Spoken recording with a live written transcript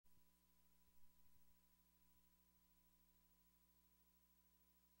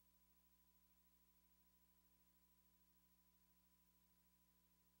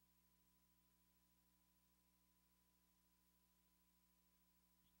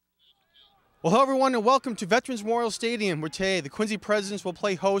Well, hello everyone and welcome to Veterans Memorial Stadium, where today the Quincy Presidents will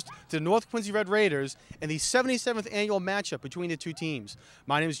play host to the North Quincy Red Raiders in the 77th annual matchup between the two teams.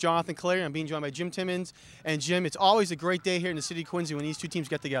 My name is Jonathan Clary. I'm being joined by Jim Timmons. And Jim, it's always a great day here in the city of Quincy when these two teams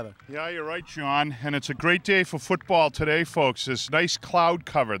get together. Yeah, you're right, John. And it's a great day for football today, folks. This nice cloud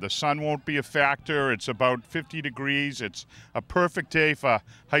cover. The sun won't be a factor. It's about 50 degrees. It's a perfect day for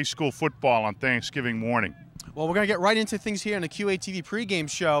high school football on Thanksgiving morning. Well, we're going to get right into things here in the QATV pregame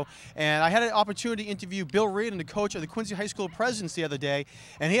show, and I had an opportunity to interview Bill Reardon, the coach of the Quincy High School Presidents, the other day,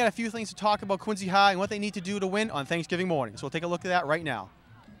 and he had a few things to talk about Quincy High and what they need to do to win on Thanksgiving morning. So we'll take a look at that right now.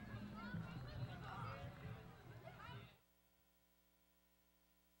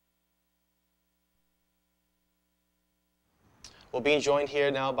 We're being joined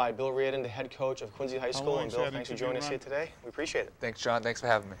here now by Bill Reardon, the head coach of Quincy High School. And Bill, thanks for joining us here today. We appreciate it. Thanks, John. Thanks for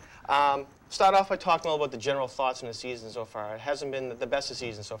having me. Start off by talking a little about the general thoughts on the season so far. It hasn't been the best of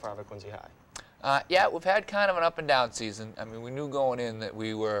season so far for Quincy High. Yeah, we've had kind of an up and down season. I mean, we knew going in that we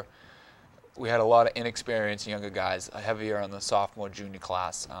had a lot of inexperienced younger guys, heavier on the sophomore, junior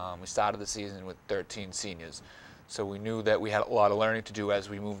class. We started the season with 13 seniors, so we knew that we had a lot of learning to do as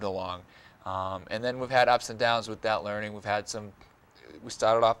we moved along. And then we've had ups and downs with that learning. We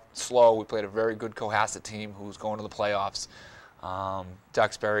started off slow. We played a very good Cohasset team who was going to the playoffs.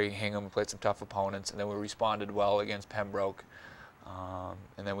 Duxbury, Hingham, we played some tough opponents, and then we responded well against Pembroke.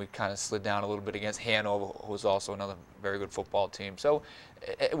 And then we kind of slid down a little bit against Hanover, who was also another very good football team. So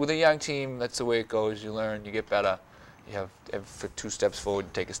with a young team, that's the way it goes. You learn, you get better. You have for 2 steps forward,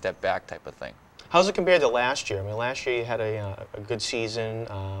 you take a step back type of thing. How's it compared to last year? I mean, last year you had a good season,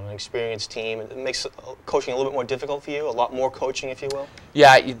 an experienced team. It makes coaching a little bit more difficult for you, a lot more coaching, if you will?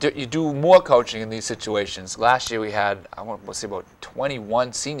 Yeah, you do more coaching in these situations. Last year we had, I want to say about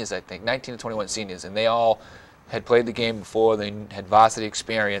 21 seniors, I think, 19 to 21 seniors, and they all had played the game before. They had varsity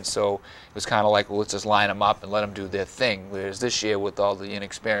experience, so it was kind of like, well, let's just line them up and let them do their thing. Whereas this year, with all the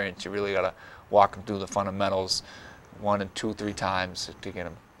inexperience, you really got to walk them through the fundamentals 1 and 2, 3 times to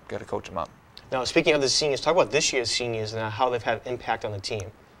got to coach them up. Now, speaking of the seniors, talk about this year's seniors and how they've had impact on the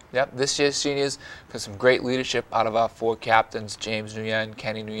team. Yep, this year's seniors got some great leadership out of our 4 captains, James Nguyen,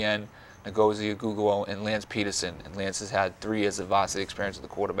 Kenny Nguyen, Ngozi Aguguo, and Lance Peterson. And Lance has had 3 years of varsity experience at the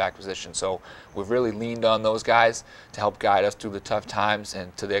quarterback position. So we've really leaned on those guys to help guide us through the tough times,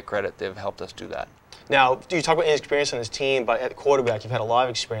 and to their credit, they've helped us do that. Now, you talk about inexperience on this team, but at quarterback, you've had a lot of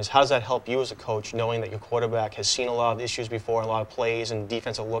experience. How does that help you as a coach, knowing that your quarterback has seen a lot of issues before, a lot of plays and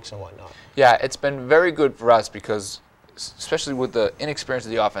defensive looks and whatnot? Yeah, it's been very good for us because, especially with the inexperience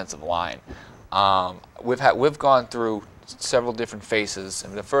of the offensive line, we've gone through several different phases.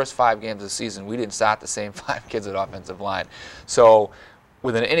 In the first 5 games of the season, we didn't start the same 5 kids at offensive line. So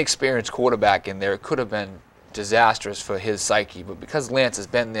with an inexperienced quarterback in there, it could have been disastrous for his psyche. But because Lance has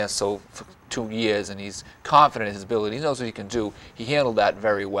been there for 2 years and he's confident in his ability, he knows what he can do, he handled that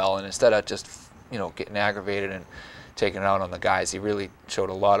very well. And instead of just getting aggravated and taking it out on the guys, he really showed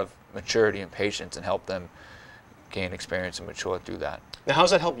a lot of maturity and patience and helped them gain experience and mature through that. Now, how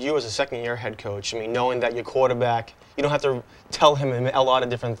does that help you as a second-year head coach? I mean, knowing that your quarterback, you don't have to tell him a lot of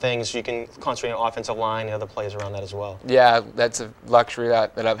different things, so you can concentrate on offensive line and other players around that as well. Yeah, that's a luxury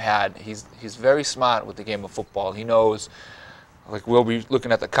that I've had. He's very smart with the game of football. He knows, like, we'll be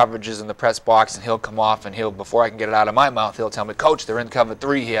looking at the coverages in the press box, and he'll come off, and before I can get it out of my mouth, he'll tell me, Coach, they're in cover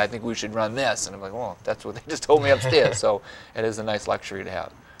 3 here. I think we should run this. And I'm like, well, that's what they just told me upstairs. So it is a nice luxury to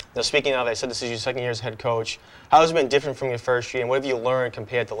have. Now, speaking of, I said this is your second year as head coach. How has it been different from your first year, and what have you learned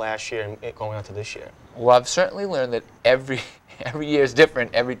compared to last year and going on to this year? Well, I've certainly learned that every year is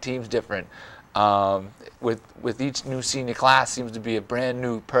different, every team's different. With each new senior class seems to be a brand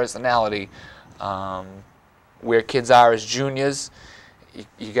new personality. Where kids are as juniors,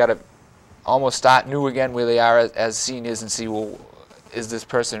 you got to almost start new again where they are as seniors and see, well, is this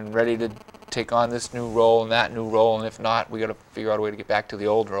person ready to take on this new role and that new role, and if not, we got to figure out a way to get back to the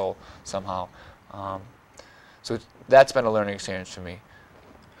old role somehow. So that's been a learning experience for me.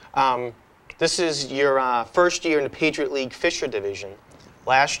 This is your first year in the Patriot League Fisher Division.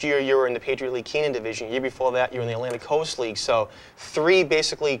 Last year you were in the Patriot League Keenan Division. The year before that you were in the Atlantic Coast League. So 3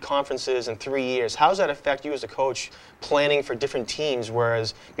 basically conferences in 3 years. How does that affect you as a coach planning for different teams,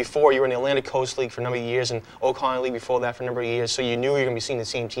 whereas before you were in the Atlantic Coast League for a number of years and O'Connor League before that for a number of years, so you knew you were going to be seeing the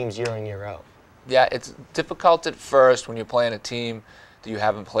same teams year in, year out? Yeah, it's difficult at first when you're playing a team that you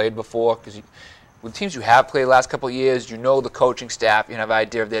haven't played before, because with teams you have played the last couple of years, you know the coaching staff, you have an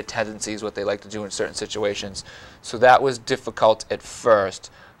idea of their tendencies, what they like to do in certain situations. So that was difficult at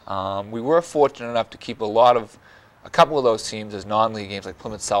first. We were fortunate enough to keep a lot of a couple of those teams as non-league games, like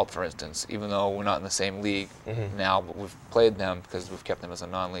Plymouth South, for instance, even though we're not in the same league now, but we've played them because we've kept them as a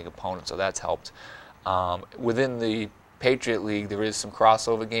non-league opponent, so that's helped. Within the Patriot League, there is some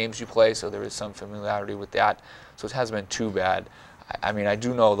crossover games you play, so there is some familiarity with that, so it hasn't been too bad. I mean, I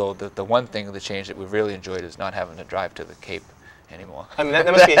do know, though, that the one thing of the change that we've really enjoyed is not having to drive to the Cape anymore. I mean, that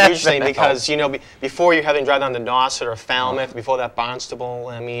must be a huge thing because, you know, before you having to drive down to Nauset or Falmouth, before that Barnstable,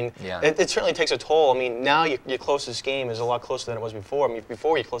 I mean, it certainly takes a toll. I mean, now your closest game is a lot closer than it was before. I mean,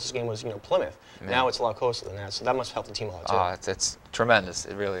 before your closest game was, you know, Plymouth. Now it's a lot closer than that, so that must help the team a lot, too. It's tremendous.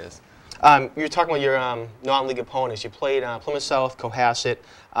 It really is. You're talking about your non-league opponents. You played Plymouth South, Cohasset.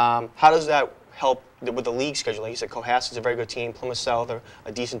 How does that help with the league schedule? Like you said, Cohasset's a very good team. Plymouth South are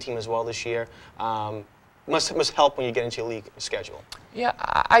a decent team as well this year. Must help when you get into your league schedule. Yeah,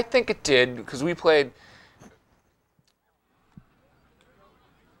 I think it did because we played.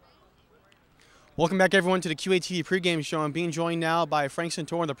 Welcome back, everyone, to the QATV pregame show. I'm being joined now by Frank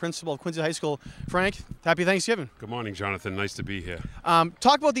Santorum, the principal of Quincy High School. Frank, happy Thanksgiving. Good morning, Jonathan. Nice to be here.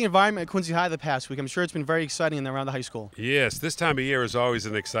 Talk about the environment at Quincy High the past week. I'm sure it's been very exciting and around the high school. Yes, this time of year is always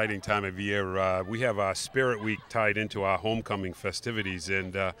an exciting time of year. We have our Spirit Week tied into our homecoming festivities,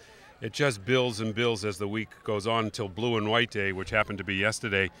 and it just builds and builds as the week goes on until Blue and White Day, which happened to be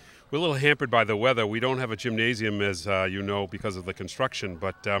yesterday. We're a little hampered by the weather. We don't have a gymnasium, as you know, because of the construction,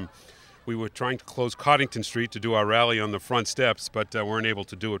 but we were trying to close Coddington Street to do our rally on the front steps, but weren't able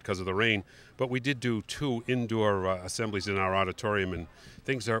to do it because of the rain. But we did do 2 indoor assemblies in our auditorium, and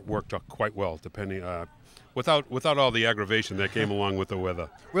things worked out quite well, depending without all the aggravation that came along with the weather.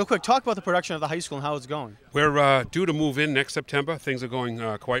 Real quick, talk about the production of the high school and how it's going. We're due to move in next September. Things are going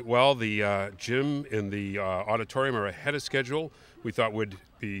quite well. The gym and the auditorium are ahead of schedule. We thought we'd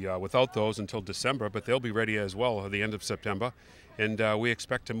be without those until December, but they'll be ready as well at the end of September. And we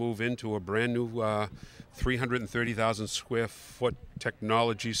expect to move into a brand new 330,000 square foot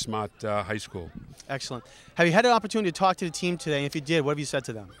technology smart high school. Excellent. Have you had an opportunity to talk to the team today? And if you did, what have you said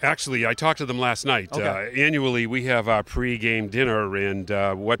to them? Actually, I talked to them last night. Okay. Annually, we have our pre-game dinner, and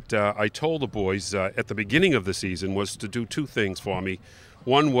what I told the boys at the beginning of the season was to do 2 things for me.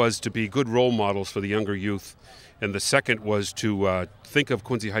 One was to be good role models for the younger youth, and the second was to think of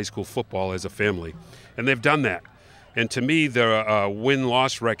Quincy High School football as a family. And they've done that. And to me, the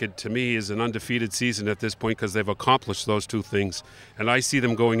win-loss record, to me, is an undefeated season at this point because they've accomplished those 2 things. And I see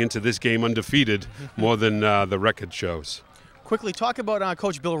them going into this game undefeated more than the record shows. Quickly, talk about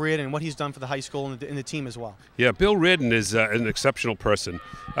Coach Bill Reardon and what he's done for the high school and the team as well. Yeah, Bill Reardon is an exceptional person.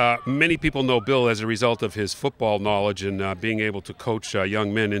 Many people know Bill as a result of his football knowledge and being able to coach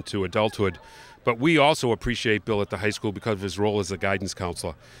young men into adulthood. But we also appreciate Bill at the high school because of his role as a guidance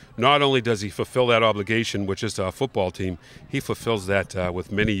counselor. Not only does he fulfill that obligation, which is our football team, he fulfills that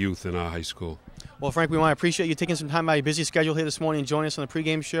with many youth in our high school. Well, Frank, we want to appreciate you taking some time out of your busy schedule here this morning and joining us on the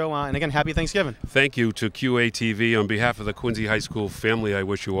pregame show. And again, happy Thanksgiving. Thank you to QATV. On behalf of the Quincy High School family, I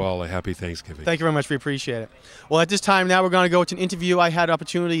wish you all a happy Thanksgiving. Thank you very much. We appreciate it. Well, at this time now, we're going to go to an interview I had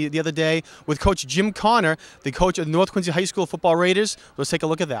opportunity the other day with Coach Jim Connor, the coach of the North Quincy High School football Raiders. Let's take a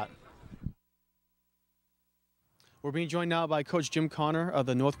look at that. We're being joined now by Coach Jim Connor of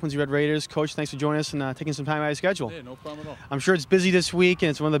the North Quincy Red Raiders. Coach, thanks for joining us and taking some time out of your schedule. Yeah, no problem at all. I'm sure it's busy this week, and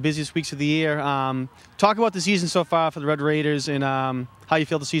it's one of the busiest weeks of the year. Talk about the season so far for the Red Raiders and how you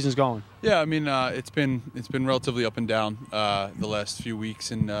feel the season's going. Yeah, I mean, it's been relatively up and down the last few weeks,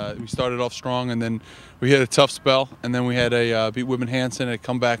 and we started off strong, and then we had a tough spell, and then we had a beat Whitman Hanson and a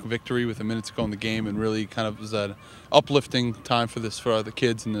comeback victory with a minute to go in the game, and really kind of was an uplifting time for the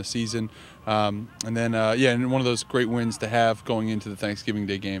kids in the season. And then and one of those great wins to have going into the Thanksgiving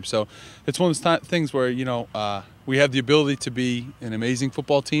Day game. So it's one of those things where we have the ability to be an amazing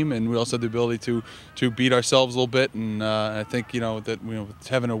football team, and we also have the ability to beat ourselves a little bit. And I think that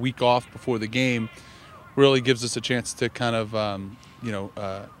having a week off before the game really gives us a chance to kind of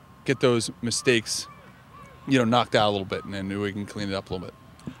get those mistakes knocked out a little bit, and then we can clean it up a little bit.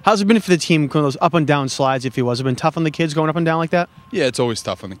 How's it been for the team, kind of those up and down slides, if you will? Has it been tough on the kids going up and down like that? Yeah, it's always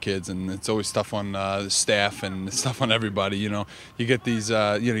tough on the kids, and it's always tough on the staff, and it's tough on everybody. You get these,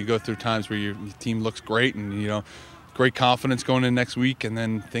 you go through times where your team looks great, and great confidence going in next week, and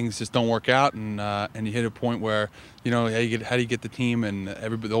then things just don't work out, and you hit a point where how do you get the team and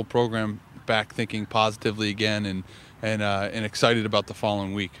the whole program back thinking positively again, and excited about the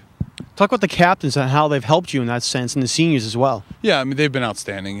following week. Talk about the captains and how they've helped you in that sense, and the seniors as well. Yeah, I mean, they've been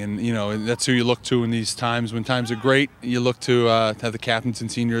outstanding, and that's who you look to in these times. When times are great, you look to have the captains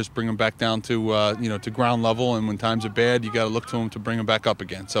and seniors bring them back down to to ground level, and when times are bad, you got to look to them to bring them back up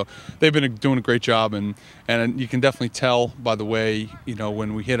again. So they've been doing a great job, and you can definitely tell by the way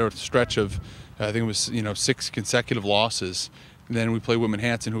when we hit a stretch of I think it was 6 consecutive losses. And then we play Whitman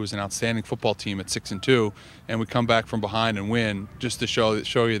Hanson, who was an outstanding football team at 6-2, and we come back from behind and win, just to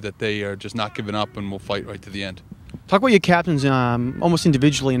show you that they are just not giving up and will fight right to the end. Talk about your captains almost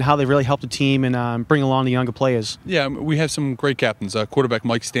individually and how they really helped the team and bring along the younger players. Yeah, we have some great captains. Quarterback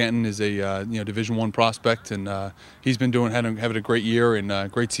Mike Stanton is a Division I prospect, and he's been having a great year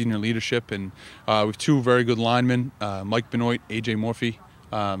and great senior leadership. And we have 2 very good linemen, Mike Benoit, AJ Morphy,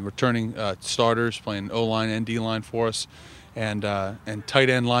 returning starters, playing O-line and D-line for us. And tight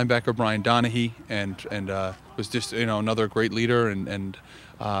end linebacker Brian Donahue, and was just another great leader, and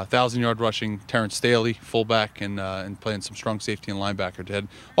 1,000-yard rushing Terrence Staley, fullback, and playing some strong safety and linebacker.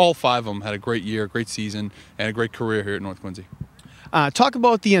 All 5 of them had a great year, great season, and a great career here at North Quincy. Talk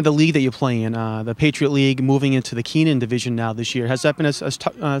about the league that you play in, the Patriot League, moving into the Keenan division now this year. Has that been as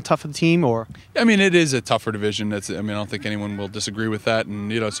tough for the team, or? I mean, it is a tougher division. I don't think anyone will disagree with that.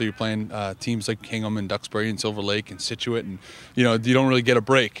 And so you're playing teams like Hingham and Duxbury and Silver Lake and Scituate, and you don't really get a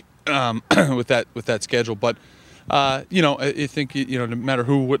break with that schedule. But I think no matter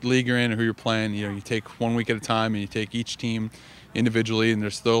what league you're in or who you're playing, you take 1 week at a time, and you take each team individually, and they're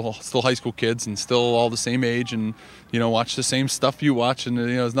still high school kids and still all the same age, and watch the same stuff you watch, and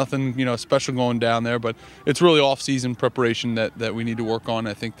there's nothing special going down there, but it's really off-season preparation that we need to work on.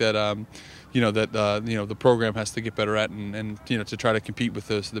 I think that the program has to get better at, and to try to compete with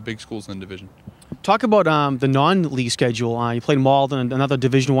the big schools in the division. Talk about the non-league schedule. You played Malden, another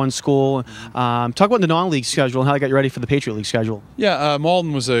Division I school. Talk about the non-league schedule and how they got you ready for the Patriot League schedule. Yeah,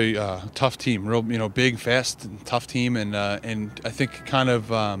 Malden was a tough team, real big, fast, and tough team, and I think kind of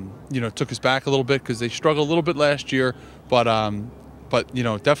took us back a little bit because they struggled a little bit last year, but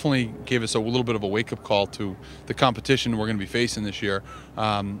definitely gave us a little bit of a wake-up call to the competition we're going to be facing this year.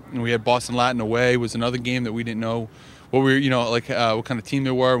 And we had Boston Latin away, was another game that we didn't know what we what kind of team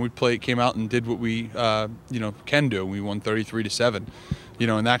they were, and we came out and did what we can do. We won 33-7,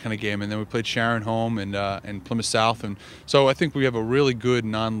 in that kind of game, and then we played Sharon home and Plymouth South, and so I think we have a really good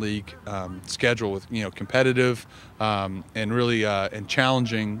non-league schedule with competitive and really and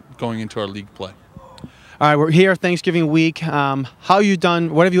challenging going into our league play. All right, we're here Thanksgiving week. How you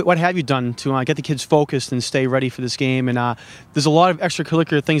done? What have you done to get the kids focused and stay ready for this game? And there's a lot of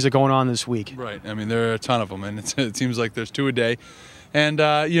extracurricular things that are going on this week. Right. I mean, there are a ton of them, and it seems like there's 2 a day. And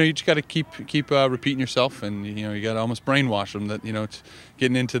you just got to keep repeating yourself, and you got to almost brainwash them that it's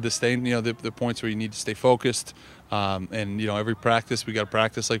getting into the state, the points where you need to stay focused. And every practice we got to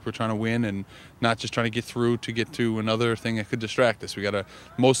practice like we're trying to win, and not just trying to get through to get to another thing that could distract us.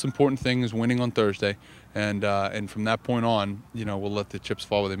 Most important thing is winning on Thursday, and from that point on, we'll let the chips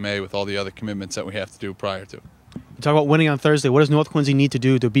fall where they may with all the other commitments that we have to do prior to. You talk about winning on Thursday. What does North Quincy need to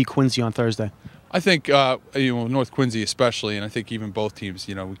do to beat Quincy on Thursday? I think North Quincy especially, and I think even both teams,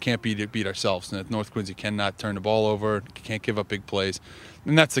 we can't beat ourselves. And North Quincy cannot turn the ball over, can't give up big plays,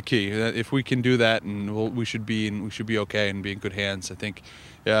 and that's the key. If we can do that, and we should be okay and be in good hands. I think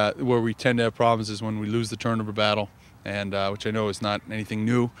where we tend to have problems is when we lose the turnover battle, and which I know is not anything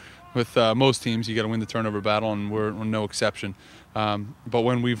new. With most teams, you got to win the turnover battle, and we're no exception. But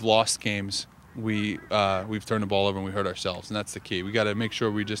when we've lost games, we've turned the ball over and we hurt ourselves, and that's the key. We got to make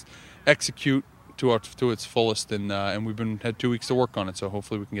sure we just execute to its fullest, and we've had 2 weeks to work on it, so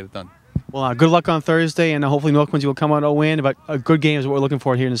hopefully we can get it done. Well, good luck on Thursday, and hopefully North Quincy will come out and win. But a good game is what we're looking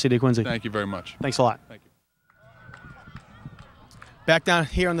for here in the city of Quincy. Thank you very much. Thanks a lot. Thank you. Back down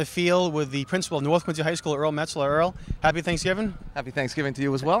here on the field with the principal of North Quincy High School, Earl Metzler. Earl, happy Thanksgiving. Happy Thanksgiving to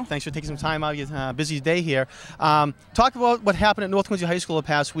you as well. Thanks for taking some time out of your busy day here. Talk about what happened at North Quincy High School the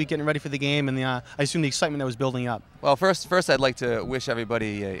past week, getting ready for the game, and I assume the excitement that was building up. Well, first I'd like to wish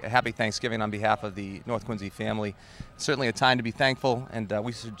everybody a happy Thanksgiving on behalf of the North Quincy family. Certainly a time to be thankful, and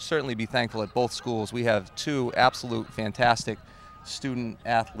we should certainly be thankful at both schools. We have 2 absolute fantastic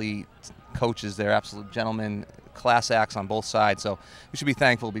student-athlete coaches. They're absolute gentlemen, class acts on both sides, so we should be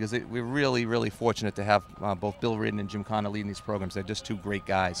thankful because we're really, really fortunate to have both Bill Ridden and Jim Connor leading these programs. They're just 2 great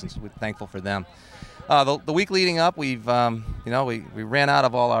guys, and so we're thankful for them. The week leading up, we've we ran out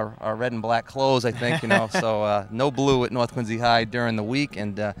of all our red and black clothes, I think, so no blue at North Quincy High during the week,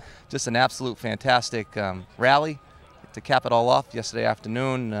 and just an absolute fantastic rally to cap it all off yesterday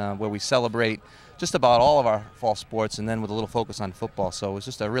afternoon, where we celebrate just about all of our fall sports, and then with a little focus on football. So it was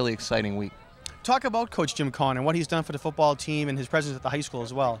just a really exciting week. Talk about Coach Jim Connor and what he's done for the football team and his presence at the high school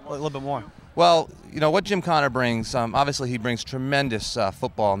as well. A little bit more. Well, you know what Jim Connor brings. Obviously, he brings tremendous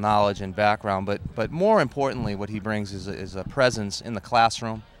football knowledge and background, but more importantly, what he brings is a presence in the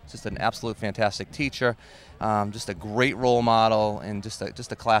classroom. He's just an absolute fantastic teacher, just a great role model, and just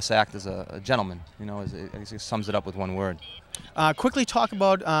a class act as a gentleman. You know, I guess he sums it up with one word. Quickly talk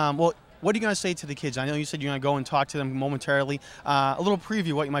about well. What are you going to say to the kids? I know you said you're going to go and talk to them momentarily. A little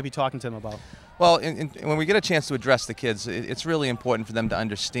preview what you might be talking to them about. Well, when we get a chance to address the kids, it's really important for them to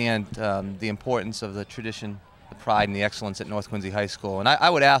understand the importance of the tradition, the pride, and the excellence at North Quincy High School. And I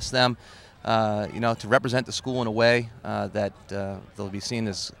would ask them, you know, to represent the school in a way that they'll be seen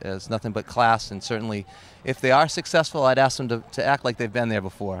as nothing but class. And certainly, if they are successful, I'd ask them to act like they've been there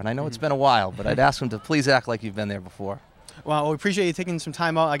before. And I know it's been a while, but I'd ask them to please act like you've been there before. Well, we appreciate you taking some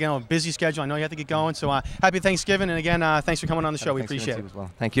time out. Again, on a busy schedule. I know you have to get going. So happy Thanksgiving. And again, thanks for coming on the show. We appreciate it. As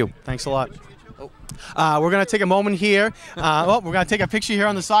well. Thank you. Thanks a lot. We're going to take a moment here. We're going to take a picture here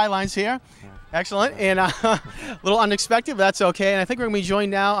on the sidelines here. Excellent. And a little unexpected, but that's okay. And I think we're going to be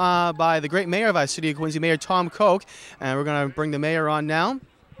joined now by the great mayor of our city of Quincy, Mayor Tom Koch. And we're going to bring the mayor on now.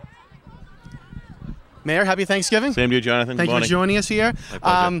 Mayor, happy Thanksgiving. Same to you, Jonathan. Thank you for joining us here.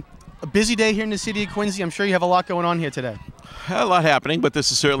 My A busy day here in the city of Quincy. I'm sure you have a lot going on here today. A lot happening, but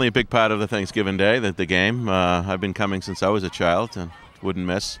this is certainly a big part of the Thanksgiving Day, the game. I've been coming since I was a child and wouldn't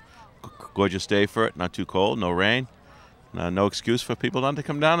miss. Gorgeous day for it, not too cold, no rain. No excuse for people not to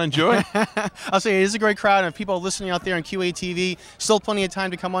come down and enjoy. I'll say it is a great crowd, and people listening out there on QATV, still plenty of time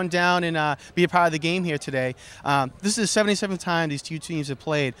to come on down and be a part of the game here today. This is the 77th time these two teams have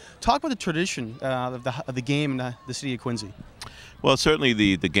played. Talk about the tradition of the game in the city of Quincy. Well, certainly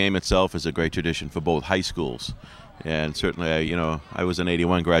the game itself is a great tradition for both high schools. And certainly, you know, I was an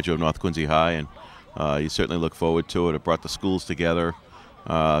 '81 graduate of North Quincy High, and you certainly look forward to it. It brought the schools together,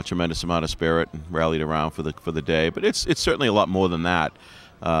 tremendous amount of spirit, and rallied around for the day. But it's certainly a lot more than that.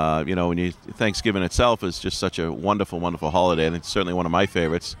 You know, Thanksgiving itself is just such a wonderful, wonderful holiday. I think it's certainly one of my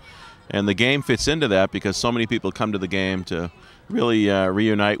favorites. And the game fits into that because so many people come to the game to really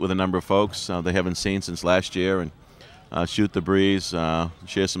reunite with a number of folks they haven't seen since last year, and shoot the breeze,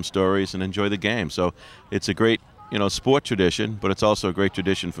 share some stories, and enjoy the game. So it's a great, you know, sport tradition, but it's also a great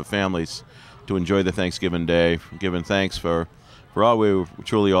tradition for families to enjoy the Thanksgiving Day, giving thanks for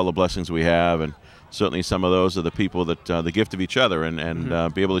truly all the blessings we have, and certainly some of those are the people that the gift of each other,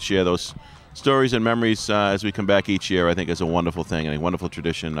 and be able to share those stories and memories as we come back each year, I think is a wonderful thing and a wonderful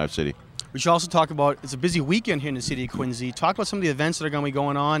tradition in our city. We should also talk about, it's a busy weekend here in the city of Quincy. Talk about some of the events that are going to be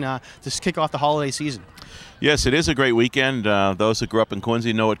going on to kick off the holiday season. Yes, it is a great weekend. Those who grew up in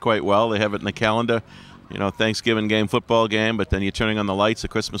Quincy know it quite well. They have it in the calendar. You know, Thanksgiving game, football game, but then you're turning on the lights, the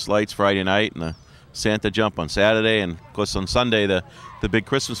Christmas lights Friday night, and the Santa jump on Saturday, and of course on Sunday the big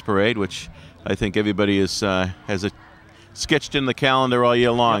Christmas parade, which I think everybody has it sketched in the calendar all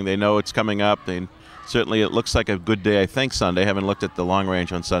year long. Yep. They know it's coming up. Certainly it looks like a good day, I think, Sunday. I haven't looked at the long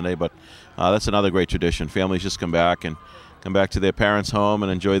range on Sunday, but that's another great tradition. Families just come back to their parents' home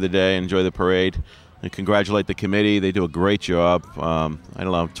and enjoy the day, enjoy the parade. And congratulate the committee. They do a great job. I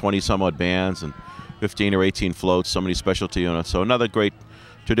don't know, 20-some-odd bands and 15 or 18 floats, so many specialty units. So another great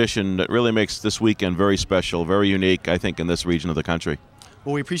tradition that really makes this weekend very special, very unique, I think, in this region of the country.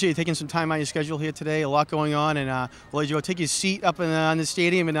 Well, we appreciate you taking some time out of your schedule here today. A lot going on, and we'll let you go take your seat up in the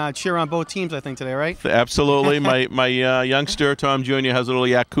stadium and cheer on both teams, I think, today, right? Absolutely. my youngster, Tom Jr., has a little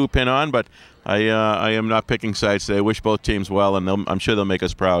Yak Coup pin on, but I am not picking sides today. I wish both teams well, and I'm sure they'll make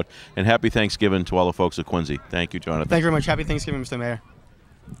us proud. And happy Thanksgiving to all the folks at Quincy. Thank you, Jonathan. Thank you very much. Happy Thanksgiving, Mr. Mayor.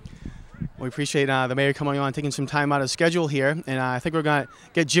 We appreciate the mayor coming on, taking some time out of schedule here, and I think we're going to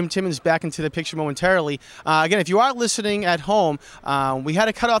get Jim Timmons back into the picture momentarily. Again, if you are listening at home, we had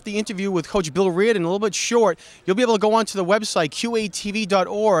to cut off the interview with Coach Bill Reardon a little bit short. You'll be able to go onto the website,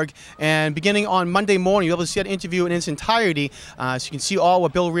 QATV.org, and beginning on Monday morning, you'll be able to see that interview in its entirety, so you can see all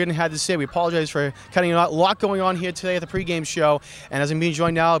what Bill Reardon had to say. We apologize for cutting it out. A lot going on here today at the pregame show, and as I'm being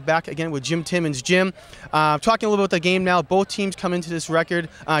joined now back again with Jim Timmons. Jim, talking a little bit about the game now, both teams come into this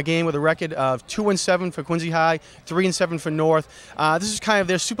game with a record of 2-7 for Quincy High, 3-7 for North. This is kind of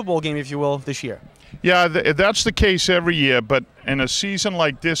their Super Bowl game, if you will, this year. Yeah, that's the case every year, but in a season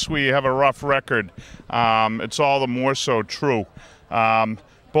like this where you have a rough record, it's all the more so true.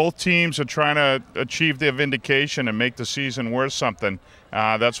 Both teams are trying to achieve their vindication and make the season worth something.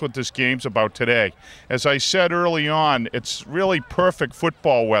 That's what this game's about today. As I said early on, it's really perfect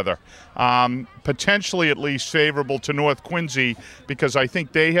football weather. Potentially at least favorable to North Quincy because I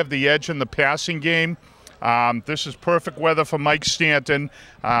think they have the edge in the passing game. This is perfect weather for Mike Stanton.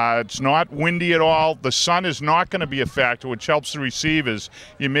 It's not windy at all. The sun is not going to be a factor, which helps the receivers.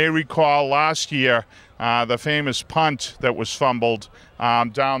 You may recall last year the famous punt that was fumbled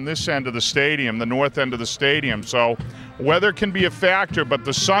down this end of the stadium, the north end of the stadium. So weather can be a factor, but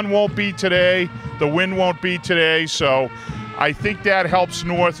the sun won't be today. The wind won't be today. So I think that helps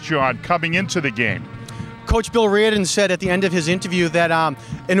North, John, coming into the game. Coach Bill Reardon said at the end of his interview that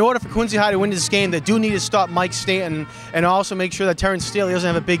in order for Quincy High to win this game, they do need to stop Mike Stanton and also make sure that Terrence Staley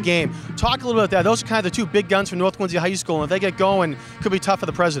doesn't have a big game. Talk a little bit about that. Those are kind of the two big guns for North Quincy High School, and if they get going, it could be tough for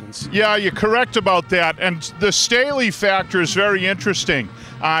the Presidents. Yeah, you're correct about that. And the Staley factor is very interesting.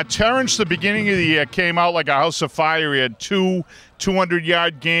 Terrence, the beginning of the year, came out like a house of fire. He had 2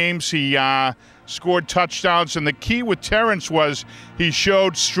 200-yard games. He scored touchdowns, and the key with Terrence was he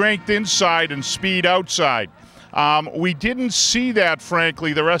showed strength inside and speed outside. We didn't see that,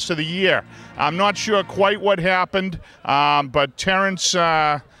 frankly, the rest of the year. I'm not sure quite what happened, but Terrence,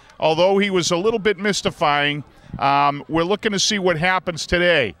 although he was a little bit mystifying, we're looking to see what happens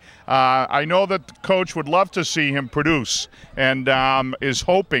today. I know that the coach would love to see him produce, and is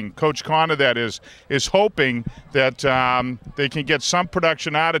hoping, Coach Connor that is hoping that they can get some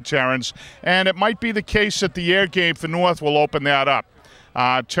production out of Terrence, and it might be the case that the air game for North will open that up.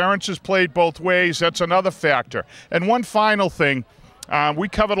 Terrence has played both ways. That's another factor. And one final thing, we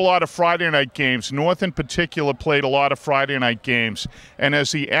covered a lot of Friday night games. North in particular played a lot of Friday night games. And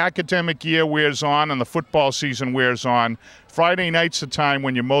as the academic year wears on and the football season wears on, Friday night's the time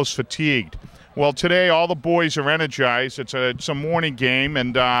when you're most fatigued. Well, today all the boys are energized. It's a morning game,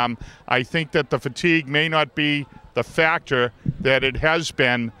 and I think that the fatigue may not be the factor that it has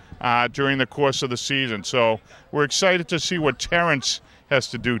been during the course of the season. So we're excited to see what Terrence has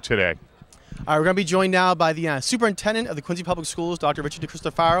to do today. All right, we're going to be joined now by the Superintendent of the Quincy Public Schools, Dr. Richard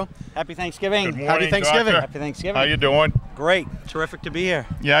DeCristofaro. Happy Thanksgiving. Good morning, Happy Thanksgiving. Doctor. Happy Thanksgiving. How you doing? Great. Terrific to be here.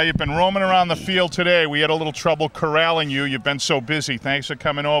 Yeah, you've been roaming around the field today. We had a little trouble corralling you. You've been so busy. Thanks for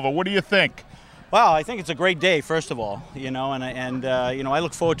coming over. What do you think? Well, I think it's a great day, first of all, you know, and you know, I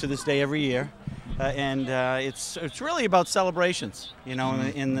look forward to this day every year. It's really about celebrations, you know,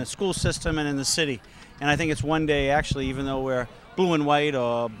 in the school system and in the city. And I think it's one day, actually, even though we're blue and white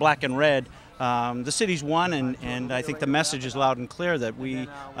or black and red, the city's won, and I think the message is loud and clear that we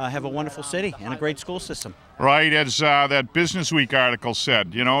have a wonderful city and a great school system. Right, as that Business Week article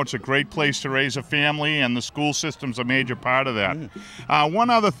said, you know, it's a great place to raise a family, and the school system's a major part of that. One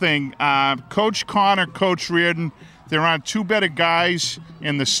other thing, Coach Connor, Coach Reardon, there aren't two better guys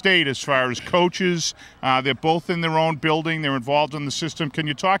in the state as far as coaches. They're both in their own building. They're involved in the system. Can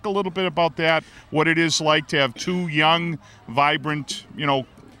you talk a little bit about that, what it is like to have two young, vibrant, you know,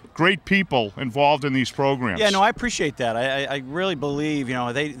 great people involved in these programs? Yeah, no, I appreciate that. I really believe, you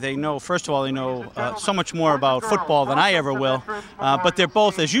know, they know, first of all, they know so much more about football than I ever will. But they're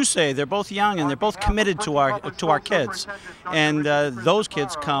both, as you say, they're both young and they're both committed to our kids. And those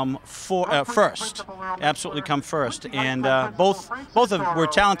kids come first, absolutely come first. And both were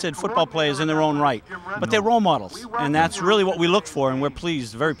talented football players in their own right. But they're role models, and that's really what we look for, and we're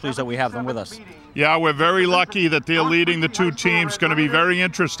pleased, very pleased that we have them with us. Yeah, we're very lucky that they're leading the two teams. Going to be very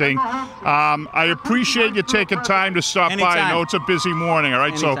interesting. I appreciate you taking time to stop Anytime. by. I know it's a busy morning, all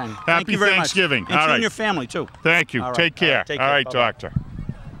right? Anytime. So happy Thanksgiving. And all you right. and your family, too. Thank you. All right. Take care. Take care. All right, Bye-bye. Doctor.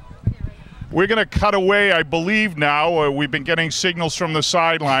 We're going to cut away, I believe, now. We've been getting signals from the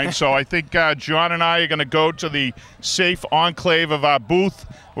sideline, so I think John and I are going to go to the safe enclave of our booth.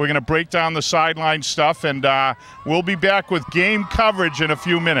 We're going to break down the sideline stuff, and we'll be back with game coverage in a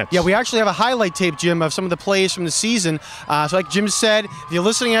few minutes. Yeah, we actually have a highlight tape, Jim, of some of the plays from the season. So like Jim said, if you're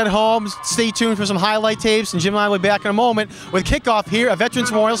listening at home, stay tuned for some highlight tapes, and Jim and I will be back in a moment with kickoff here at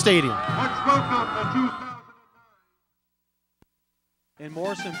Veterans Memorial Stadium. And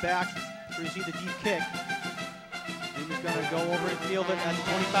Morrison back to receive the deep kick. He's going to go over and field it at the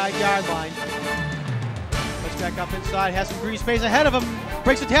 25-yard line. Puts back up inside, has some green space ahead of him,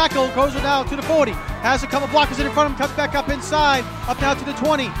 breaks the tackle, goes it now to the 40, has a couple blockers in front of him, cuts back up inside, up now to the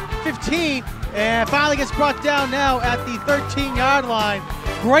 20, 15, and finally gets brought down now at the 13-yard line.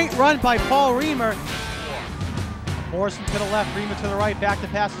 Great run by Paul Reamer. Morrison to the left, Reamer to the right, back to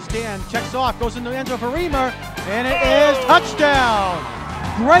pass to Stan, checks off, goes into the end zone for Reamer, and it is touchdown!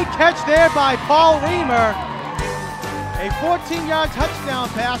 Great catch there by Paul Reamer. A 14-yard touchdown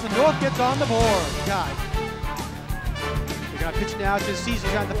pass, and North gets on the board. Guys, they're going to pitch now to Caesar.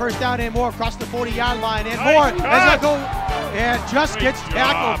 Got the first down and more across the 40-yard line, and more as they go, and just gets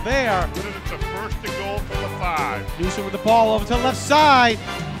tackled there. It's a first and goal from the 5. Newsom with the ball over to the left side,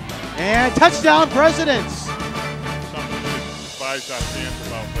 and touchdown, Presidents. Something to advise our fans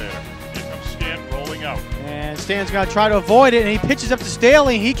about there. Here comes Stan rolling coming out. And Stan's going to try to avoid it, and he pitches up to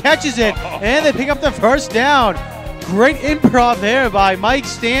Staley. He catches it, and they pick up the first down. Great improv there by Mike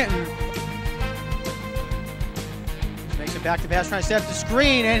Stanton. Makes it back to pass, trying to set up the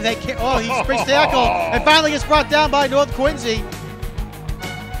screen, and they can't. Oh, he springs tackle, and finally gets brought down by North Quincy.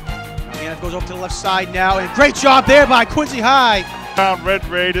 And it goes over to the left side now, and great job there by Quincy High. Down Red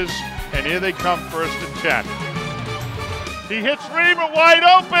Raiders, and here they come, 1st and 10. He hits Reaver wide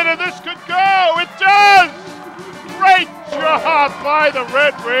open, and this could go. It does! Great job by the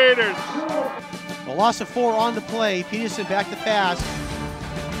Red Raiders. A loss of 4 on the play. Peterson back to pass.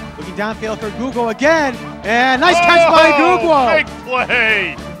 Looking downfield for Google again, and nice catch by Google. Big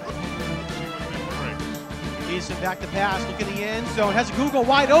play. Peterson back to pass, look at the end zone, has Google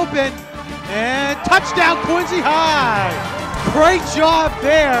wide open, and touchdown Quincy High. Great job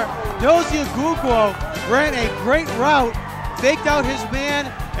there. Nosy Google ran a great route, faked out his man,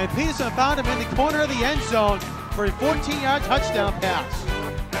 and Peterson found him in the corner of the end zone for a 14-yard touchdown pass.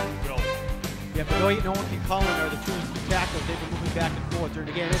 Yeah, but no one can call him, or the two tackles. They've been moving back and forth during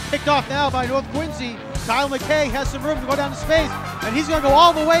the game. It's picked off now by North Quincy. Kyle McKay has some room to go down to space, and he's going to go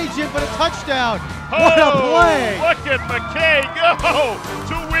all the way, Jim, for the touchdown. What a play! Look at McKay go!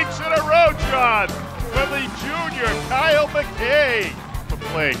 2 weeks in a row, John, for the junior, Kyle McKay, to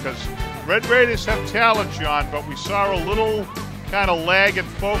play, because Red Raiders have talent, John, but we saw a little kind of lag in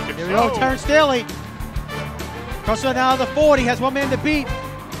focus. Here we go, Terrence Staley. Crosses now the 40, has one man to beat.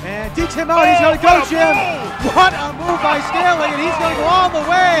 And digs him out, he's going to go, Jim. What a move by Staley, and he's going to go all the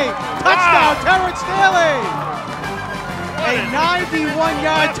way. Touchdown, Terrence Staley. A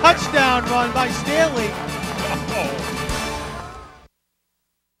 91-yard touchdown run by Staley.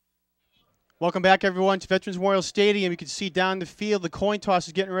 Welcome back, everyone, to Veterans Memorial Stadium. You can see down the field the coin toss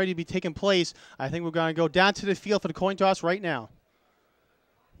is getting ready to be taking place. I think we're going to go down to the field for the coin toss right now.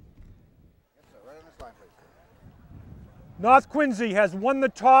 North Quincy has won the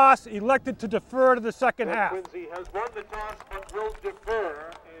toss, elected to defer to the second half. Quincy has won the toss but will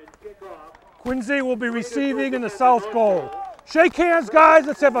defer and kick off. Quincy will be receiving in the south goal. Shake hands, guys.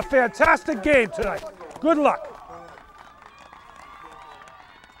 Let's have a fantastic game tonight. Good luck.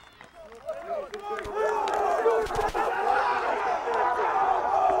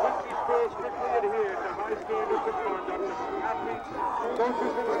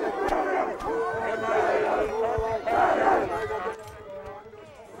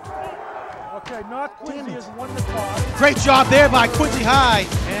 Okay, North Quincy has won the toss. Great job there by Quincy High.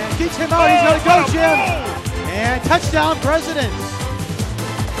 And kicks him out. He's going to go, Jim. And touchdown, Presidents.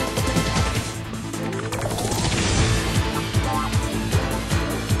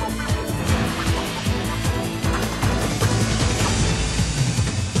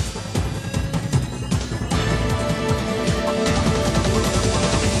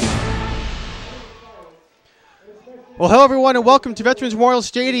 Well, hello, everyone, and welcome to Veterans Memorial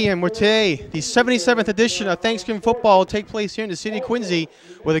Stadium, where today, the 77th edition of Thanksgiving football will take place here in the city of Quincy,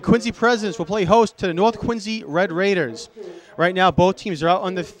 where the Quincy Presidents will play host to the North Quincy Red Raiders. Right now, both teams are out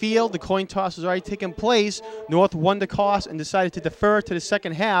on the field. The coin toss has already taken place. North won the toss and decided to defer to the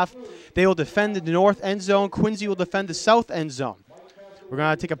second half. They will defend the north end zone. Quincy will defend the south end zone. We're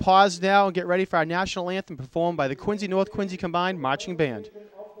going to take a pause now and get ready for our national anthem performed by the Quincy North Quincy Combined Marching Band.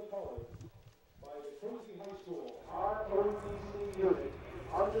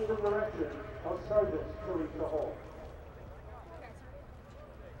 Under the direction of Sergeant Teresa Hall.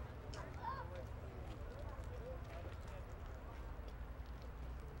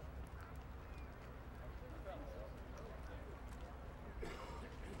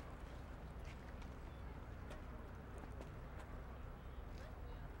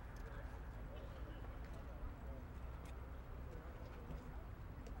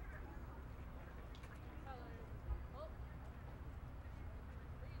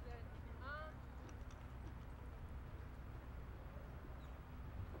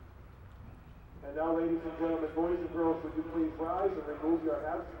 And now, ladies and gentlemen, boys and girls, would you please rise and remove your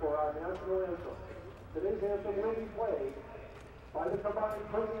hats for our national anthem. Today's anthem will be played by the combined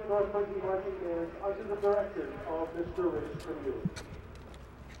Quincy and North Quincy marching bands under the direction of Mr. Rich Commute.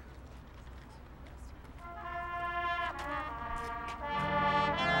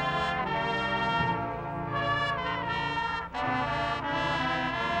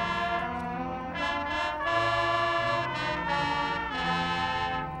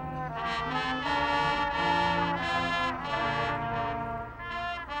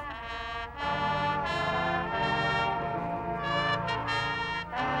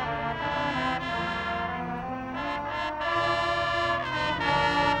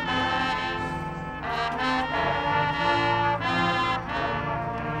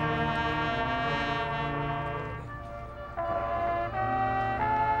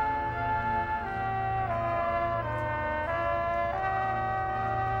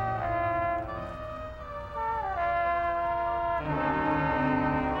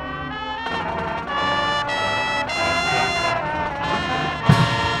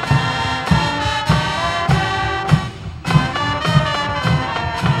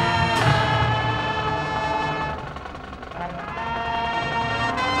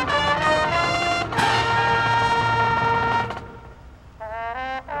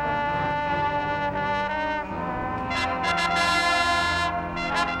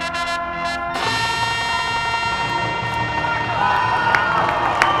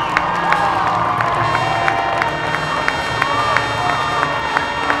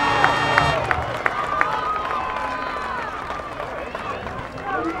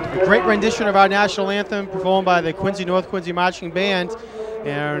 rendition of our national anthem performed by the North Quincy Marching Band.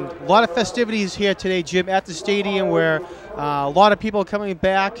 And a lot of festivities here today, Jim, at the stadium, where a lot of people are coming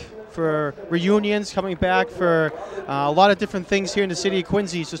back for reunions, coming back for a lot of different things here in the city of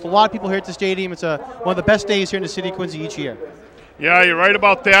Quincy. It's just a lot of people here at the stadium. It's one of the best days here in the city of Quincy each year. Yeah, you're right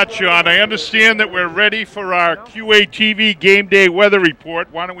about that, John. I understand that we're ready for our QATV game day weather report.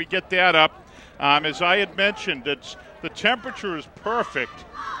 Why don't we get that up? As I had mentioned, the temperature is perfect.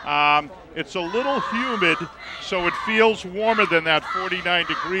 It's a little humid, so it feels warmer than that 49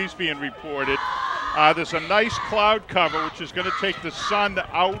 degrees being reported. There's a nice cloud cover, which is going to take the sun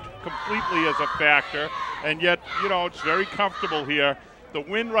out completely as a factor, and yet, you know, it's very comfortable here. The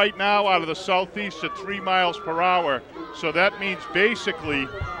wind right now out of the southeast at 3 miles per hour, so that means basically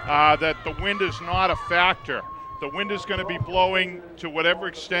that the wind is not a factor. The wind is going to be blowing, to whatever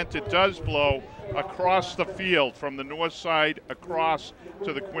extent it does blow, across the field from the north side across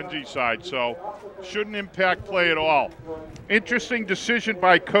to the Quincy side, so shouldn't impact play at all. Interesting decision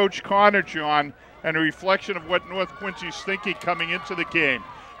by Coach Connor, John, and a reflection of what North Quincy's thinking coming into the game.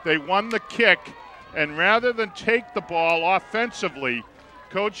 They won the kick, and rather than take the ball offensively,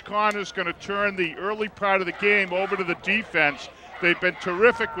 Coach Connor's going to turn the early part of the game over to the defense. They've been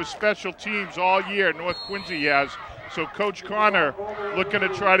terrific with special teams all year, North Quincy has. So Coach Connor looking to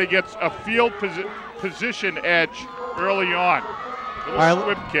try to get a field position edge early on. Little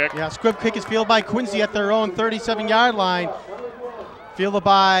squib kick. Yeah, squib kick is fielded by Quincy at their own 37-yard line. Fielded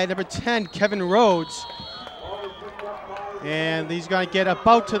by number 10, Kevin Rhodes. And he's going to get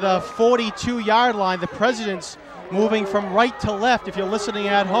about to the 42-yard line. The Presidents moving from right to left, if you're listening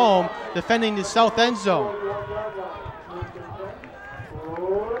at home, defending the south end zone.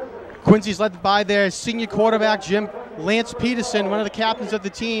 Quincy's led by their senior quarterback, Lance Peterson, one of the captains of the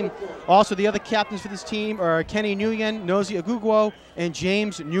team. Also, the other captains for this team are Kenny Nguyen, Nosy Agugwo, and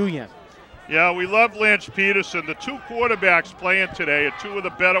James Nguyen. Yeah, we love Lance Peterson. The two quarterbacks playing today are two of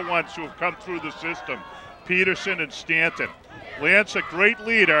the better ones who have come through the system, Peterson and Stanton. Lance, a great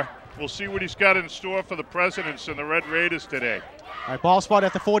leader. We'll see what he's got in store for the Presidents and the Red Raiders today. All right, ball spot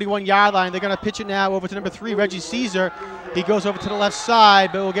at the 41-yard line. They're going to pitch it now over to number 3, Reggie Caesar. He goes over to the left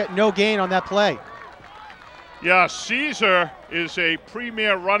side, but will get no gain on that play. Yeah, Caesar is a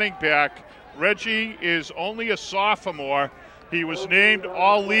premier running back. Reggie is only a sophomore. He was named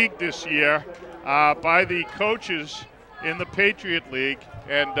All-League this year by the coaches in the Patriot League.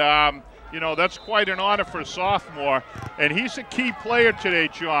 And, you know, that's quite an honor for a sophomore. And he's a key player today,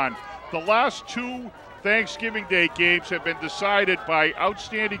 John. The last 2 Thanksgiving Day games have been decided by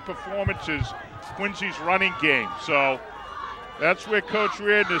outstanding performances, Quincy's running game. So that's where Coach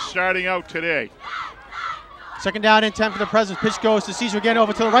Reardon is starting out today. Second down and 10 for the Presidents. Pitch goes to Caesar again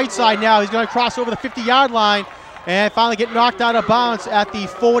over to the right side now. He's going to cross over the 50-yard line and finally get knocked out of bounds at the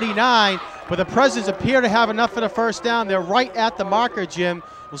 49. But the Presidents appear to have enough for the first down. They're right at the marker, Jim.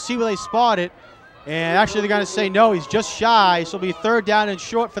 We'll see where they spot it. And actually they're going to say no, he's just shy. So it'll be 3rd down and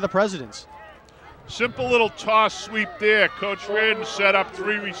short for the Presidents. Simple little toss sweep there. Coach Reardon set up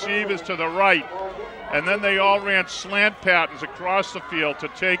 3 receivers to the right, and then they all ran slant patterns across the field to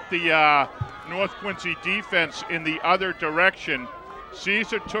take the North Quincy defense in the other direction.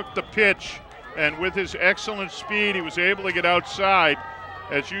 Caesar took the pitch, and with his excellent speed, he was able to get outside.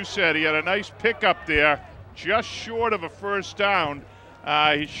 As you said, he had a nice pickup there, just short of a first down.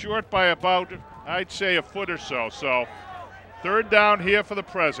 He's short by about, I'd say, a foot or so. So 3rd down here for the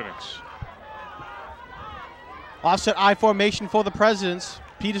Presidents. Offset I formation for the Presidents.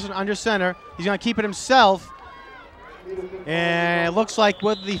 Peterson under center. He's going to keep it himself. And it looks like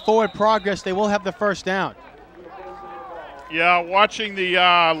with the forward progress, they will have the first down. Yeah, watching the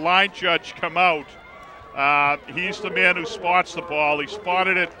line judge come out, he's the man who spots the ball. He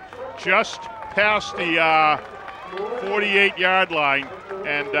spotted it just past the 48-yard line,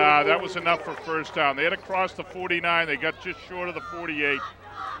 and that was enough for first down. They had to cross the 49. They got just short of the 48.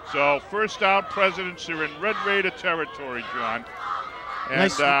 So first down, Presidents are in Red Raider territory, John. And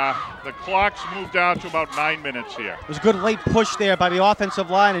nice. The clock's moved down to about 9 minutes here. It was a good late push there by the offensive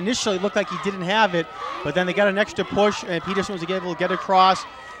line. Initially, it looked like he didn't have it, but then they got an extra push, and Peterson was able to get across,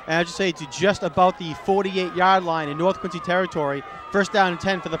 and I should say to just about the 48-yard line in North Quincy territory. First down and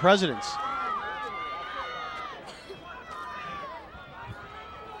 10 for the Presidents.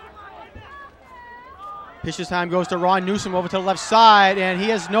 Pitch this time goes to Ron Newsom over to the left side, and he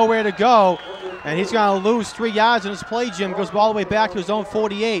has nowhere to go. And he's going to lose 3 yards in his play, Jim. Goes all the way back to his own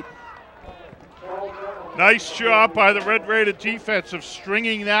 48. Nice job by the Red Raider defense of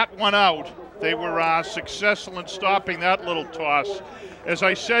stringing that one out. They were successful in stopping that little toss. As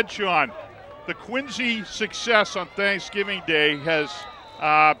I said, John, the Quincy success on Thanksgiving Day has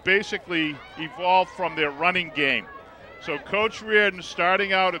basically evolved from their running game. So Coach Reardon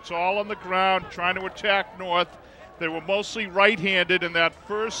starting out, it's all on the ground, trying to attack North. They were mostly right-handed in that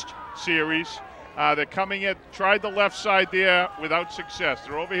first series. They're coming in, tried the left side there without success.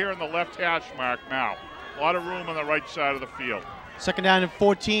 They're over here in the left hash mark now. A lot of room on the right side of the field. Second down and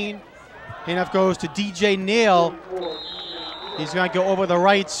 14. Handoff goes to DJ Neal. He's going to go over the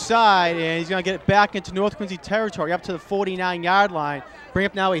right side, and he's going to get it back into North Quincy territory up to the 49-yard line. Bring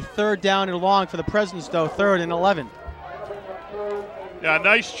up now a third down and long for the Presidents, though, 3rd and 11. Yeah,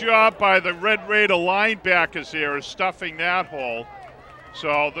 nice job by the Red Raider linebackers here, stuffing that hole.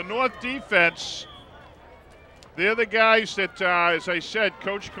 So the North defense, they're the guys that, as I said,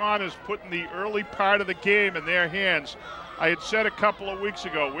 Coach Connor's putting the early part of the game in their hands. I had said a couple of weeks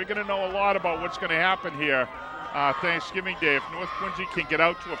ago, we're going to know a lot about what's going to happen here Thanksgiving Day. If North Quincy can get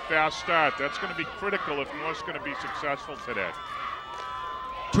out to a fast start, that's going to be critical if North's going to be successful today.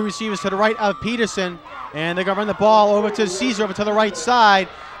 2 receivers to the right of Peterson, and they're going to run the ball over to Caesar, over to the right side.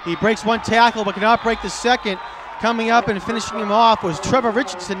 He breaks one tackle, but cannot break the second. Coming up and finishing him off was Trevor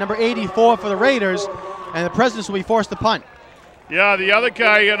Richardson, number 84 for the Raiders, and the Presidents will be forced to punt. Yeah, the other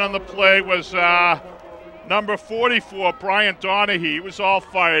guy in on the play was number 44, Brian Donahue. He was all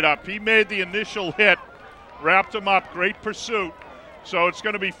fired up. He made the initial hit, wrapped him up, great pursuit. So it's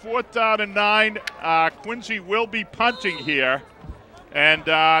going to be 4th down and 9. Quincy will be punting here. And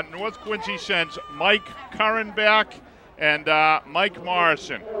North Quincy sends Mike Curran back and Mike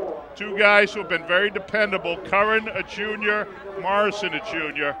Morrison. 2 guys who have been very dependable. Curran, a junior, Morrison, a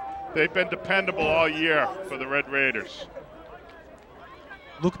junior. They've been dependable all year for the Red Raiders.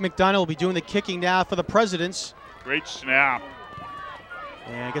 Luke McDonough will be doing the kicking now for the Presidents. Great snap.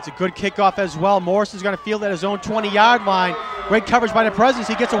 And gets a good kickoff as well. Morrison's going to field at his own 20-yard line. Great coverage by the Presidents.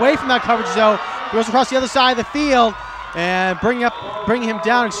 He gets away from that coverage, though. Goes across the other side of the field. And bringing him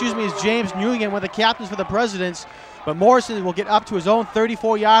down, is James Nguyen, one of the captains for the Presidents. But Morrison will get up to his own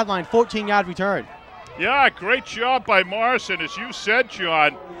 34-yard line, 14-yard return. Yeah, great job by Morrison. As you said,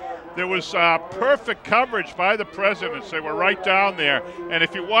 John, there was perfect coverage by the Presidents. They were right down there. And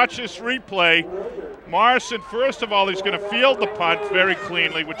if you watch this replay, Morrison, first of all, he's going to field the punt very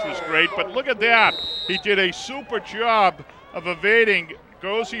cleanly, which was great. But look at that. He did a super job of evading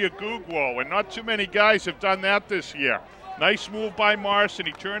Gozi Agugwo, and not too many guys have done that this year. Nice move by Morrison.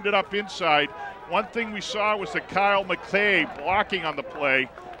 He turned it up inside. One thing we saw was that Kyle McClay blocking on the play,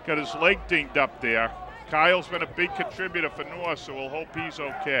 got his leg dinged up there. Kyle's been a big contributor for North, so we'll hope he's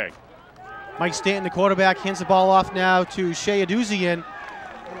okay. Mike Stanton, the quarterback, hands the ball off now to Shea Aduzian.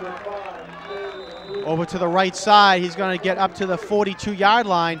 Over to the right side. He's going to get up to the 42-yard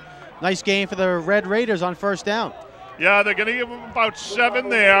line. Nice game for the Red Raiders on 1st down. Yeah, they're going to give him about 7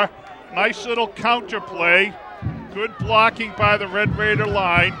 there. Nice little counter play. Good blocking by the Red Raider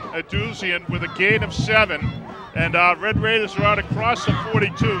line. Aduzian with a gain of 7. And Red Raiders are out across the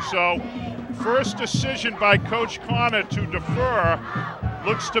 42. So first decision by Coach Connor to defer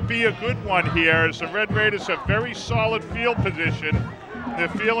looks to be a good one here, as the Red Raiders have very solid field position. They're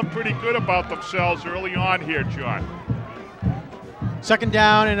feeling pretty good about themselves early on here, John. 2nd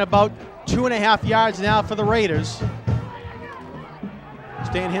down and about 2.5 yards now for the Raiders.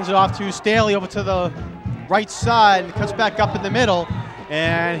 Stan hands it off to Staley over to the right side and cuts back up in the middle.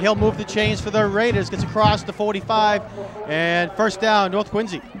 And he'll move the chains for the Raiders. Gets across the 45 and 1st down, North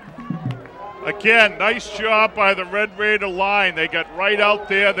Quincy. Again, nice job by the Red Raider line. They got right out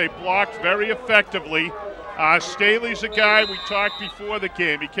there. They blocked very effectively. Staley's a guy we talked before the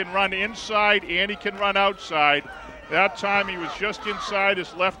game. He can run inside and he can run outside. That time he was just inside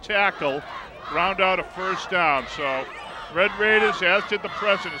his left tackle. Ground out a 1st down. So Red Raiders, as did the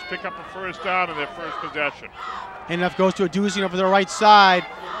Presidents, pick up a 1st down in their first possession. Handoff goes to Aduzian over the right side.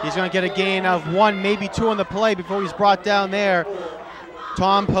 He's going to get a gain of 1, maybe 2 on the play before he's brought down there.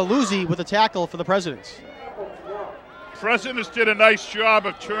 Tom Paluzzi with a tackle for the Presidents. Presidents did a nice job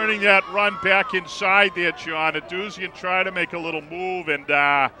of turning that run back inside there, John. Aduzian tried to make a little move, and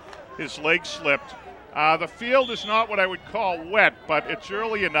his leg slipped. The field is not what I would call wet, but it's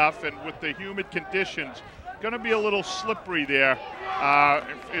early enough, and with the humid conditions, going to be a little slippery there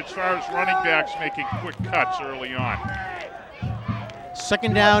as far as running backs making quick cuts early on.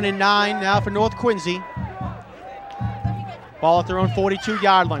 2nd down and 9 now for North Quincy. Ball at their own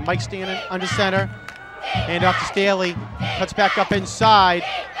 42-yard line. Mike Stanton under center. Hand off to Staley. Cuts back up inside.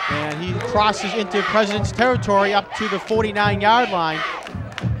 And he crosses into President's territory up to the 49-yard line.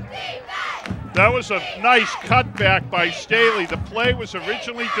 That was a nice cutback by Staley. The play was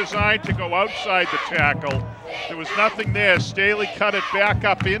originally designed to go outside the tackle. There was nothing there. Staley cut it back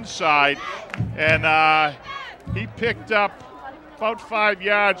up inside, and he picked up about 5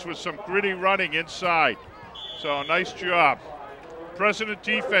 yards with some gritty running inside. So nice job. President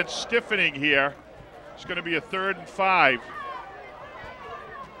defense stiffening here. It's going to be a 3rd and 5.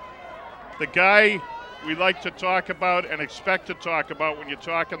 The guy we like to talk about and expect to talk about when you're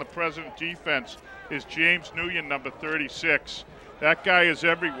talking the President defense is James Nguyen, number 36. That guy is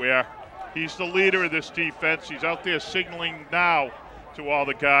everywhere. He's the leader of this defense. He's out there signaling now to all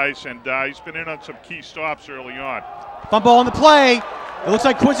the guys, and he's been in on some key stops early on. Fumble on the play. It looks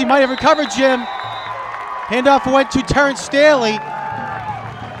like Quincy might have recovered, Jim. Handoff went to Terrence Staley.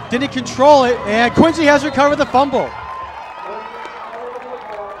 Didn't control it, and Quincy has recovered the fumble.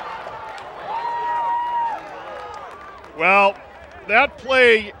 Well, that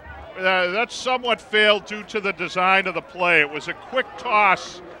play, that somewhat failed due to the design of the play. It was a quick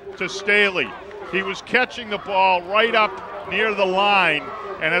toss to Staley. He was catching the ball right up near the line,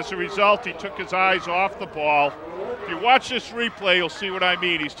 and as a result, he took his eyes off the ball. If you watch this replay, you'll see what I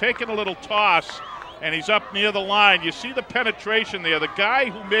mean. He's taking a little toss, and he's up near the line. You see the penetration there. The guy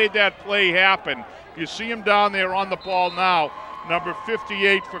who made that play happen, you see him down there on the ball now, number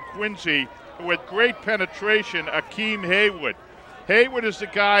 58 for Quincy, with great penetration, Akeem Haywood. Haywood is the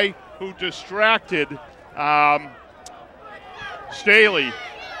guy who distracted Staley,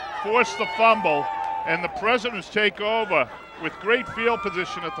 forced the fumble, and the Presidents take over with great field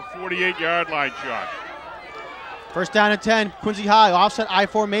position at the 48-yard line, John. First down and 10, Quincy High, offset I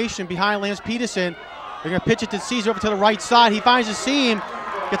formation behind Lance Peterson. They're going to pitch it to Caesar over to the right side. He finds a seam,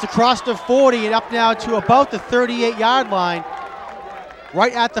 gets across the 40 and up now to about the 38-yard line,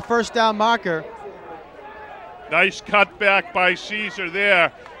 right at the first down marker. Nice cutback by Caesar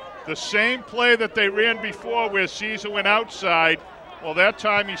there. The same play that they ran before where Caesar went outside. Well, that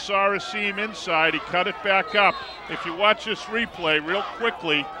time he saw a seam inside. He cut it back up. If you watch this replay real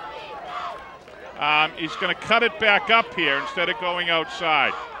quickly, he's going to cut it back up here instead of going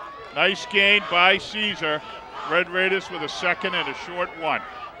outside. Nice gain by Caesar. Red Raiders with a 2nd and a short one.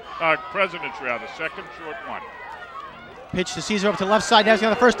 Presidents rather, 2nd short one. Pitch to Caesar over to the left side. Now he's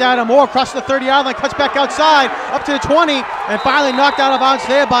got the first down and more. Across the 30-yard line, cuts back outside, up to the 20, and finally knocked out of bounds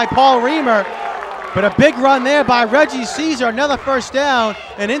there by Paul Reamer. But a big run there by Reggie Caesar, another first down,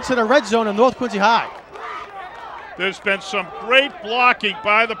 and into the red zone of North Quincy High. There's been some great blocking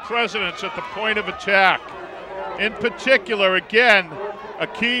by the Presidents at the point of attack. In particular, again,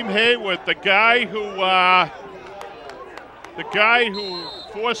 Akeem Haywood, the guy who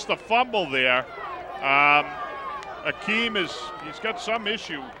forced the fumble there. Akeem he's got some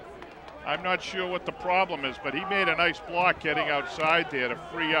issue. I'm not sure what the problem is, but he made a nice block getting outside there to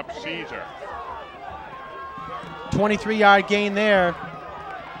free up Caesar. 23-yard gain there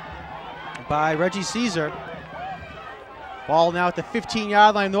by Reggie Caesar. Ball now at the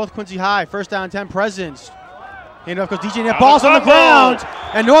 15-yard line, North Quincy High. First down, 10 Presidents. Handoff goes DJ Nail. Ball's on the ground,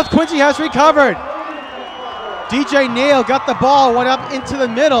 and North Quincy has recovered. DJ Nail got the ball, went up into the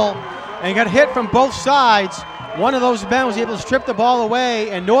middle, and got hit from both sides. One of those men was able to strip the ball away,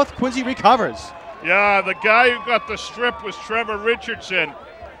 and North Quincy recovers. Yeah, the guy who got the strip was Trevor Richardson.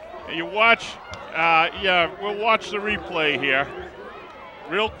 You watch, we'll watch the replay here.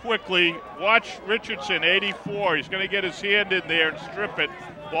 Real quickly, watch Richardson, 84. He's going to get his hand in there and strip it.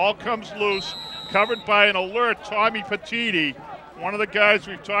 Ball comes loose, covered by an alert Tommy Petiti, one of the guys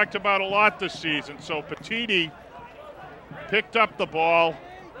we've talked about a lot this season. So Petiti picked up the ball,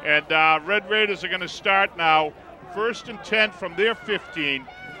 and Red Raiders are going to start now. 1st and 10 from their 15.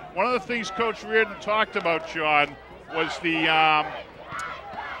 One of the things Coach Reardon talked about, John, was the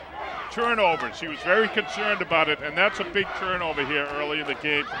turnovers. He was very concerned about it, and that's a big turnover here early in the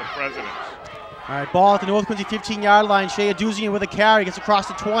game for the Presidents. All right, ball at the North Quincy 15-yard line. Shea Aduzian with a carry, gets across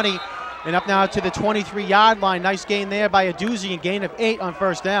the 20, and up now to the 23-yard line. Nice gain there by Aduzian, gain of 8 on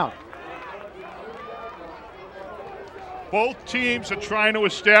first down. Both teams are trying to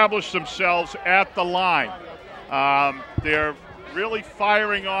establish themselves at the line. They're really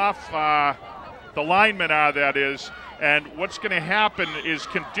firing off, the linemen are, that is, and what's going to happen is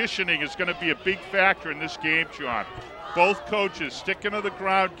conditioning is going to be a big factor in this game, John. Both coaches sticking to the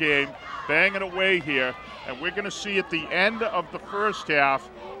ground game, banging away here, and we're going to see at the end of the first half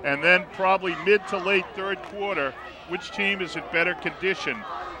and then probably mid to late third quarter which team is in better condition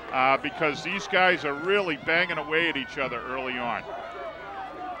because these guys are really banging away at each other early on.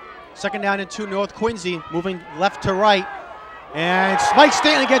 2nd down and 2, North Quincy, moving left to right. And Mike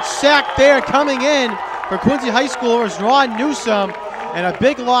Stanton gets sacked there. Coming in for Quincy High School was Ron Newsom. And a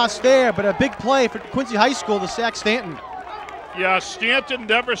big loss there, but a big play for Quincy High School to sack Stanton. Yeah, Stanton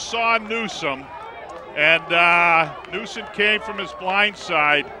never saw Newsom. And Newsom came from his blind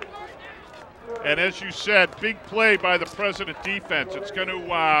side. And as you said, big play by the President defense. It's going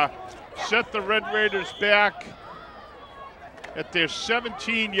to set the Red Raiders back at their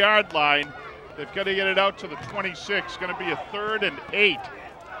 17-yard line. They've got to get it out to the 26. It's going to be a 3rd and 8.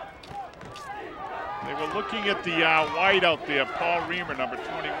 They were looking at the wide out there, Paul Reamer, number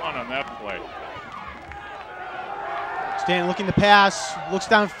 21, on that play. Stanton looking to pass, looks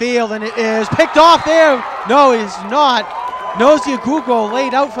downfield, and it is picked off there. No, it is not. Nosy Agugo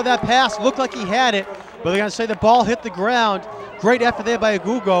laid out for that pass. Looked like he had it, but they're going to say the ball hit the ground. Great effort there by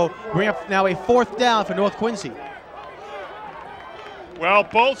Agugo. Bring up now a 4th down for North Quincy. Well,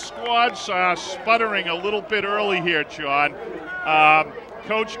 both squads are sputtering a little bit early here, John.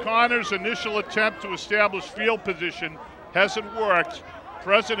 Coach Connor's initial attempt to establish field position hasn't worked.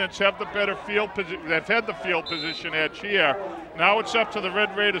 Presidents have the better field position. They've had the field position edge here. Now it's up to the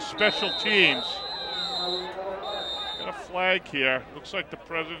Red Raiders special teams. Got a flag here. Looks like the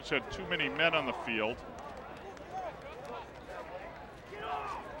Presidents had too many men on the field.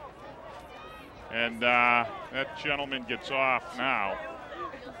 And that gentleman gets off now.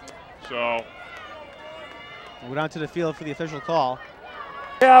 So we'll go down to the field for the official call.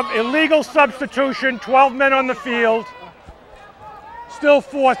 We have illegal substitution, 12 men on the field. Still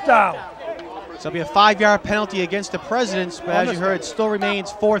 4th down. So it'll be a 5-yard penalty against the Presidents, but as you heard, it still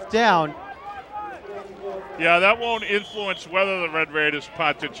remains 4th down. Yeah, that won't influence whether the Red Raiders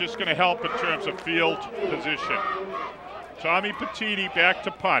punt. It's just going to help in terms of field position. Tommy Petiti back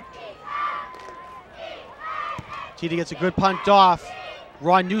to punt. Petiti gets a good punt off.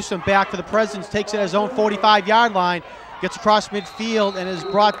 Ron Newsom back for the Presidents, takes it at his own 45-yard line, gets across midfield and is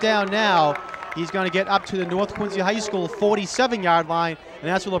brought down now. He's going to get up to the North Quincy High School 47-yard line, and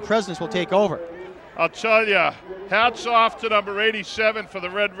that's where the Presidents will take over. I'll tell you, hats off to number 87 for the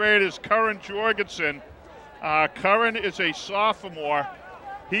Red Raiders, Curran Jorgensen. Curran is a sophomore.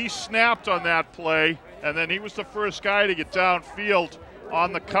 He snapped on that play, and then he was the first guy to get downfield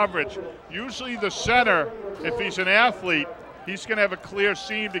on the coverage. Usually the center, if he's an athlete, he's going to have a clear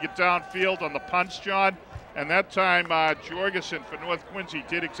seam to get downfield on the punts, John. And that time, Jorgensen for North Quincy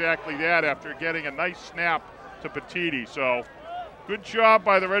did exactly that after getting a nice snap to Petiti. So good job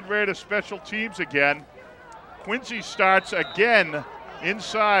by the Red Raiders special teams again. Quincy starts again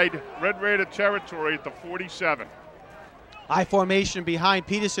inside Red Raider territory at the 47. I formation behind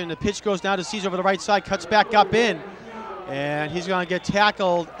Peterson. The pitch goes down to Caesar over the right side, cuts back up in. And he's going to get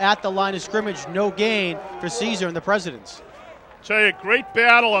tackled at the line of scrimmage. No gain for Caesar and the Presidents. Tell you, great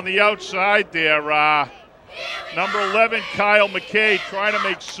battle on the outside there. Number 11, Kyle McKay, trying to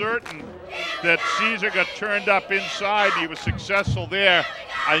make certain that Caesar got turned up inside, and he was successful there.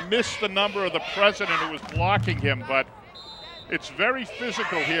 I missed the number of the President who was blocking him, but it's very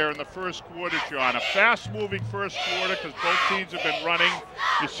physical here in the first quarter, John. A fast-moving first quarter because both teams have been running.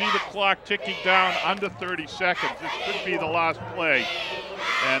 You see the clock ticking down under 30 seconds. This could be the last play.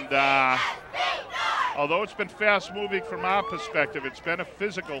 And although it's been fast-moving from our perspective, it's been a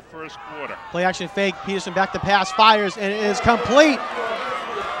physical first quarter. Play action fake. Peterson back to pass, fires, and it is complete.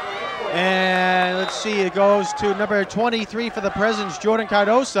 And let's see, it goes to number 23 for the Presidents, Jordan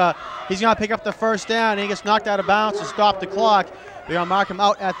Cardosa. He's going to pick up the first down, and he gets knocked out of bounds to stop the clock. They're going to mark him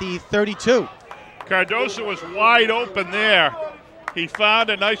out at the 32. Cardosa was wide open there. He found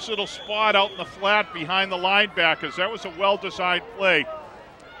a nice little spot out in the flat behind the linebackers. That was a well-designed play.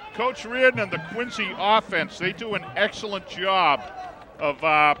 Coach Reardon and the Quincy offense, they do an excellent job of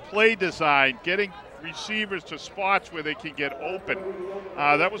play design, getting receivers to spots where they can get open.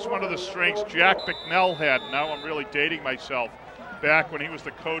 That was one of the strengths Jack Bicknell had. Now I'm really dating myself. Back when he was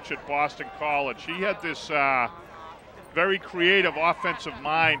the coach at Boston College, he had this very creative offensive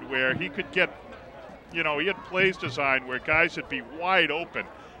mind where he could get, he had plays designed where guys would be wide open.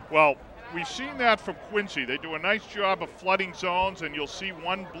 Well, we've seen that from Quincy. They do a nice job of flooding zones, and you'll see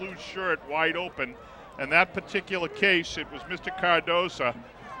one blue shirt wide open. In that particular case, it was Mr. Cardosa.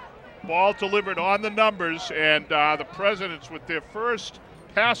 Ball delivered on the numbers, and the Presidents with their first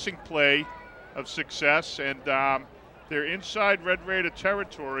passing play of success, and they're inside Red Raider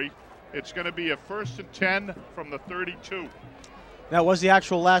territory. It's going to be a 1st and 10 from the 32. That was the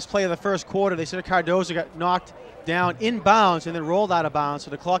actual last play of the first quarter. They said Cardosa got knocked down inbounds and then rolled out of bounds,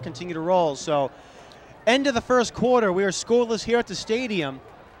 so the clock continued to roll. So end of the first quarter, we are scoreless here at the stadium.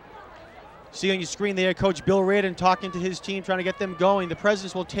 See on your screen there, Coach Bill Reardon talking to his team, trying to get them going. The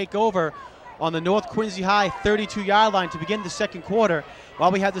Presidents will take over on the North Quincy High 32-yard line to begin the second quarter.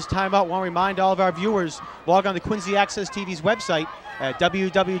 While we have this timeout, I want to remind all of our viewers, log on to Quincy Access TV's website at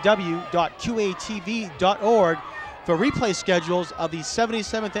www.qatv.org for replay schedules of the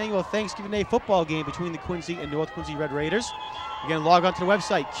 77th annual Thanksgiving Day football game between the Quincy and North Quincy Red Raiders. Again, log on to the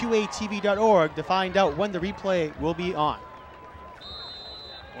website, QATV.org, to find out when the replay will be on.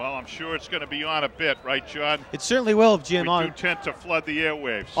 Well, I'm sure it's going to be on a bit, right, John? It certainly will, Jim. We do tend to flood the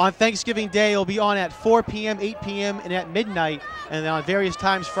airwaves. On Thanksgiving Day, it'll be on at 4 p.m., 8 p.m., and at midnight, and then on various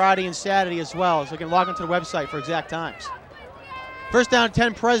times Friday and Saturday as well. So you can log onto the website for exact times. First down,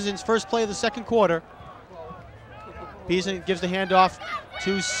 10 Presidents, first play of the second quarter. Peterson gives the handoff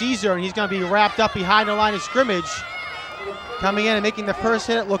to Caesar, and he's going to be wrapped up behind the line of scrimmage. Coming in and making the first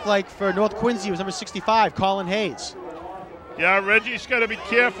hit, it looked like for North Quincy was number 65, Colin Hayes. Yeah, Reggie's got to be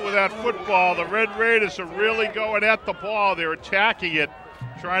careful with that football. The Red Raiders are really going at the ball. They're attacking it,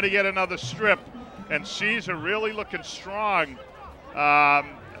 trying to get another strip. And Caesar really looking strong.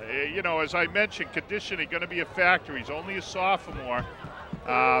 You know, as I mentioned, conditioning going to be a factor. He's only a sophomore.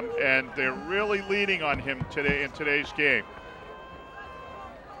 And they're really leaning on him today in today's game.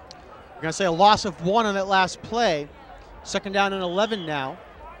 We're going to say a loss of 1 on that last play. Second down and 11 now.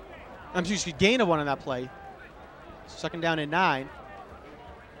 Excuse me, gain of 1 on that play. Second down and 9.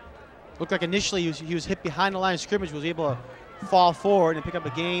 Looked like initially he was hit behind the line of scrimmage, was able to fall forward and pick up a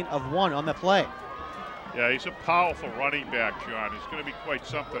gain of 1 on that play. Yeah, he's a powerful running back, John. He's going to be quite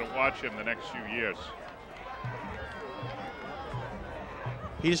something to watch him the next few years.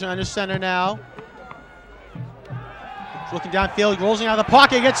 Peterson under center now. Looking downfield, rolls out of the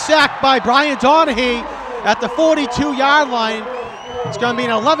pocket, gets sacked by Brian Donahue at the 42-yard line. It's going to be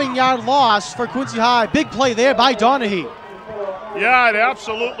an 11-yard loss for Quincy High. Big play there by Donahue. Yeah, it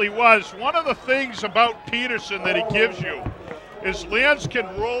absolutely was. One of the things about Peterson that he gives you is Lance can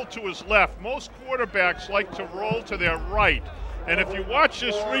roll to his left. Most quarterbacks like to roll to their right. And if you watch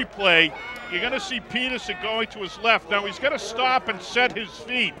this replay, you're going to see Peterson going to his left. Now, he's going to stop and set his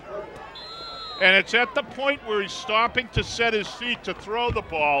feet. And it's at the point where he's stopping to set his feet to throw the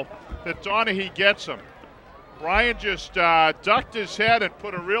ball that Donahue gets him. Brian just ducked his head and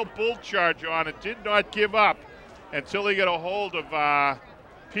put a real bull charge on it, did not give up until he got a hold of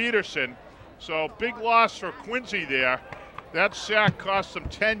Peterson. So big loss for Quincy there. That sack cost them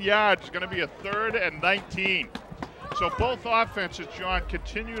 10 yards. It's going to be a 3rd and 19. So both offenses, John,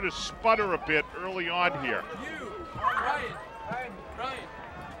 continue to sputter a bit early on here.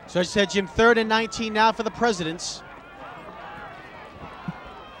 So I said, Jim, 3rd and 19 now for the Presidents.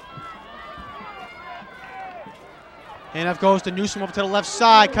 Handoff goes to Newsom over to the left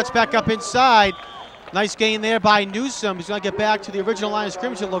side, cuts back up inside. Nice gain there by Newsom. He's going to get back to the original line of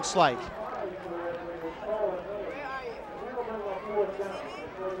scrimmage, it looks like.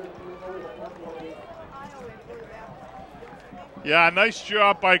 Yeah, nice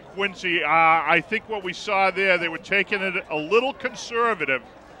job by Quincy. I think what we saw there, they were taking it a little conservative.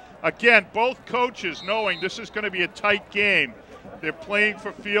 Again, both coaches knowing this is going to be a tight game. They're playing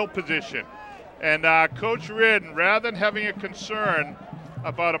for field position. And Coach Reardon, rather than having a concern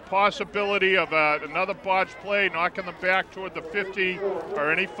about a possibility of another botched play, knocking them back toward the 50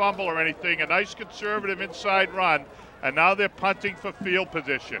 or any fumble or anything, a nice conservative inside run, and now they're punting for field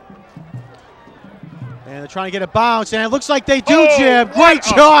position. And they're trying to get a bounce, and it looks like they do, Jim. Great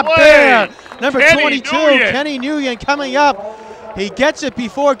job there. Number 22, Kenny Nguyen coming up. He gets it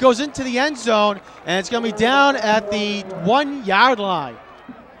before it goes into the end zone, and it's going to be down at the 1-yard line.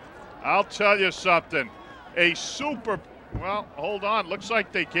 I'll tell you something. Well, hold on. Looks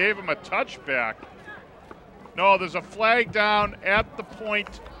like they gave him a touchback. No, there's a flag down at the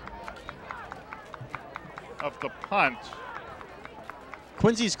point of the punt.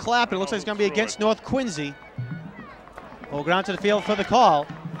 Quincy's clapping. It looks like it's going to be against North Quincy. We'll go down to the field for the call.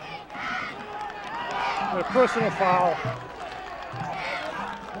 A personal foul.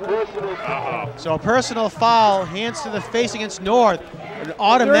 So a personal foul, hands to the face against North. An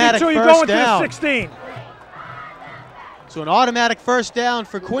automatic 32, first down. 16. So an automatic first down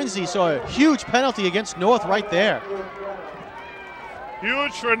for Quincy. So a huge penalty against North right there.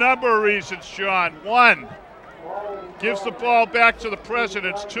 Huge for a number of reasons, John. 1, gives the ball back to the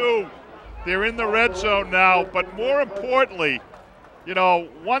Presidents. 2, they're in the red zone now. But more importantly, you know,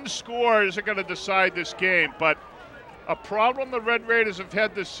 one score isn't going to decide this game. But a problem the Red Raiders have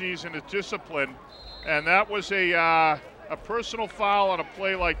had this season is discipline. And that was a personal foul on a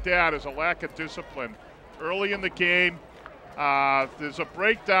play like that is a lack of discipline. Early in the game, there's a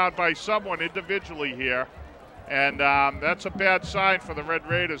breakdown by someone individually here. And that's a bad sign for the Red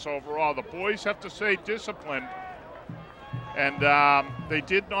Raiders overall. The boys have to stay disciplined. And they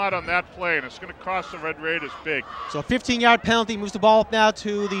did not on that play, and it's going to cost the Red Raiders big. So a 15-yard penalty moves the ball up now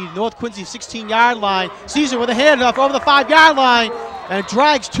to the North Quincy 16-yard line. Caesar with a handoff over the 5-yard line and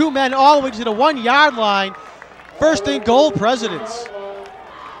drags 2 men all the way to the 1-yard line First and goal, Presidents.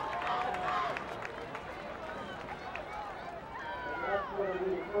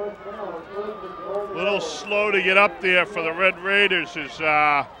 A little slow to get up there for the Red Raiders is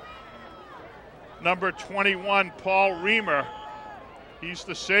number 21, Paul Reamer. He's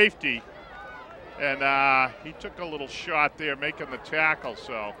the safety. And he took a little shot there making the tackle.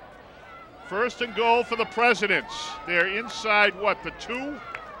 So first and goal for the Presidents. They're inside, what, the 2?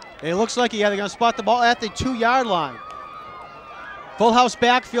 It looks like they're going to spot the ball at the 2-yard line. Full house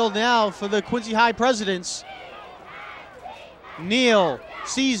backfield now for the Quincy High Presidents. Neal,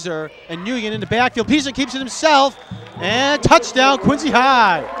 Caesar, and Nguyen in the backfield. Peterson keeps it himself, and touchdown, Quincy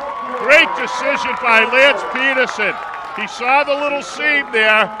High. Great decision by Lance Peterson. He saw the little seam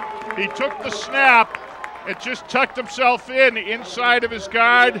there. He took the snap and just tucked himself in inside of his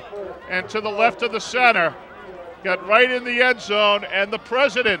guard and to the left of the center. Got right in the end zone, and the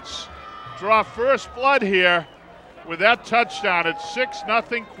Presidents draw first blood here with that touchdown. It's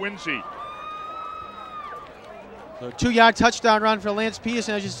 6-0 Quincy. So a 2-yard touchdown run for Lance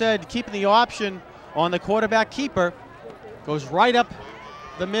Peterson, as you said, keeping the option on the quarterback keeper. Goes right up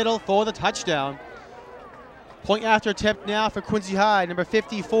the middle for the touchdown. Point after attempt now for Quincy High. Number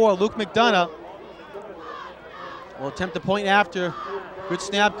 54, Luke McDonough, will attempt the point after. Good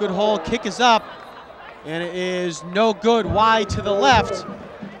snap, good hold. Kick is up, and it is no good, wide to the left.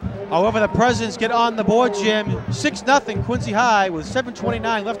 However, the Presidents get on the board, Jim. 6-0 Quincy High with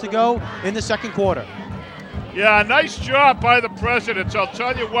 7:29 left to go in the second quarter. Yeah, nice job by the Presidents. I'll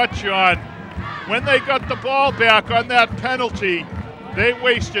tell you what, John, when they got the ball back on that penalty, they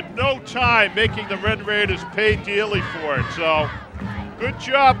wasted no time making the Red Raiders pay dearly for it. So good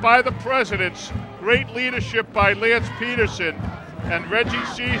job by the Presidents. Great leadership by Lance Peterson. And Reggie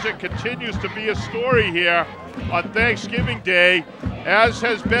Caesar continues to be a story here on Thanksgiving Day, as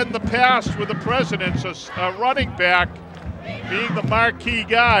has been the past with the Presidents, a running back being the marquee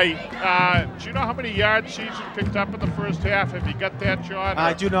guy. Do you know how many yards Caesar picked up in the first half? Have you got that, John?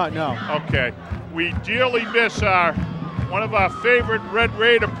 I do not know. Okay. We dearly miss one of our favorite Red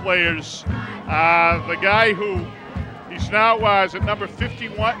Raider players, the guy who he's now is at number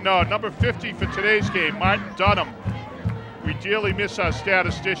 51, no, number 50 for today's game, Martin Dunham. We dearly miss our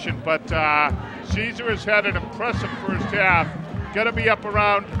statistician, but Caesar has had an impressive first half. Got to be up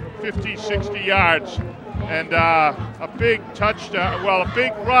around 50, 60 yards. And a big touchdown, well, a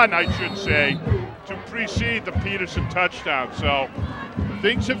big run, I should say, to precede the Peterson touchdown. So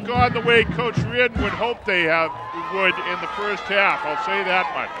things have gone the way Coach Reardon would hope they would in the first half. I'll say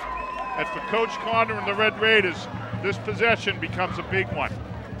that much. And for Coach Connor and the Red Raiders, this possession becomes a big one.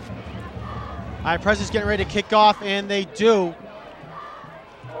 All right, President's getting ready to kick off, and they do.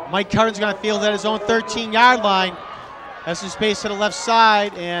 Mike Curran's going to field at his own 13-yard line. Has some space to the left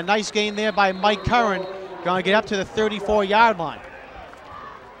side, and nice gain there by Mike Curran. Going to get up to the 34-yard line.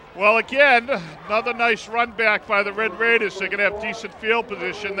 Well, again, another nice run back by the Red Raiders. They're going to have decent field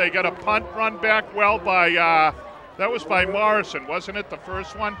position. They got a punt run back well by, that was by Morrison, wasn't it, the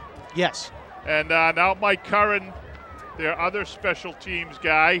first one? Yes. And now Mike Curran, their other special teams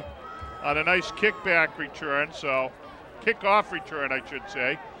guy, on a nice kickback return, so kickoff return, I should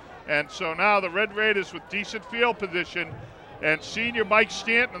say. And so now the Red Raiders with decent field position, and senior Mike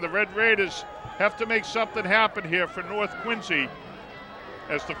Stanton and the Red Raiders have to make something happen here for North Quincy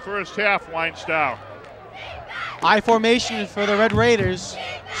as the first half winds down. I formation for the Red Raiders.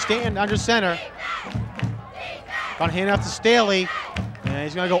 Stanton under center. Going to hand off to Staley, and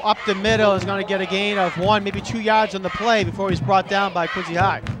he's going to go up the middle. He's going to get a gain of 1, maybe 2 yards on the play before he's brought down by Quincy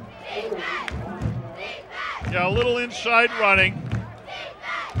High. Yeah, a little inside running.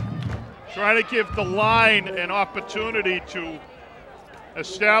 Trying to give the line an opportunity to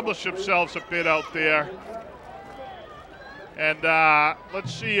establish themselves a bit out there. And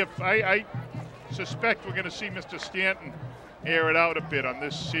let's see if I suspect we're going to see Mr. Stanton air it out a bit on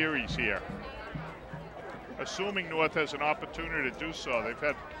this series here. Assuming North has an opportunity to do so. They've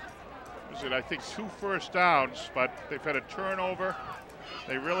had, I think, 2 first downs, but they've had a turnover.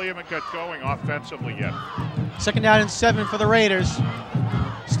 They really haven't got going offensively yet. Second down and 7 for the Raiders.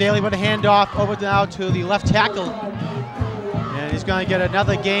 Staley with a handoff over now to the left tackle. And he's going to get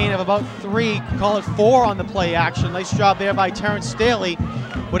another gain of about 3, call it 4 on the play action. Nice job there by Terrence Staley.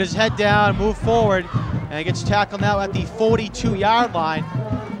 Put his head down, move forward, and he gets tackled now at the 42-yard line.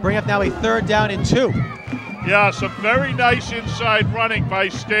 Bring up now a 3rd down and 2. Yeah, some very nice inside running by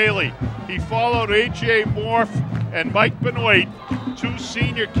Staley. He followed A.J. Morph and Mike Benoit, 2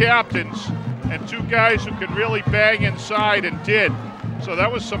 senior captains, and 2 guys who can really bang inside, and did. So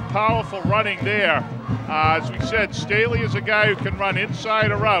that was some powerful running there. As we said, Staley is a guy who can run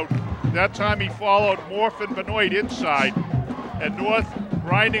inside or out. That time he followed Morphin Benoit inside. And North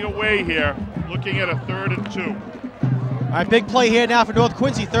grinding away here, looking at a 3rd and 2. All right, big play here now for North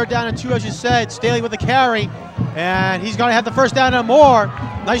Quincy. 3rd down and 2, as you said. Staley with the carry, and he's going to have the 1st down and more.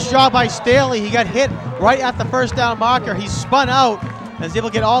 Nice job by Staley. He got hit right at the 1st down marker. He spun out and was able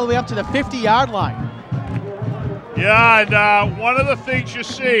to get all the way up to the 50-yard line. Yeah, and one of the things you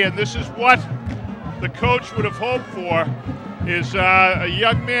see, and this is what the coach would have hoped for, is a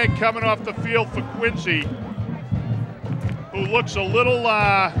young man coming off the field for Quincy who looks a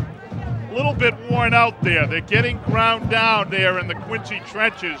little bit worn out there. They're getting ground down there in the Quincy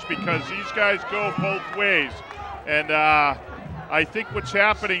trenches because these guys go both ways. And I think what's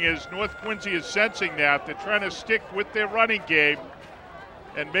happening is North Quincy is sensing that. They're trying to stick with their running game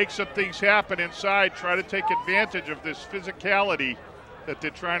and make some things happen inside, try to take advantage of this physicality that they're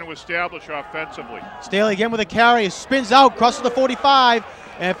trying to establish offensively. Staley again with a carry, spins out, crosses the 45,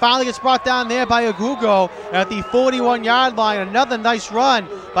 and finally gets brought down there by Agugo at the 41-yard line. Another nice run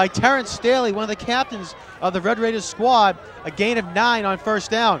by Terrence Staley, one of the captains of the Red Raiders squad, a gain of 9 on 1st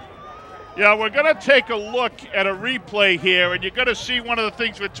down. Yeah, we're going to take a look at a replay here, and you're going to see one of the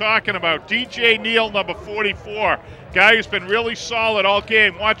things we're talking about. DJ Neal, number 44, guy who's been really solid all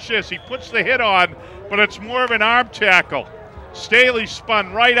game. Watch this. He puts the hit on, but it's more of an arm tackle. Staley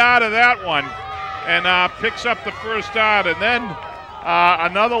spun right out of that one and picks up the 1st down. And then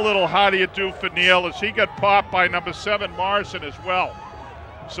another little how do you do for Neal as he got popped by number 7, Morrison, as well.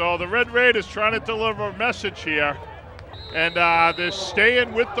 So the Red Raiders trying to deliver a message here. And they're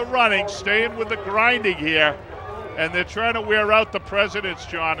staying with the running, staying with the grinding here. And they're trying to wear out the Presidents,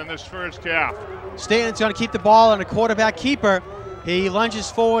 John, in this 1st half. Stanton's going to keep the ball on a quarterback keeper. He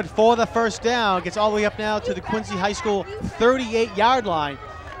lunges forward for the 1st down, gets all the way up now to the Quincy High School 38-yard line.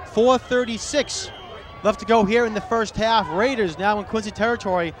 4:36 left to go here in the 1st half. Raiders now in Quincy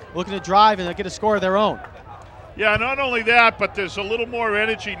territory looking to drive and get a score of their own. Yeah, not only that, but there's a little more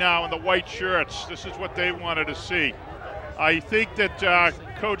energy now in the white shirts. This is what they wanted to see. I think that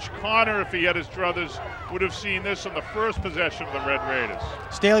Coach Connor, if he had his druthers, would have seen this on the 1st possession of the Red Raiders.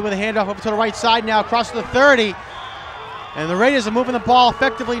 Staley with a handoff over to the right side now, across the 30. And the Raiders are moving the ball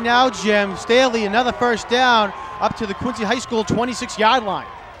effectively now, Jim. Staley, another 1st down, up to the Quincy High School 26-yard line.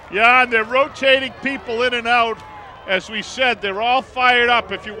 Yeah, and they're rotating people in and out. As we said, they're all fired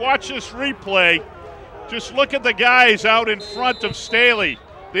up. If you watch this replay, just look at the guys out in front of Staley.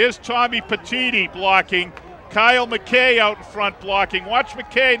 There's Tommy Petiti blocking. Kyle McKay out in front blocking. Watch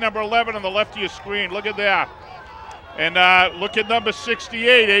McKay, number 11 on the left of your screen. Look at that. And look at number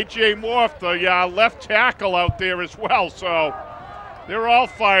 68, A.J. Morph, the left tackle out there as well. So they're all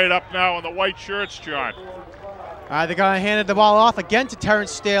fired up now in the white shirts, John. All right, they're going to hand the ball off again to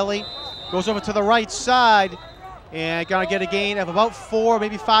Terrence Staley. Goes over to the right side and going to get a gain of about 4,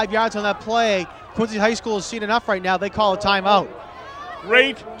 maybe 5 yards on that play. Quincy High School has seen enough right now. They call a timeout.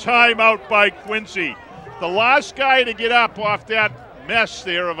 Great timeout by Quincy. The last guy to get up off that mess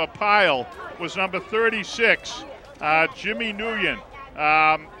there of a pile was number 36. Jimmy Nguyen.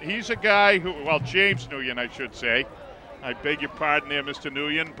 He's a guy who, well, James Nguyen, I should say. I beg your pardon there, Mr.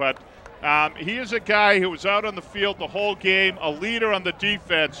 Nguyen, but he is a guy who was out on the field the whole game, a leader on the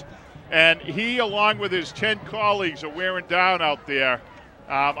defense, and he, along with his 10 colleagues, are wearing down out there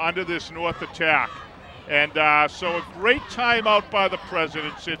under this North attack. And so a great timeout by the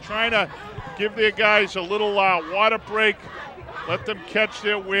Presidents. They're trying to give their guys a little water break, let them catch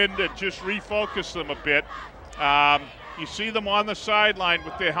their wind, and just refocus them a bit. You see them on the sideline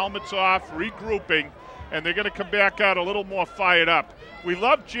with their helmets off, regrouping, and they're going to come back out a little more fired up. We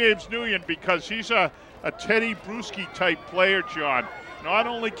love James Nguyen because he's a Teddy Bruschi type player, John. Not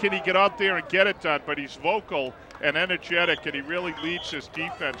only can he get out there and get it done, but he's vocal and energetic, and he really leads this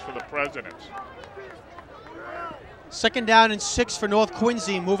defense for the Presidents. 2nd down and 6 for North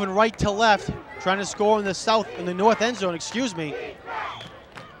Quincy, moving right to left, trying to score in the north end zone, excuse me.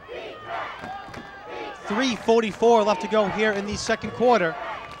 3:44 left to go here in the 2nd quarter.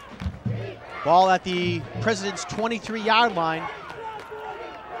 Ball at the President's 23-yard line.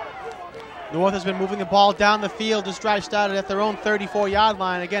 North has been moving the ball down the field. This drive started at their own 34-yard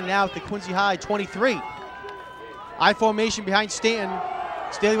line. Again, now at the Quincy High 23. I formation behind Stanton.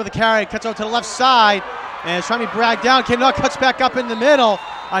 Staley with a carry, cuts out to the left side, and it's trying to be bragged down. Kennard cuts back up in the middle.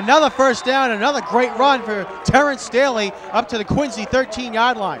 Another 1st down, another great run for Terrence Staley up to the Quincy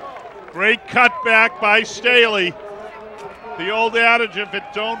 13-yard line. Great cutback by Staley. The old adage,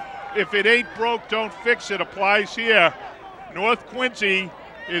 if it ain't broke, don't fix it, applies here. North Quincy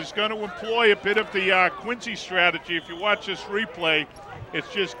is going to employ a bit of the Quincy strategy. If you watch this replay, it's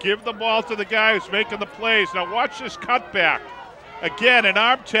just give the ball to the guy who's making the plays. Now watch this cutback. Again, an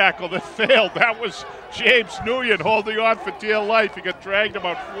arm tackle that failed. That was James Nguyen holding on for dear life. He got dragged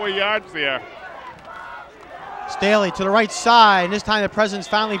about 4 yards there. Staley to the right side, and this time the Presidents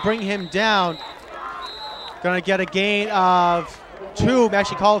finally bring him down. Going to get a gain of 2,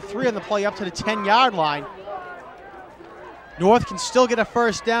 actually called 3 on the play up to the 10-yard line. North can still get a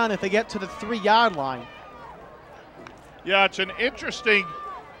first down if they get to the 3-yard line. Yeah, it's an interesting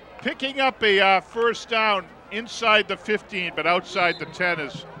picking up a first down inside the 15, but outside the 10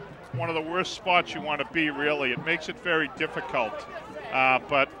 is one of the worst spots you want to be, really. It makes it very difficult.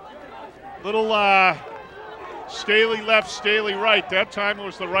 But little Staley left, Staley right. That time it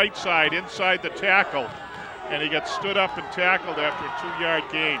was the right side, inside the tackle. And he got stood up and tackled after a 2-yard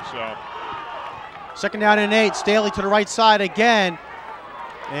gain. So, 2nd down and 8. Staley to the right side again.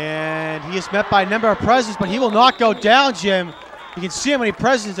 And he is met by a number of Presidents, but he will not go down, Jim. You can see how many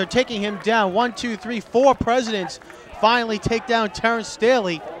Presidents are taking him down. 1, 2, 3, 4 Presidents finally take down Terrence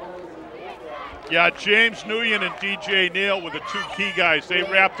Staley. Yeah, James Nguyen and DJ Neal were the 2 key guys. They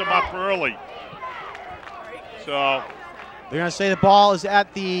wrapped him up early. So they're going to say the ball is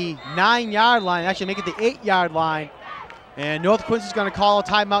at the 9-yard line. Actually, make it the 8-yard line. And North Quincy is going to call a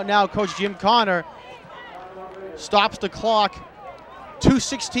timeout now. Coach Jim Connor stops the clock.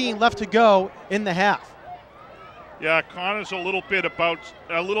 2:16 left to go in the half. Yeah, Connor's a little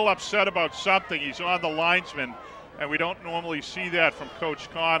upset about something. He's on the linesman, and we don't normally see that from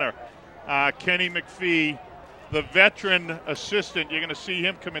Coach Connor. Kenny McPhee, the veteran assistant, you're going to see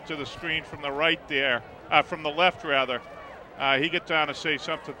him come into the screen from the right there, from the left rather. He gets down to say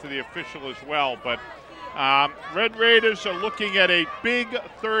something to the official as well. But Red Raiders are looking at a big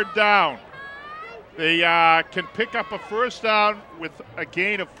 3rd down. They can pick up a first down with a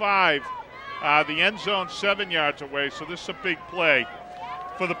gain of 5. The end zone 7 yards away, so this is a big play.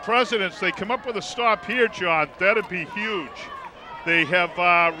 For the Presidents, they come up with a stop here, John. That'd be huge. They have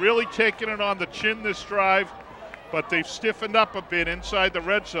really taken it on the chin this drive, but they've stiffened up a bit inside the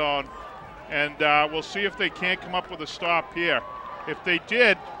red zone, and we'll see if they can't come up with a stop here. If they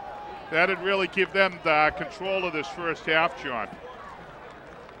did, that'd really give them the control of this first half, John.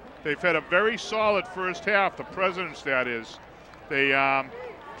 They've had a very solid first half, the Presidents, that is. They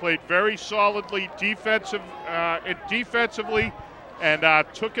played very solidly defensively and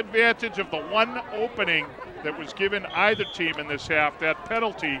took advantage of the one opening that was given either team in this half, that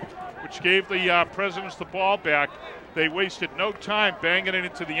penalty, which gave the Presidents the ball back. They wasted no time banging it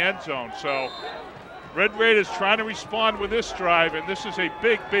into the end zone. So Red Raiders trying to respond with this drive, and this is a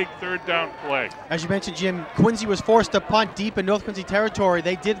big, big 3rd down play. As you mentioned, Jim, Quincy was forced to punt deep in North Quincy territory.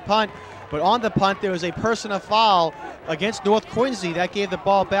 They did punt, but on the punt there was a personal foul against North Quincy. That gave the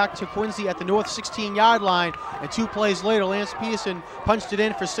ball back to Quincy at the North 16-yard line, and 2 plays later, Lance Peterson punched it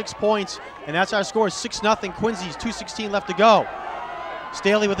in for 6 points, and that's our score, 6-0 Quincy's, 2:16 left to go.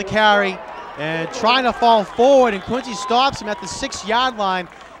 Staley with the carry and trying to fall forward, and Quincy stops him at the 6-yard line.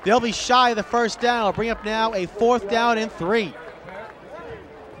 They'll be shy of the first down. I'll bring up now a 4th down and 3.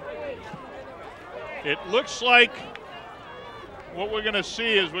 It looks like what we're going to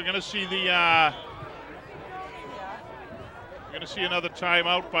see is we're going to see another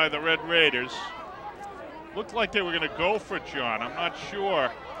timeout by the Red Raiders. Looked like they were going to go for it, John. I'm not sure.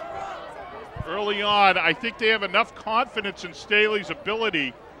 Early on, I think they have enough confidence in Staley's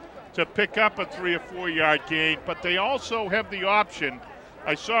ability to pick up a 3 or 4 yard gain, but they also have the option.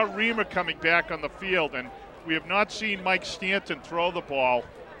 I saw Reamer coming back on the field, and we have not seen Mike Stanton throw the ball.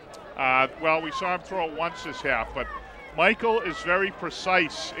 Well, we saw him throw it once this half, but Michael is very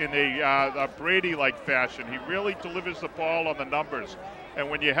precise in a Brady-like fashion. He really delivers the ball on the numbers. And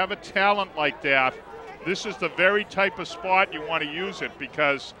when you have a talent like that, this is the very type of spot you want to use it,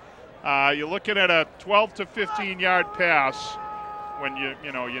 because you're looking at a 12 to 15-yard pass when you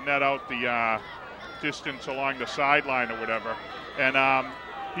net out the distance along the sideline or whatever. And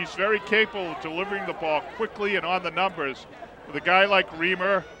he's very capable of delivering the ball quickly and on the numbers. With a guy like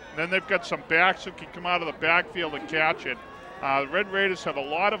Reamer, and then they've got some backs who can come out of the backfield and catch it. The Red Raiders have a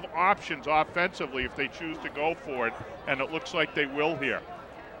lot of options offensively if they choose to go for it, and it looks like they will here.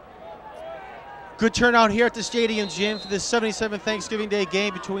 Good turnout here at the stadium, Jim, for this 77th Thanksgiving Day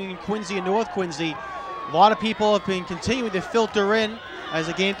game between Quincy and North Quincy. A lot of people have been continuing to filter in as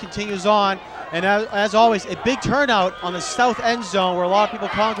the game continues on. And as always, a big turnout on the south end zone where a lot of people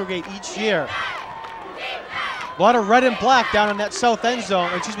congregate each year. A lot of red and black down in that south end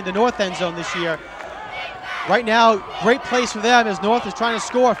zone, or excuse me, the north end zone this year. Right now, great place for them as North is trying to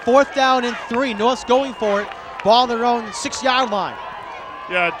score. 4th down and 3. North's going for it. Ball on their own 6-yard line.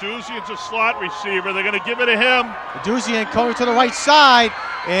 Yeah, Duzian's a slot receiver. They're going to give it to him. Duzian coming to the right side,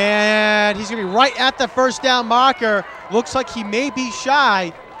 and he's going to be right at the first down marker. Looks like he may be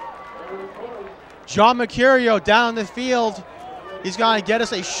shy. John Mercurio down the field. He's going to get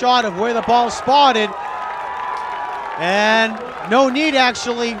us a shot of where the ball's spotted. And no need,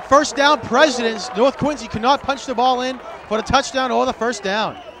 actually. First down, Presidents. North Quincy could not punch the ball in for the touchdown or the first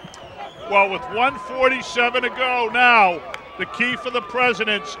down. Well, with 1:47 to go now, the key for the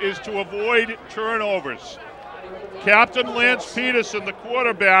Presidents is to avoid turnovers. Captain Lance Peterson, the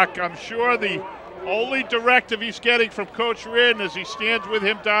quarterback, I'm sure the only directive he's getting from Coach Reardon as he stands with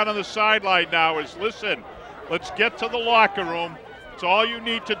him down on the sideline now is, listen, let's get to the locker room. It's all you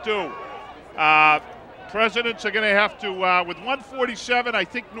need to do. Presidents are going to have to, with 1:47, I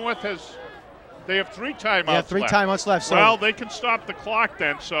think North they have 3 timeouts left. Yeah, 3 timeouts left. So well, they can stop the clock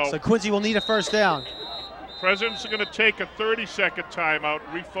then. So Quincy will need a first down. Presidents are going to take a 30-second timeout,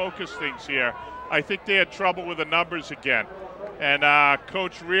 refocus things here. I think they had trouble with the numbers again. And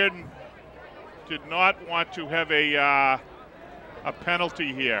Coach Reardon did not want to have a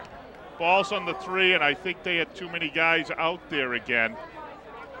penalty here. Ball's on the 3, and I think they had too many guys out there again.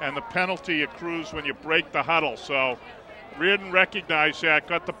 And the penalty accrues when you break the huddle. So Reardon recognized that,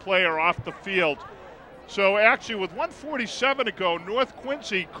 got the player off the field. So actually with 1:47 to go, North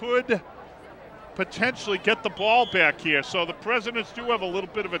Quincy could potentially get the ball back here. So the Presidents do have a little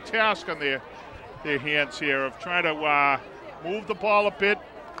bit of a task on their hands here of trying to move the ball a bit,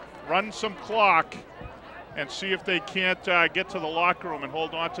 run some clock, and see if they can't get to the locker room and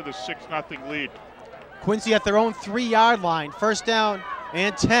hold on to the 6-0 lead. Quincy at their own 3-yard line. First down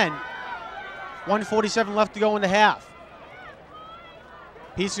and 10. 1:47 left to go in the half.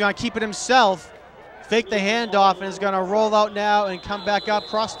 He's going to keep it himself, fake the handoff, and is going to roll out now and come back up,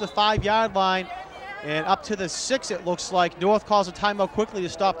 cross the 5-yard line, and up to the 6 it looks like. North calls a timeout quickly to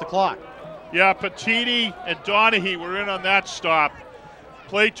stop the clock. Yeah, Patini and Donahue were in on that stop.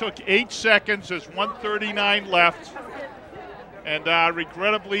 Play took 8 seconds. There's 1:39 left. And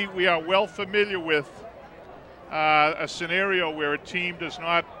regrettably, we are well familiar with a scenario where a team does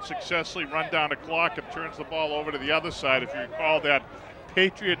not successfully run down a clock and turns the ball over to the other side. If you recall that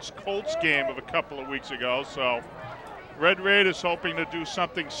Patriots-Colts game of a couple of weeks ago. So Red Raiders hoping to do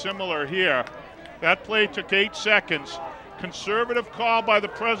something similar here. That play took 8 seconds. Conservative call by the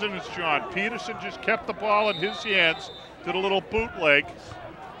Presidents, John. Peterson just kept the ball in his hands, did a little bootleg.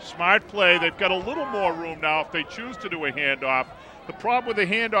 Smart play. They've got a little more room now if they choose to do a handoff. The problem with the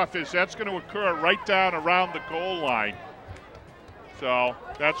handoff is that's going to occur right down around the goal line. So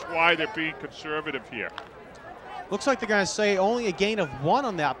that's why they're being conservative here. Looks like they're going to say only a gain of 1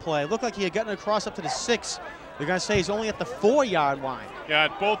 on that play. Looked like he had gotten across up to the 6. They're going to say he's only at the 4-yard line. Yeah,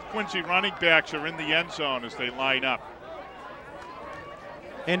 and both Quincy running backs are in the end zone as they line up.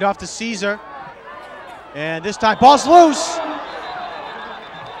 Hand off to Caesar. And this time, ball's loose.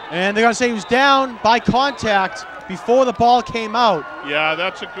 And they're going to say he was down by contact before the ball came out. Yeah,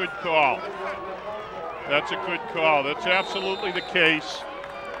 that's a good call. That's a good call. That's absolutely the case.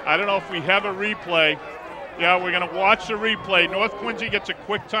 I don't know if we have a replay. Yeah, we're going to watch the replay. North Quincy gets a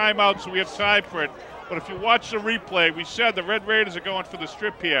quick timeout, so we have time for it. But if you watch the replay, we said the Red Raiders are going for the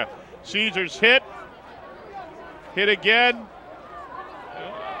strip here. Caesar's hit again.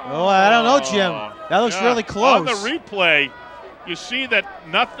 Oh, I don't know, Jim. That looks really close. On the replay, you see that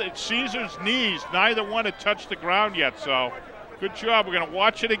Caesar's knees, neither one had touched the ground yet. So good job. We're going to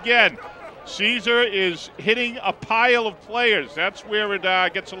watch it again. Caesar is hitting a pile of players. That's where it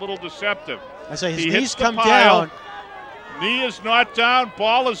gets a little deceptive. I say his he knees come down. Knee is not down.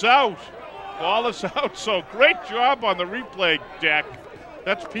 Ball is out. Ball is out. So great job on the replay deck.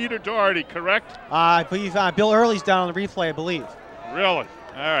 That's Peter Doherty, correct? I believe Bill Early's down on the replay, I believe. Really?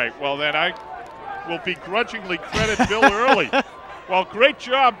 All right. Well, then I will begrudgingly credit Bill Early. Well, great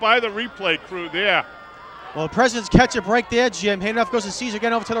job by the replay crew there. Well, the Presidents catch a break there, Jim. Handoff goes to Caesar,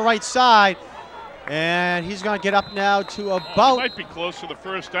 getting over to the right side. And he's going to get up now to about... Might be close to the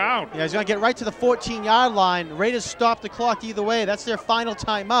first down. Yeah, he's going to get right to the 14-yard line. Raiders stop the clock either way. That's their final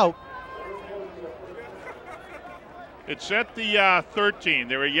timeout. It's at the 13.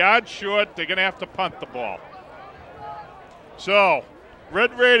 They're a yard short. They're going to have to punt the ball. So,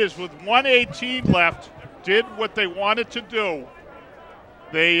 Red Raiders with 1:18 left did what they wanted to do.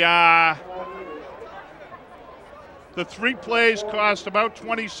 They... The 3 plays cost about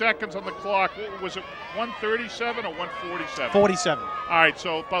 20 seconds on the clock. Was it 1:37 or 1:47? 47. All right,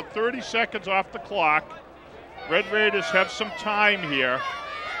 so about 30 seconds off the clock. Red Raiders have some time here.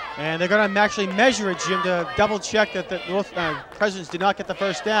 And they're going to actually measure it, Jim, to double check that the North Presidents did not get the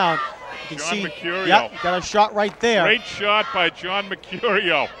first down. You can see, Mercurio. Yep, got a shot right there. Great shot by John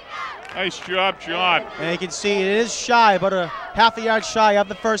Mercurio. Nice job, John. And you can see it is shy, about a half a yard shy of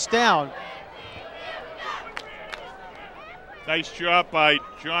the first down. Nice job by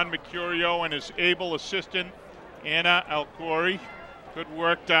John Mercurio and his able assistant, Anna Alcori. Good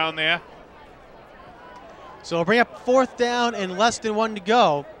work down there. So we'll bring up 4th down and less than 1 to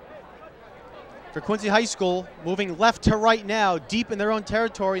go for Quincy High School, moving left to right now, deep in their own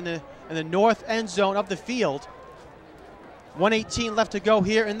territory in the north end zone of the field. 1:18 left to go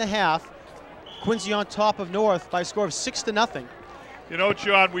here in the half. Quincy on top of North by a score of 6-0. You know,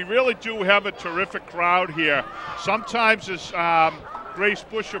 John, we really do have a terrific crowd here. Sometimes as Grace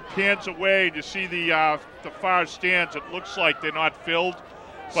Busher pans away to see the far stands, it looks like they're not filled.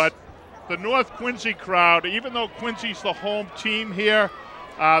 But the North Quincy crowd, even though Quincy's the home team here,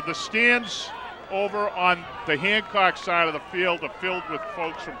 the stands over on the Hancock side of the field are filled with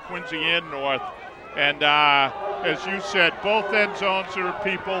folks from Quincy and North. And as you said, both end zones there are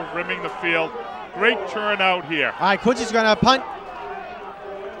people rimming the field. Great turnout here. All right, Quincy's going to punt.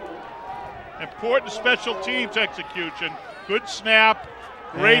 Important special teams execution. Good snap,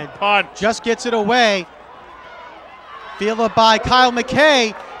 great punt. Just gets it away. Fielded by Kyle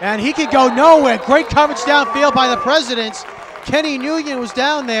McKay, and he could go nowhere. Great coverage downfield by the Presidents. Kenny Nguyen was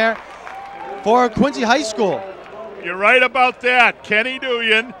down there for Quincy High School. You're right about that. Kenny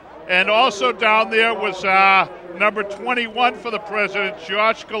Nguyen, and also down there was number 21 for the Presidents,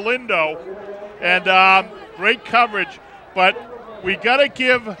 Josh Galindo. And great coverage, but we got to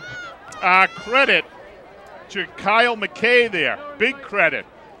give credit to Kyle McKay there. Big credit.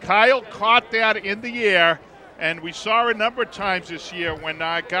 Kyle caught that in the air, and we saw a number of times this year when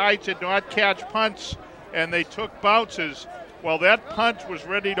guys did not catch punts and they took bounces. Well, that punt was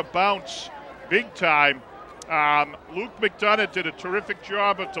ready to bounce big time. Luke McDonough did a terrific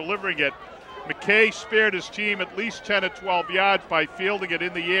job of delivering it. McKay spared his team at least 10 or 12 yards by fielding it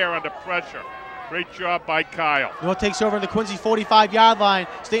in the air under pressure. Great job by Kyle. North takes over in the Quincy 45-yard line.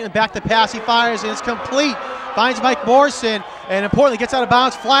 Staten back to pass. He fires, and it's complete. Finds Mike Morrison, and importantly, gets out of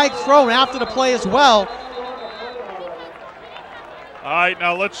bounds. Flag thrown after the play as well. All right,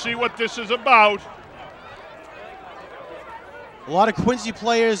 now let's see what this is about. A lot of Quincy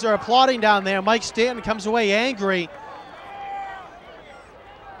players are applauding down there. Mike Stanton comes away angry.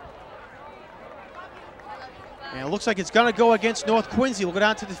 And it looks like it's going to go against North Quincy. We'll go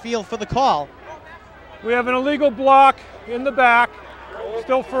down to the field for the call. We have an illegal block in the back.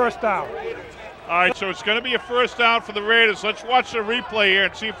 Still 1st down. All right, so it's going to be a 1st down for the Raiders. Let's watch the replay here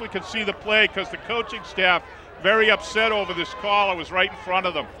and see if we can see the play, because the coaching staff very upset over this call. It was right in front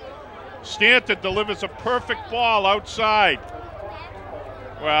of them. Stanton delivers a perfect ball outside.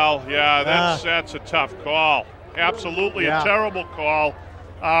 Well, yeah, that's a tough call. Absolutely a terrible call.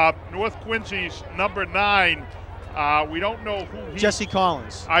 North Quincy's number 9. We don't know who Jesse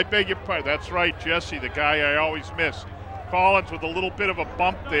Collins. I beg your pardon. That's right, Jesse, the guy I always miss. Collins with a little bit of a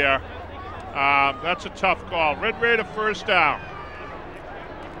bump there. That's a tough call. Red Raider 1st down.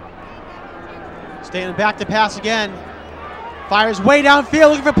 Stanton back to pass again. Fires way downfield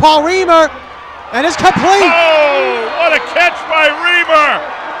looking for Paul Reamer. And it's complete. Oh, what a catch by Reamer.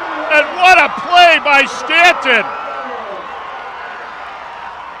 And what a play by Stanton.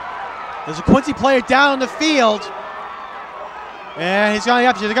 There's a Quincy player down on the field. And they're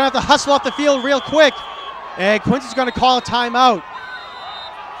going to have to hustle off the field real quick. And Quincy's going to call a timeout.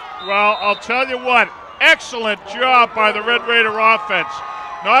 Well, I'll tell you what, excellent job by the Red Raider offense.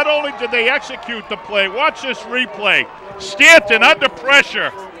 Not only did they execute the play, watch this replay. Stanton under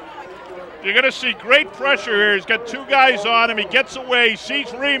pressure. You're going to see great pressure here. He's got 2 guys on him. He gets away,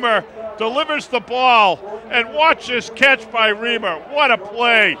 sees Reamer, delivers the ball, and watch this catch by Reamer. What a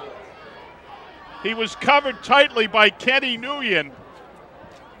play. He was covered tightly by Kenny Nguyen,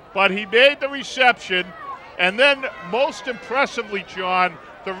 but he made the reception. And then, most impressively, John,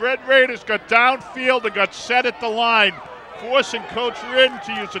 the Red Raiders got downfield and got set at the line, forcing Coach Reardon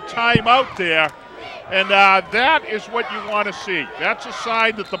to use a timeout there. And that is what you want to see. That's a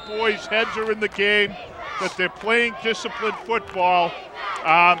sign that the boys' heads are in the game, that they're playing disciplined football.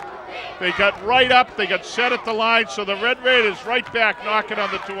 They got right up, they got set at the line, so the Red Raiders right back knocking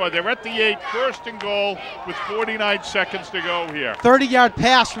on the door. They're at the 8, 1st and goal with 49 seconds to go here. 30-yard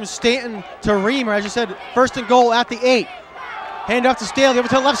pass from Stanton to Reamer. As you said, 1st and goal at the 8. Hand off to Staley, over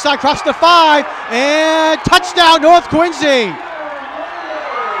to the left side, cross to 5, and touchdown North Quincy.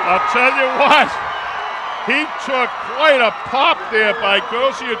 I'll tell you what, he took quite a pop there by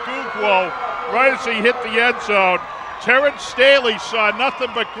Gosia Gugwo right as he hit the end zone. Terrence Staley saw nothing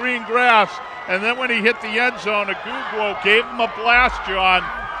but green grass, and then when he hit the end zone, Gugwo gave him a blast, John.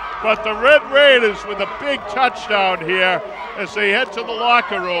 But the Red Raiders with a big touchdown here as they head to the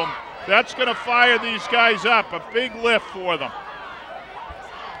locker room. That's going to fire these guys up, a big lift for them.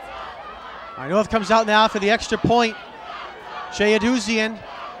 All right, North comes out now for the extra point. Shea Aduzian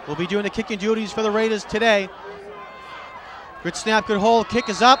will be doing the kicking duties for the Raiders today. Good snap, good hold, kick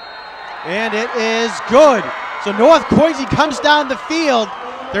is up, and it is good. So North Quincy comes down the field.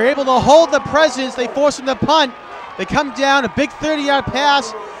 They're able to hold the Presidents. They force them to punt. They come down, a big 30-yard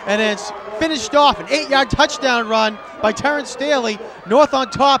pass, and it's finished off. An 8-yard touchdown run by Terrence Staley. North on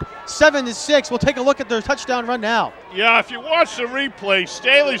top, 7-6. We'll take a look at their touchdown run now. Yeah, if you watch the replay,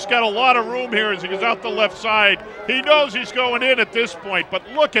 Staley's got a lot of room here as he goes out the left side. He knows he's going in at this point, but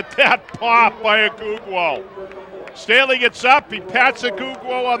look at that pop by Agugwo. Staley gets up, he pats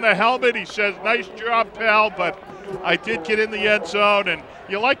Agugwo on the helmet. He says, nice job, pal, but I did get in the end zone, and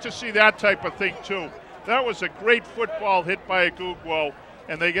you like to see that type of thing, too. That was a great football hit by Agugwo,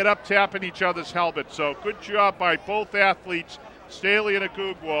 and they get up tapping each other's helmets. So good job by both athletes, Staley and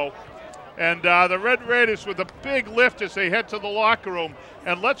Agugwo. And the Red Raiders with a big lift as they head to the locker room.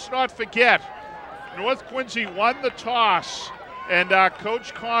 And let's not forget, North Quincy won the toss, and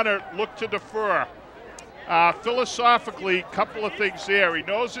Coach Connor looked to defer. Philosophically, a couple of things there. He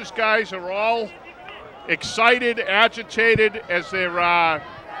knows his guys are all excited, agitated as they're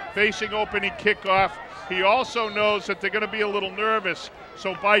facing opening kickoff. He also knows that they're going to be a little nervous.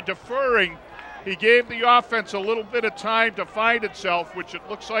 So by deferring, he gave the offense a little bit of time to find itself, which it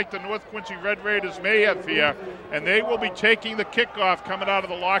looks like the North Quincy Red Raiders may have here, and they will be taking the kickoff coming out of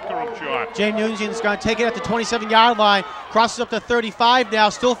the locker room, John. Jay Nugent's going to take it at the 27-yard line, crosses up to 35 now,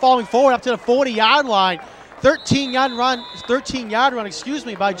 still falling forward up to the 40-yard line. 13-yard run,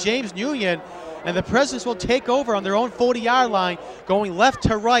 by James Nguyen. And the Presidents will take over on their own 40-yard line, going left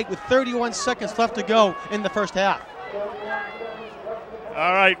to right with 31 seconds left to go in the first half.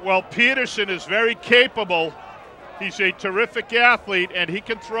 All right, well, Peterson is very capable. He's a terrific athlete, and he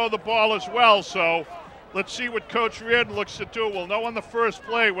can throw the ball as well. So let's see what Coach Reardon looks to do. We'll know on the first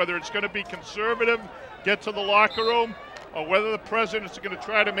play whether it's going to be conservative, get to the locker room, or whether the Presidents are going to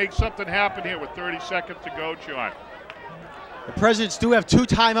try to make something happen here with 30 seconds to go, John. The Presidents do have 2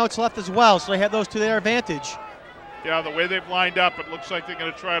 timeouts left as well, so they have those to their advantage. Yeah, the way they've lined up, it looks like they're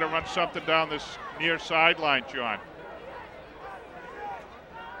going to try to run something down this near sideline, John.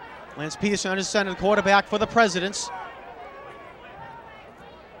 Lance Peterson under center, the quarterback for the Presidents.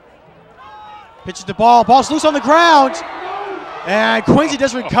 Pitches the ball. Ball's loose on the ground. And Quincy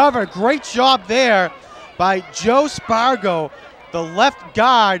does recover. Great job there by Joe Spargo, the left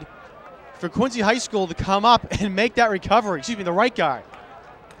guard for Quincy High School, to come up and make that recovery. The right guard.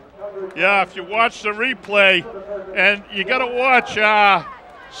 Yeah, if you watch the replay, and you got to watch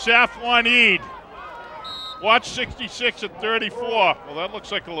Safwan Eid. Watch 66 and 34. Well, that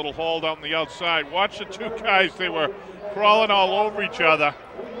looks like a little hold out on the outside. Watch the two guys. They were crawling all over each other.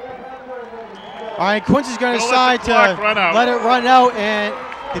 All right, Quincy's going to decide to let it run out, and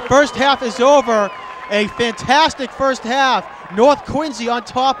the first half is over. A fantastic first half. North Quincy on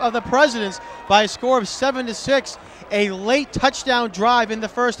top of the Presidents by a score of 7-6. A late touchdown drive in the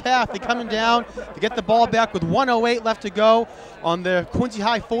first half. They're coming down to get the ball back with 1:08 left to go on the Quincy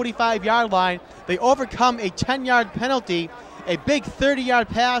High 45-yard line. They overcome a 10-yard penalty. A big 30-yard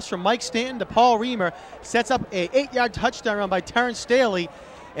pass from Mike Stanton to Paul Reamer sets up a 8-yard touchdown run by Terrence Staley.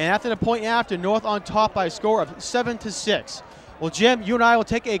 And after the point after, North on top by a score of 7-6. Well, Jim, you and I will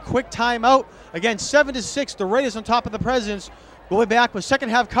take a quick timeout. Again, 7-6, the Raiders on top of the Presidents. We'll be back with second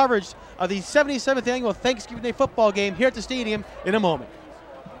half coverage of the 77th annual Thanksgiving Day football game here at the stadium in a moment.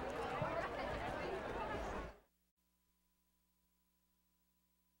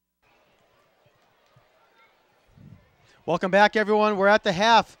 Welcome back, everyone. We're at the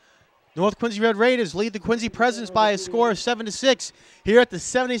half. North Quincy Red Raiders lead the Quincy Presidents by a score of 7-6 here at the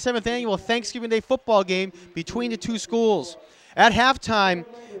 77th annual Thanksgiving Day football game between the two schools. At halftime,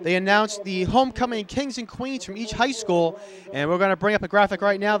 they announced the homecoming kings and queens from each high school, and we're going to bring up a graphic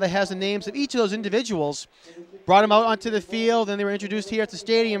right now that has the names of each of those individuals. Brought them out onto the field, and they were introduced here at the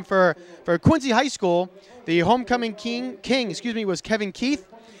stadium for Quincy High School. The homecoming king was Kevin Keith,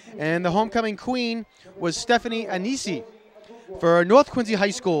 and the homecoming queen was Stephanie Anisi. For North Quincy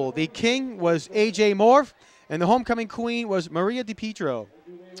High School, the king was A.J. Morf, and the homecoming queen was Maria DiPietro.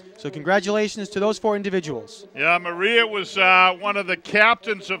 So congratulations to those 4 individuals. Yeah, Maria was one of the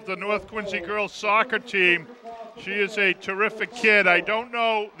captains of the North Quincy girls soccer team. She is a terrific kid. I don't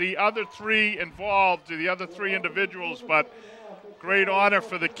know the other 3 involved, the other 3 individuals, but great honor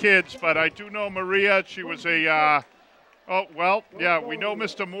for the kids. But I do know Maria. She was we know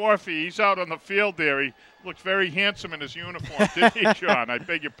Mr. Morphy. He's out on the field there. He looked very handsome in his uniform, didn't he, John? I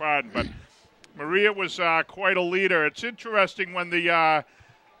beg your pardon. But Maria was quite a leader. It's interesting when the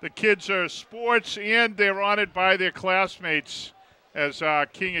kids are sports and they're honored by their classmates as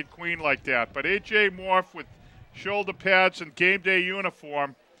king and queen like that. But A.J. Morf with shoulder pads and game day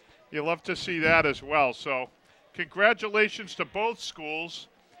uniform. You love to see that as well. So congratulations to both schools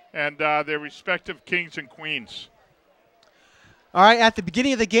and their respective kings and queens. All right, at the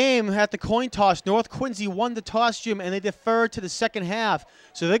beginning of the game, at the coin toss, North Quincy won the toss, Jim, and they deferred to the second half.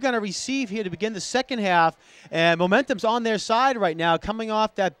 So they're going to receive here to begin the second half, and momentum's on their side right now, coming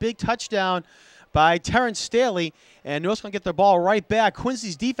off that big touchdown by Terrence Staley, and North's going to get the ball right back.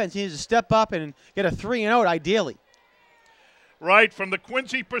 Quincy's defense needs to step up and get a 3-and-out ideally. Right, from the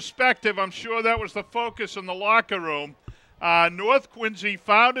Quincy perspective, I'm sure that was the focus in the locker room. North Quincy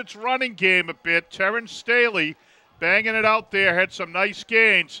found its running game a bit. Terrence Staley banging it out there, had some nice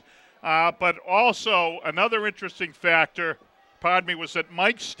gains. But also another interesting factor, was that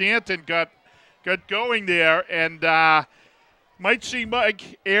Mike Stanton got going there, and might see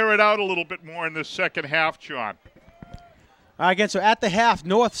Mike air it out a little bit more in the second half, John. All right, again, so at the half,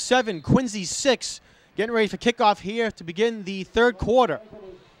 North 7, Quincy 6, getting ready for kickoff here to begin the third quarter.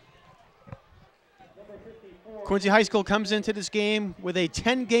 Quincy High School comes into this game with a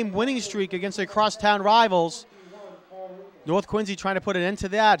 10-game winning streak against their crosstown rivals. North Quincy trying to put an end to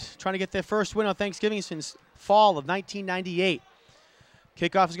that, trying to get their first win on Thanksgiving since fall of 1998.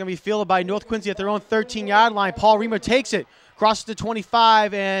 Kickoff is going to be fielded by North Quincy at their own 13-yard line. Paul Reamer takes it, crosses the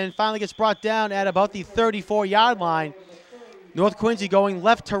 25, and finally gets brought down at about the 34-yard line. North Quincy going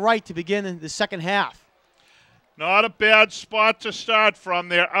left to right to begin the second half. Not a bad spot to start from.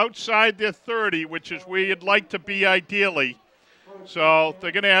 They're outside their 30, which is where you'd like to be ideally. So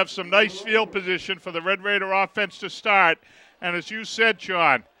they're going to have some nice field position for the Red Raider offense to start. And as you said,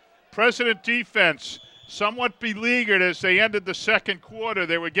 John, President defense somewhat beleaguered as they ended the second quarter.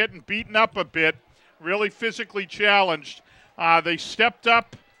 They were getting beaten up a bit, really physically challenged. They stepped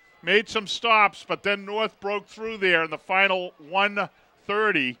up, made some stops, but then North broke through there in the final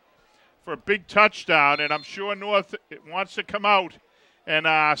 1:30 for a big touchdown. And I'm sure North wants to come out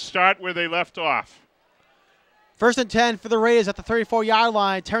and start where they left off. First and 10 for the Raiders at the 34-yard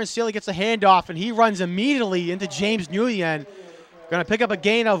line. Terrence Sealy gets a handoff, and he runs immediately into James Nguyen. Going to pick up a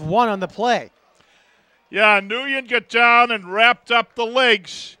gain of 1 on the play. Yeah, Nguyen got down and wrapped up the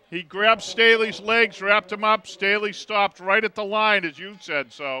legs. He grabbed Staley's legs, wrapped him up. Staley stopped right at the line, as you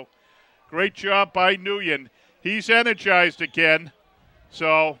said. So great job by Nguyen. He's energized again.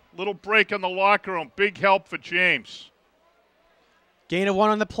 So little break in the locker room. Big help for James. Gain of 1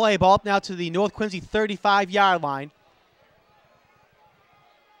 on the play. Ball up now to the North Quincy 35-yard line.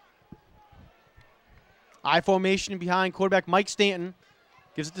 I formation behind quarterback Mike Stanton.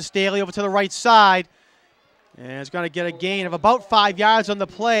 Gives it to Staley over to the right side. And it's going to get a gain of about 5 yards on the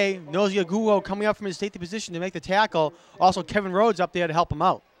play. Nosy Agugo coming up from his safety position to make the tackle. Also Kevin Rhodes up there to help him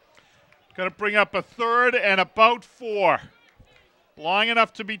out. Going to bring up a third and about 4. Long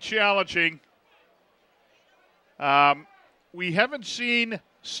enough to be challenging. We haven't seen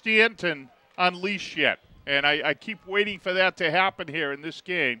Stanton unleash yet, and I keep waiting for that to happen here in this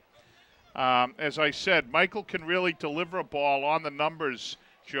game. As I said, Michael can really deliver a ball on the numbers,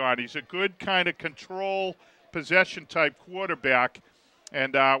 John. He's a good kind of control possession-type quarterback,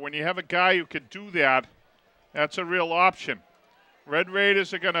 and when you have a guy who can do that, that's a real option. Red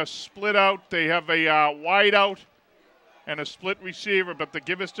Raiders are going to split out. They have a wide out and a split receiver, but they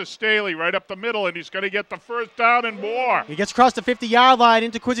give us to Staley right up the middle, and he's going to get the first down and more. He gets across the 50-yard line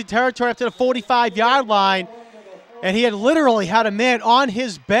into Quincy territory up to the 45-yard line, and he had literally had a man on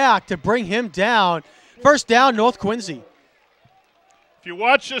his back to bring him down. First down, North Quincy. If you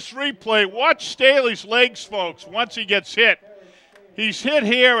watch this replay, watch Staley's legs, folks, once he gets hit. He's hit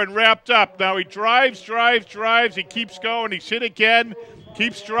here and wrapped up. Now he drives. He keeps going. He's hit again.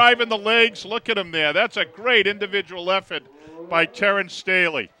 Keeps driving the legs. Look at him there. That's a great individual effort by Terrence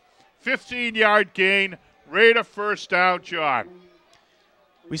Staley. 15-yard gain. Raider first down, John.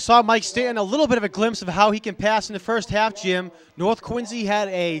 We saw Mike Stanton a little bit of a glimpse of how he can pass in the first half, Jim. North Quincy had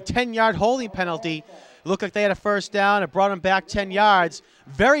a 10-yard holding penalty. It looked like they had a first down. It brought him back 10 yards.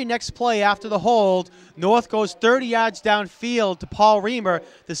 Very next play after the hold, North goes 30 yards downfield to Paul Reamer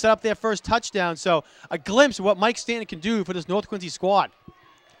to set up their first touchdown. So a glimpse of what Mike Stanton can do for this North Quincy squad.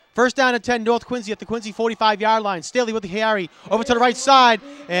 First down and 10, North Quincy at the Quincy 45-yard line. Staley with the carry over to the right side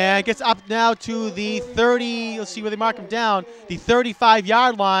and gets up now to the 30. Let's see where they mark him down. The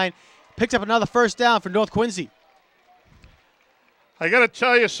 35-yard line. Picks up another first down for North Quincy. I got to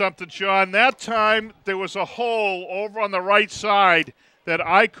tell you something, John. That time there was a hole over on the right side that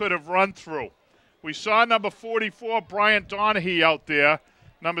I could have run through. We saw number 44, Brian Donahue, out there.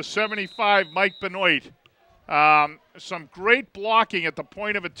 Number 75, Mike Benoit. Some great blocking at the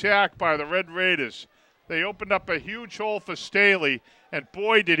point of attack by the Red Raiders. They opened up a huge hole for Staley, and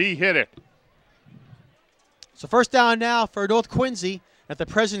boy, did he hit it. So first down now for North Quincy at the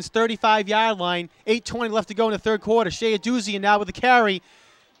President's 35-yard line. 8:20 left to go in the third quarter. Shea Aduzian now with the carry.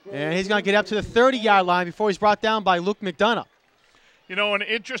 And he's going to get up to the 30-yard line before he's brought down by Luke McDonough. You know, an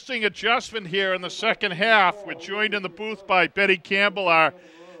interesting adjustment here in the second half. We're joined in the booth by Betty Campbell,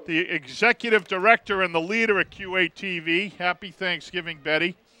 the executive director and the leader at QATV. Happy Thanksgiving,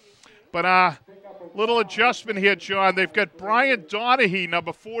 Betty. But little adjustment here, John. They've got Brian Donahue,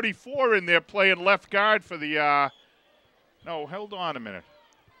 number 44, in there playing left guard for the no, hold on a minute.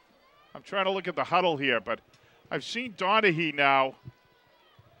 I'm trying to look at the huddle here, but I've seen Donahue now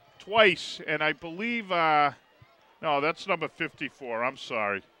twice, and I believe no, that's number 54. I'm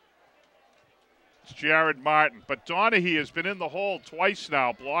sorry. It's Jared Martin. But Donahue has been in the hole twice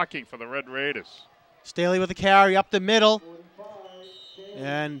now, blocking for the Red Raiders. Staley with the carry up the middle.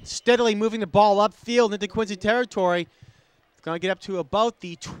 And steadily moving the ball upfield into Quincy territory. It's going to get up to about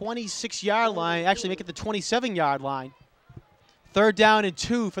the 26-yard line. Actually make it the 27-yard line. Third down and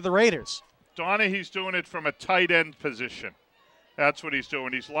 2 for the Raiders. Donahue's doing it from a tight end position. That's what he's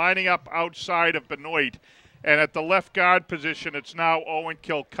doing. He's lining up outside of Benoit. And at the left guard position, it's now Owen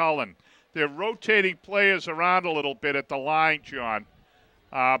Kilcullen. They're rotating players around a little bit at the line, John.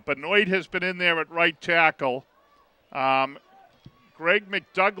 Benoit has been in there at right tackle. Greg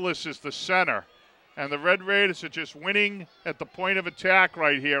McDouglas is the center. And the Red Raiders are just winning at the point of attack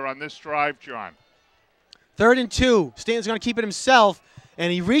right here on this drive, John. Third and 2. Stanton's going to keep it himself.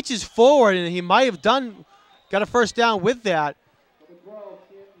 And he reaches forward, and he might have got a first down with that.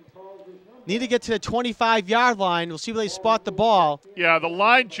 Need to get to the 25-yard line. We'll see where they spot the ball. Yeah, the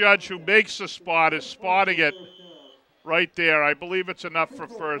line judge who makes the spot is spotting it right there. I believe it's enough for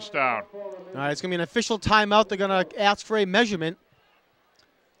first down. All right, it's going to be an official timeout. They're going to ask for a measurement.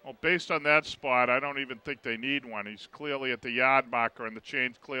 Well, based on that spot, I don't even think they need one. He's clearly at the yard marker, and the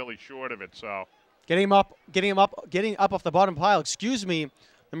chain's clearly short of it. So getting up off the bottom pile. Excuse me,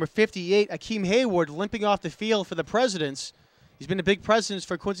 number 58, Akeem Hayward, limping off the field for the Presidents. He's been a big presence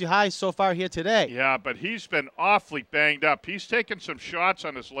for Quincy High so far here today. Yeah, but he's been awfully banged up. He's taken some shots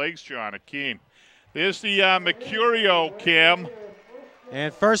on his legs, John, Akeem. There's the Mercurio cam.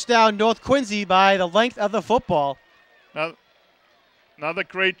 And first down, North Quincy by the length of the football. Now, another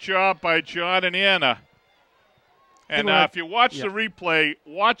great job by John and Anna. And if you watch the replay,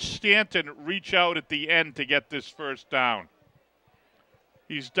 watch Stanton reach out at the end to get this first down.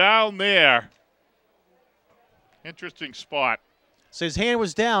 He's down there. Interesting spot. So his hand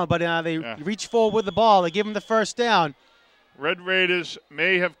was down, but they reached forward with the ball. They give him the first down. Red Raiders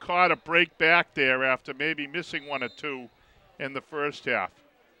may have caught a break back there after maybe missing one or two in the first half.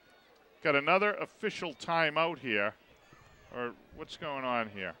 Got another official timeout here. Or what's going on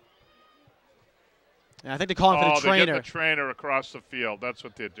here? And I think they're calling for the trainer. They're getting the trainer across the field. That's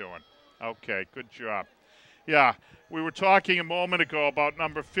what they're doing. Okay, good job. Yeah, we were talking a moment ago about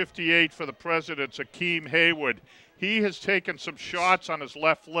number 58 for the Presidents, Akeem Hayward. He has taken some shots on his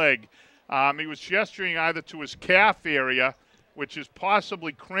left leg. He was gesturing either to his calf area, which is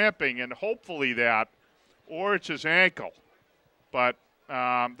possibly cramping, and hopefully that, or it's his ankle. But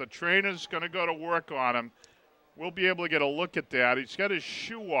the trainer's going to go to work on him. We'll be able to get a look at that. He's got his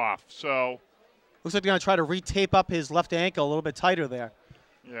shoe off, so. Looks like they're going to try to re-tape up his left ankle a little bit tighter there.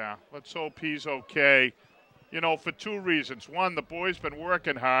 Yeah, let's hope he's okay. You know, for two reasons. One, the boy's been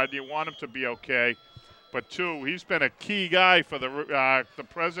working hard. You want him to be okay. But two, he's been a key guy for the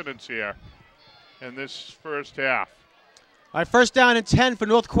Presidents here in this first half. All right, first down and 10 for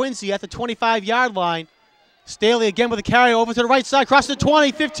North Quincy at the 25-yard line. Staley again with a carry over to the right side, across the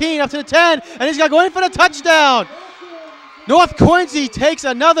 20, 15, up to the 10, and he's got to go in for the touchdown. North Quincy takes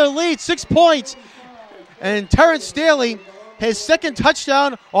another lead, 6 points, and Terrence Staley, his second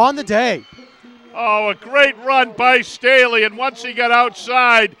touchdown on the day. Oh, a great run by Staley, and once he got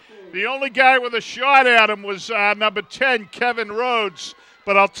outside, the only guy with a shot at him was number 10, Kevin Rhodes.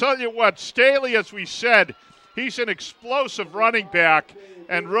 But I'll tell you what, Staley, as we said, he's an explosive running back,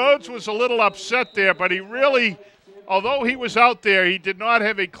 and Rhodes was a little upset there, but he really, although he was out there, he did not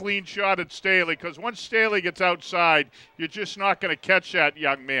have a clean shot at Staley, because once Staley gets outside, you're just not going to catch that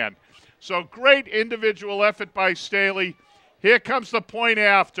young man. So great individual effort by Staley. Here comes the point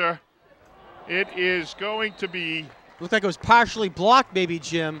after. It is going to be. Looks like it was partially blocked, maybe,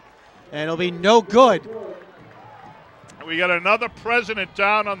 Jim, and it'll be no good. We got another President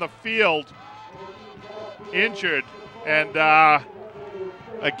down on the field, injured, and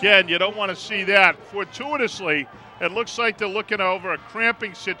again, you don't want to see that. Fortuitously, it looks like they're looking over a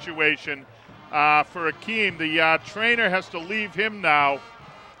cramping situation for Akeem. The trainer has to leave him now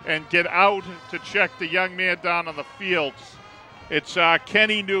and get out to check the young man down on the field. It's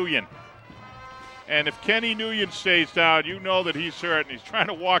Kenny Nguyen. And if Kenny Nguyen stays down, you know that he's hurt, and he's trying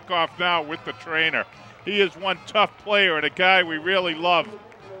to walk off now with the trainer. He is one tough player and a guy we really love.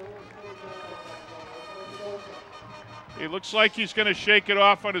 He looks like he's going to shake it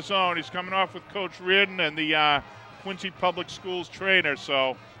off on his own. He's coming off with Coach Reardon and the Quincy Public Schools trainer,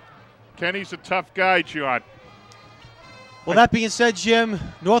 so Kenny's a tough guy, John. Well, that being said, Jim,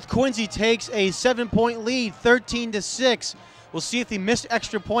 North Quincy takes a 7-point lead, 13-6. We'll see if the missed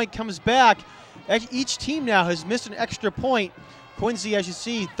extra point comes back. Each team now has missed an extra point. Quincy, as you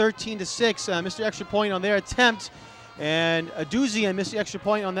see, 13-6, missed an extra point on their attempt. And Aduzian missed the extra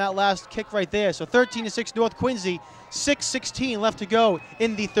point on that last kick right there. So 13-6 North Quincy, 6:16 left to go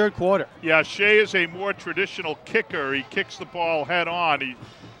in the third quarter. Yeah, Shea is a more traditional kicker. He kicks the ball head on. He's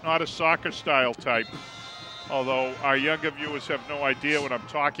not a soccer style type. Although our younger viewers have no idea what I'm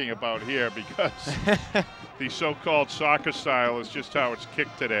talking about here because the so-called soccer style is just how it's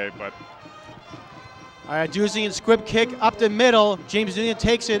kicked today. But all right, Aduzian squib kick up the middle. James Aduzian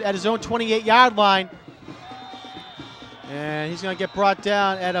takes it at his own 28-yard line. And he's going to get brought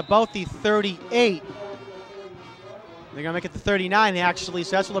down at about the 38. They're going to make it the 39, actually,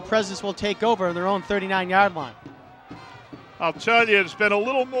 so that's where the Presidents will take over on their own 39-yard line. I'll tell you, there's been a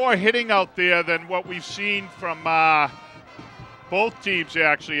little more hitting out there than what we've seen from both teams,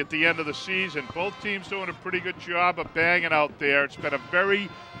 actually, at the end of the season. Both teams doing a pretty good job of banging out there. It's been a very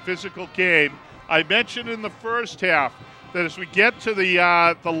physical game. I mentioned in the first half that as we get to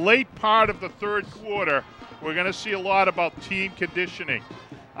the late part of the third quarter, we're going to see a lot about team conditioning.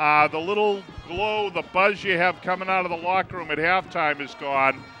 The little glow, the buzz you have coming out of the locker room at halftime is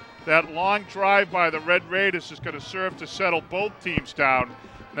gone. That long drive by the Red Raiders is going to serve to settle both teams down.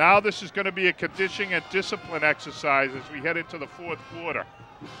 Now this is going to be a conditioning and discipline exercise as we head into the fourth quarter.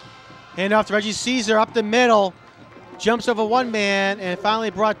 Hand off to Reggie Caesar up the middle. Jumps over one man and finally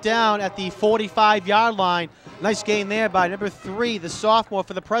brought down at the 45-yard line. Nice gain there by number 3, the sophomore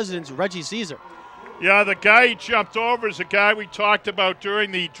for the Presidents, Reggie Caesar. Yeah, the guy he jumped over is a guy we talked about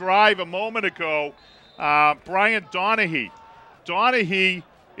during the drive a moment ago, Brian Donahue. Donahue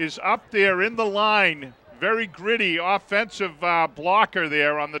is up there in the line, very gritty offensive blocker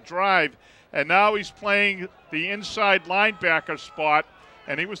there on the drive, and now he's playing the inside linebacker spot,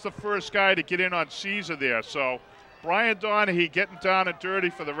 and he was the first guy to get in on Caesar there. So Brian Donahue getting down and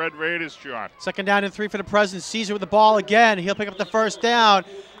dirty for the Red Raiders, John. Second down and 3 for the Presidents. Caesar with the ball again. He'll pick up the first down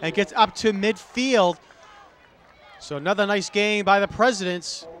and gets up to midfield. So another nice game by the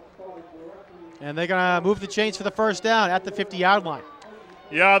Presidents. And they're going to move the chains for the first down at the 50-yard line.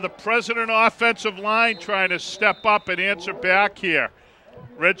 Yeah, the President offensive line trying to step up and answer back here.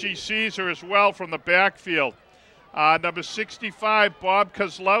 Reggie Caesar as well from the backfield. Number 65, Bob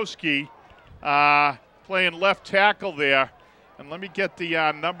Kozlowski, playing left tackle there. And let me get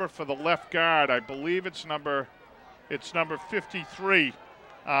the number for the left guard. I believe it's number 53,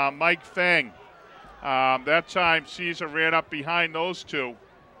 Mike Fang. That time Caesar ran up behind those two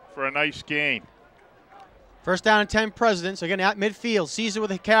for a nice gain. First down and 10 Presidents, again at midfield. Caesar with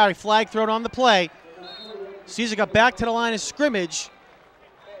a carry, flag thrown on the play. Caesar got back to the line of scrimmage.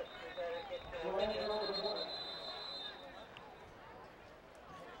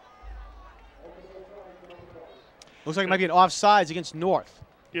 Looks like it might be an offsides against North.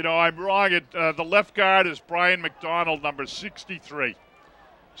 You know, I'm wrong. The left guard is Brian McDonald, number 63.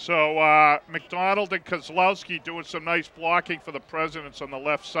 So McDonald and Kozlowski doing some nice blocking for the Presidents on the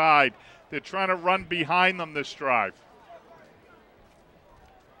left side. They're trying to run behind them this drive.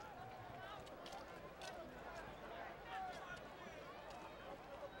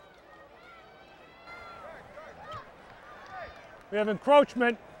 We have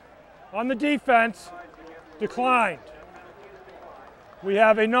encroachment on the defense, declined. We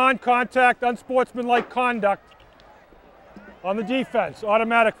have a non-contact, unsportsmanlike conduct on the defense,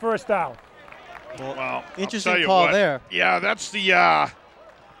 automatic first down. Well, interesting call there. Yeah, that's the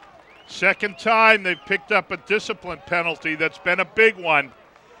second time they've picked up a discipline penalty. That's been a big one.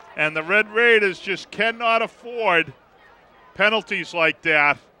 And the Red Raiders just cannot afford penalties like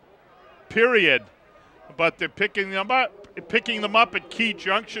that, period. But they're picking them up at key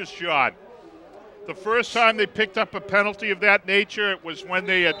junctures, John. The first time they picked up a penalty of that nature, it was when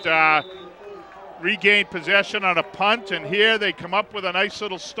they had regained possession on a punt, and here they come up with a nice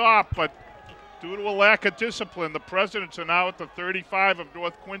little stop, but due to a lack of discipline, the Presidents are now at the 35 of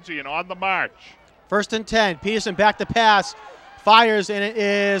North Quincy and on the march. First and 10, Peterson back to pass, fires, and it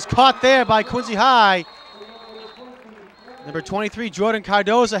is caught there by Quincy High. Number 23, Jordan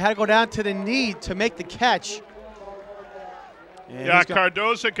Cardoza, had to go down to the knee to make the catch. And yeah,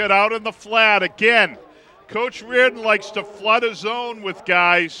 Cardoza got out in the flat again. Coach Reardon likes to flood his zone with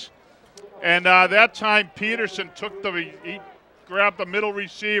guys, And that time Peterson he grabbed the middle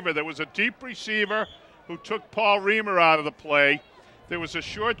receiver. There was a deep receiver who took Paul Reamer out of the play. There was a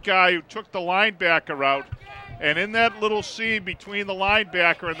short guy who took the linebacker out. And in that little seam between the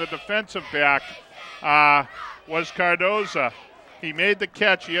linebacker and the defensive back was Cardoza. He made the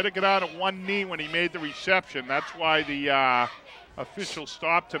catch. He had to get out at one knee when he made the reception. That's why the official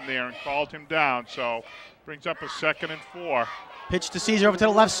stopped him there and called him down. So brings up a 2nd and 4. Pitch to Caesar over to the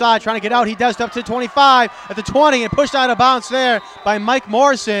left side, trying to get out. He does up to the 25, at the 20, and pushed out of bounds there by Mike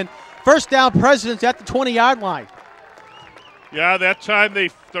Morrison. First down, Presidents at the 20-yard line. Yeah, that time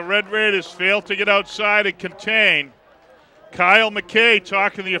the Red Raiders failed to get outside and contain. Kyle McKay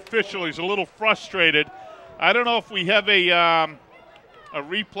talking to the official. He's a little frustrated. I don't know if we have a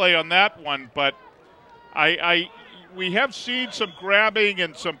replay on that one, but we have seen some grabbing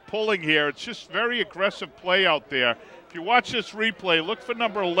and some pulling here. It's just very aggressive play out there. If you watch this replay, look for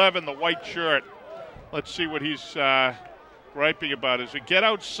number 11, the white shirt. Let's see what he's griping about. As we get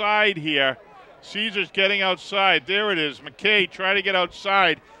outside here, Caesar's getting outside. There it is. McKay trying to get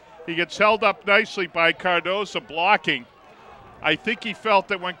outside. He gets held up nicely by Cardoza blocking. I think he felt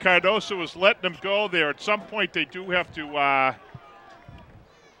that when Cardoza was letting him go there, at some point they do have to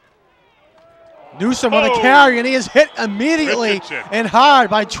Newsom on the carry, and he is hit immediately and hard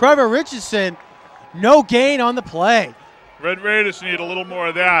by Trevor Richardson. No gain on the play. Red Raiders need a little more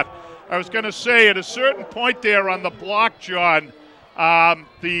of that. I was going to say, at a certain point there on the block, John,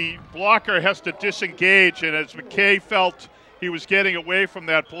 the blocker has to disengage, and as McKay felt he was getting away from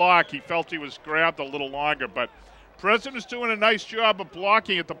that block, he felt he was grabbed a little longer. But President's doing a nice job of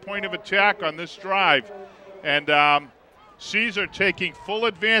blocking at the point of attack on this drive, and Caesar taking full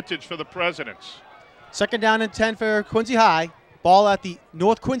advantage for the Presidents. 2nd down and 10 for Quincy High. Ball at the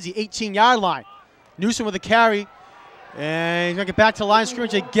North Quincy 18-yard line. Newsom with a carry, and he's going to get back to the line of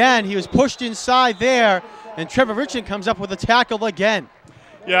scrimmage again. He was pushed inside there, and Trevor Richardson comes up with a tackle again.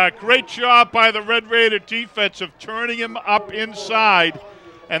 Yeah, great job by the Red Raider defense of turning him up inside,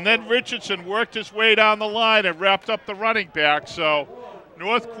 and then Richardson worked his way down the line and wrapped up the running back. So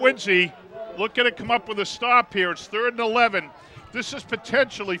North Quincy looking to come up with a stop here. It's 3rd and 11. This is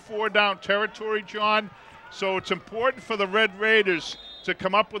potentially 4-down territory, John, so it's important for the Red Raiders to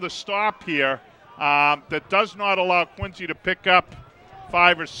come up with a stop here that does not allow Quincy to pick up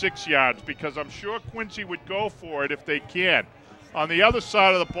 5 or 6 yards, because I'm sure Quincy would go for it if they can. On the other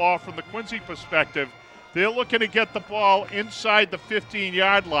side of the ball, from the Quincy perspective, they're looking to get the ball inside the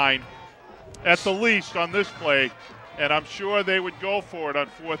 15-yard line at the least on this play, and I'm sure they would go for it on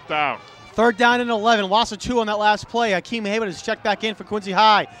 4th down. 3rd down and 11. Loss of 2 on that last play. Akeem Hayward is checked back in for Quincy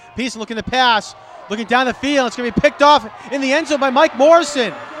High. Pearson looking to pass, looking down the field. It's going to be picked off in the end zone by Mike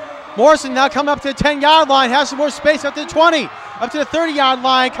Morrison. Morrison now coming up to the 10-yard line, has some more space up to the 20, up to the 30-yard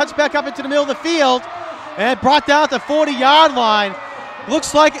line, cuts back up into the middle of the field, and brought down at the 40-yard line.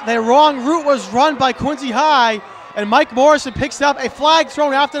 Looks like the wrong route was run by Quincy High, and Mike Morrison picks up a flag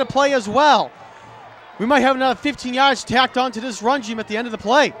thrown after the play as well. We might have another 15 yards tacked onto this run, Jim, at the end of the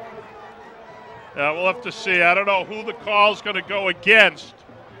play. Yeah, we'll have to see. I don't know who the call's going to go against.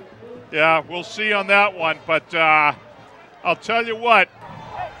 Yeah, we'll see on that one, but I'll tell you what.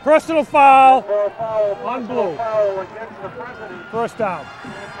 Personal foul on blue. 1st down.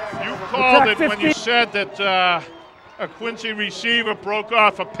 You called it when you said that a Quincy receiver broke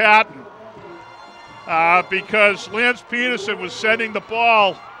off a pattern because Lance Peterson was sending the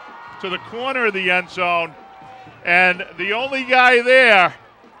ball to the corner of the end zone, and the only guy there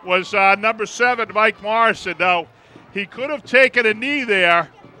was number 7, Mike Morrison. Now, he could have taken a knee there,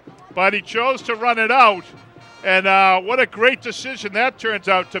 but he chose to run it out. And what a great decision that turns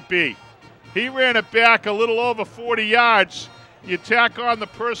out to be. He ran it back a little over 40 yards. You tack on the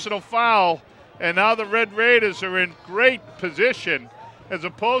personal foul, and now the Red Raiders are in great position as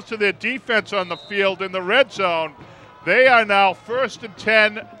opposed to their defense on the field in the red zone. They are now 1st and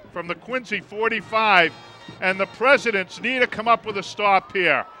 10 from the Quincy 45, and the Presidents need to come up with a stop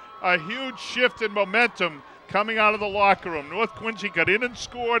here. A huge shift in momentum coming out of the locker room. North Quincy got in and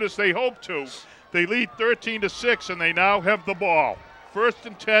scored as they hoped to. They lead 13-6, and they now have the ball. 1st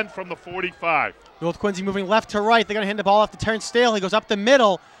and 10 from the 45. North Quincy moving left to right. They're going to hand the ball off to Terrence Staley. He goes up the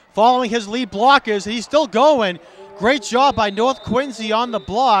middle, following his lead blockers. He's still going. Great job by North Quincy on the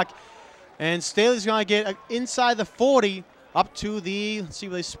block. And Staley's going to get inside the 40 up to the, let's see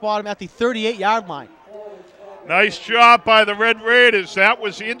where they spot him, at the 38-yard line. Nice job by the Red Raiders. That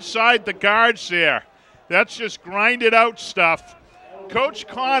was inside the guards there. That's just grinded out stuff. Coach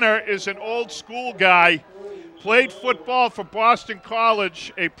Connor is an old school guy. Played football for Boston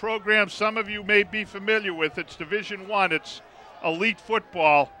College, a program some of you may be familiar with. It's Division I. It's elite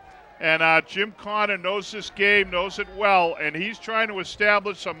football. And Jim Connor knows this game, knows it well, and he's trying to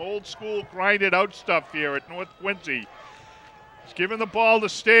establish some old school grinded out stuff here at North Quincy. He's giving the ball to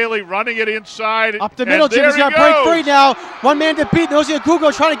Staley, running it inside. Up the middle, Jim is going to break free now. One man to beat, Nosy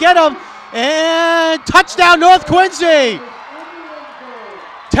Agugo trying to get him. And touchdown North Quincy.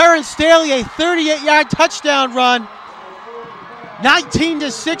 Terrence Staley, a 38-yard touchdown run.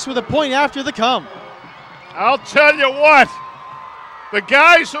 19-6 with a point after the come. I'll tell you what. The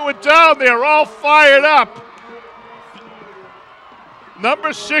guys who are down there all fired up.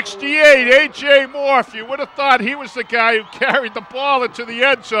 Number 68, A.J. Moore, if you would have thought he was the guy who carried the ball into the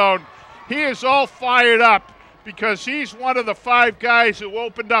end zone, he is all fired up because he's one of the 5 guys who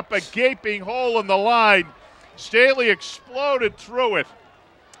opened up a gaping hole in the line. Staley exploded through it.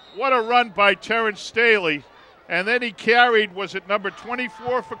 What a run by Terrence Staley. And then he carried, was it number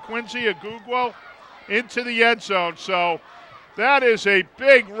 24 for Quincy, Agugo, into the end zone. So that is a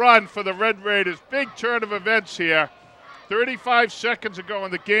big run for the Red Raiders. Big turn of events here. 35 seconds ago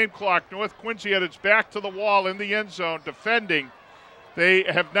on the game clock, North Quincy had its back to the wall in the end zone defending. They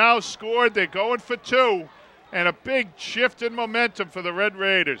have now scored. They're going for 2. And a big shift in momentum for the Red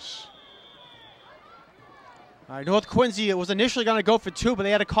Raiders. All right, North Quincy was initially going to go for 2, but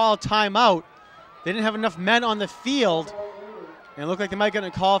they had to call a timeout. They didn't have enough men on the field. And it looked like they might get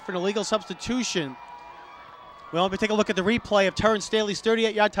a call for an illegal substitution. Well, let me take a look at the replay of Terrence Staley's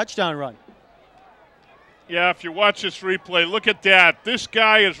 38-yard touchdown run. Yeah, if you watch this replay, look at that. This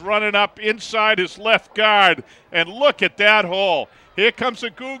guy is running up inside his left guard, and look at that hole. Here comes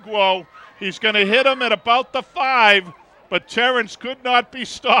Agugo. He's going to hit him at about the 5, but Terrence could not be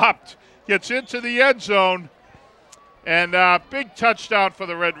stopped. Gets into the end zone, and big touchdown for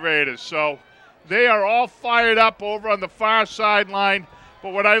the Red Raiders. So they are all fired up over on the far sideline.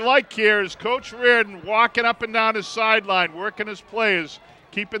 But what I like here is Coach Reardon walking up and down his sideline, working his players,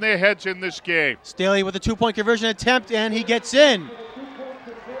 keeping their heads in this game. Staley with a 2-point conversion attempt, and he gets in.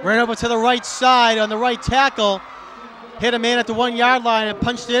 Ran over to the right side on the right tackle. Hit a man at the 1-yard line and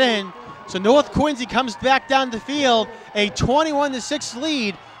punched it in. So North Quincy comes back down the field, a 21-6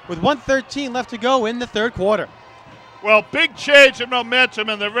 lead with 1:13 left to go in the third quarter. Well, big change in momentum,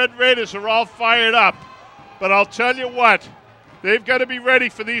 and the Red Raiders are all fired up. But I'll tell you what, they've got to be ready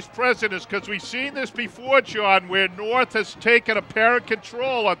for these Presidents, because we've seen this before, John, where North has taken apparent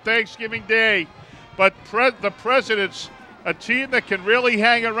control on Thanksgiving Day. But the Presidents, a team that can really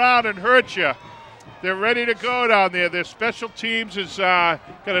hang around and hurt you, they're ready to go down there. Their special teams has got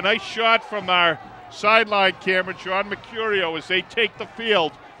a nice shot from our sideline camera, John Mercurio, as they take the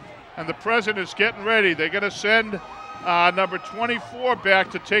field. And the Presidents getting ready. They're going to send number 24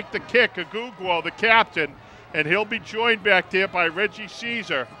 back to take the kick, Agugo, the captain. And he'll be joined back there by Reggie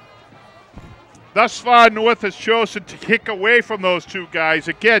Caesar. Thus far, North has chosen to kick away from those 2 guys.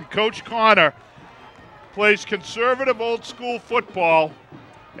 Again, Coach Connor plays conservative old-school football,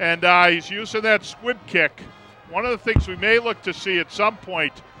 and he's using that squib kick. One of the things we may look to see at some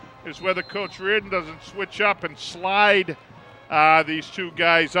point is whether Coach Reardon doesn't switch up and slide these 2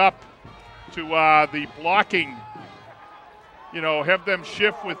 guys up to the blocking, have them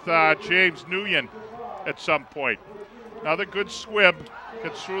shift with James Nguyen at some point. Another good squib.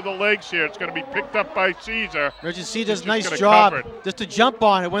 Gets through the legs here. It's going to be picked up by Caesar. Reggie Caesar does a nice job just to jump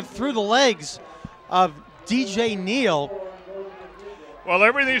on it. Went through the legs of DJ Neal. Well,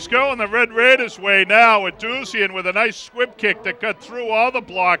 everything's going the Red Raiders' way now with Duzian with a nice squib kick that got through all the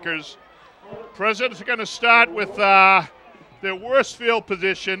blockers. Presidents are going to start with their worst field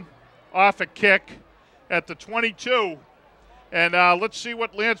position off a kick at the 22. And let's see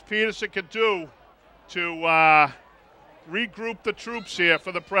what Lance Peterson can do to regroup the troops here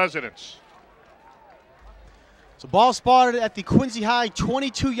for the Presidents. So ball spotted at the Quincy High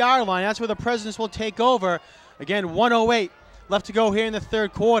 22-yard line. That's where the Presidents will take over. Again, 1:08 left to go here in the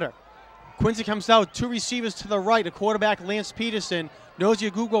third quarter. Quincy comes out, 2 receivers to the right, a quarterback, Lance Peterson. Nosy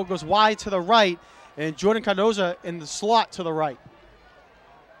Agugo goes wide to the right, and Jordan Cardoza in the slot to the right.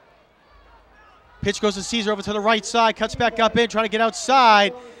 Pitch goes to Caesar over to the right side, cuts back up in, trying to get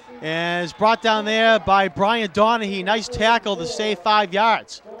outside, and is brought down there by Brian Donahue. Nice tackle to save 5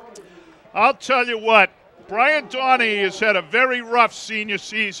 yards. I'll tell you what, Brian Donahue has had a very rough senior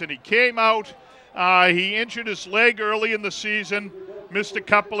season. He came out, he injured his leg early in the season, missed a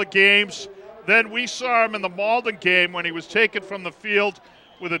couple of games. Then we saw him in the Malden game when he was taken from the field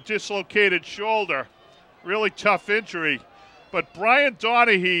with a dislocated shoulder. Really tough injury. But Brian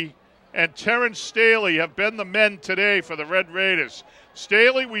Donahue and Terrence Staley have been the men today for the Red Raiders.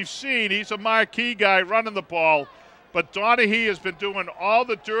 Staley, we've seen, he's a marquee guy running the ball, but Donahue has been doing all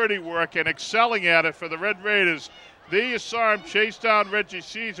the dirty work and excelling at it for the Red Raiders. there you saw him chase down Reggie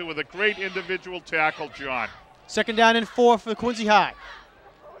Caesar with a great individual tackle, John. 2nd down and 4 for Quincy High.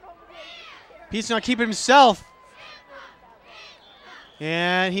 Peterson on keeping himself.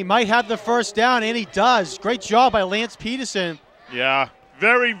 And he might have the 1st down, and he does. Great job by Lance Peterson. Yeah,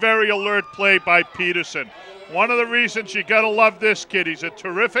 very, very alert play by Peterson. One of the reasons you got to love this kid. He's a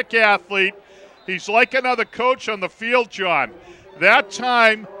terrific athlete. He's like another coach on the field, John. That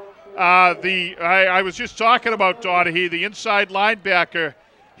time, I was just talking about Donahue, the inside linebacker.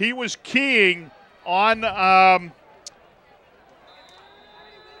 He was keying on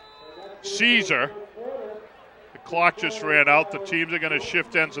Caesar. The clock just ran out. The teams are going to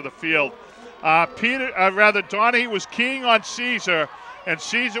shift ends of the field. Donahue was keying on Caesar, and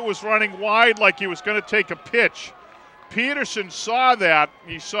Caesar was running wide like he was going to take a pitch. Peterson saw that.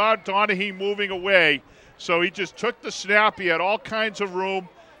 He saw Donahue moving away, so he just took the snap. He had all kinds of room,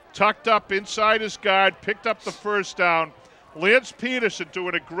 tucked up inside his guard, picked up the 1st down. Lance Peterson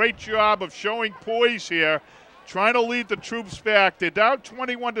doing a great job of showing poise here, trying to lead the troops back. They're down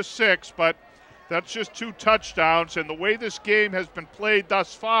 21-6, but that's just 2 touchdowns, and the way this game has been played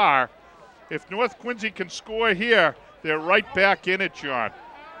thus far, if North Quincy can score here, they're right back in it, John.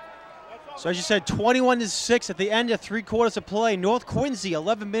 So as you said, 21-6 at the end of 3 quarters of play. North Quincy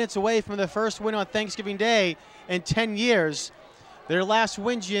 11 minutes away from their first win on Thanksgiving Day in 10 years. Their last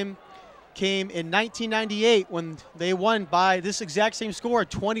win, Jim, came in 1998 when they won by this exact same score,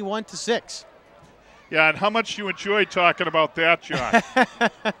 21-6. Yeah, and how much you enjoy talking about that, John.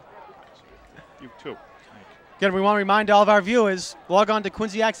 You too. Again, we want to remind all of our viewers, log on to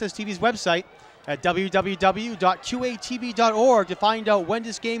Quincy Access TV's website at www.qatv.org to find out when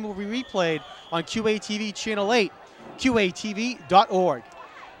this game will be replayed on QATV Channel 8, QATV.org.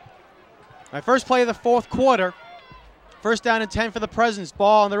 My first play of the 4th quarter, 1st down and 10 for the Presidents.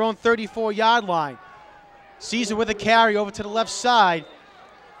 Ball on their own 34-yard line. Caesar with a carry over to the left side.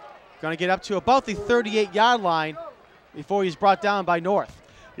 Going to get up to about the 38-yard line before he's brought down by North.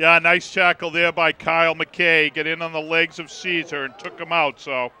 Yeah, nice tackle there by Kyle McKay. Get in on the legs of Caesar and took him out,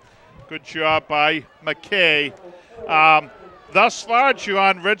 so good job by McKay. Thus far,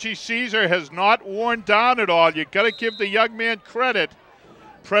 John, Reggie Caesar has not worn down at all. You got to give the young man credit.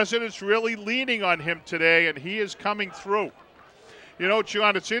 President's really leaning on him today, and he is coming through. You know,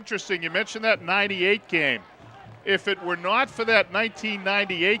 John, it's interesting. You mentioned that 98 game. If it were not for that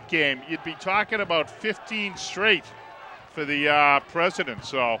 1998 game, you'd be talking about 15 straight for the President.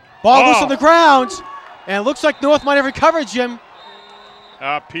 So ball loose on the ground, and it looks like North might have recovered, Jim.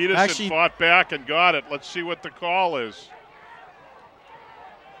 Peterson fought back and got it. Let's see what the call is.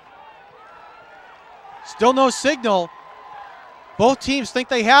 Still no signal. Both teams think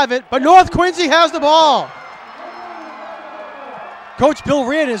they have it, but North Quincy has the ball. Coach Bill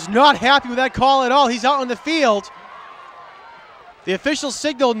Reardon is not happy with that call at all. He's out on the field. The official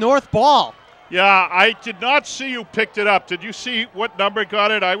signaled North ball. Yeah, I did not see you picked it up. Did you see what number got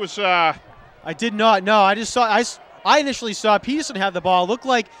it? I did not. No, I just saw. I initially saw Peterson have the ball. It looked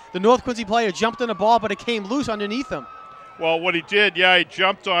like the North Quincy player jumped on the ball, but it came loose underneath him. Well, what he did, yeah, he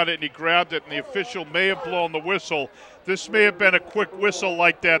jumped on it and he grabbed it, and the official may have blown the whistle. This may have been a quick whistle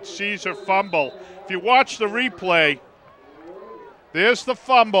like that Caesar fumble. If you watch the replay, there's the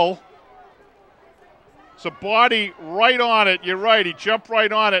fumble. It's a body right on it. You're right, he jumped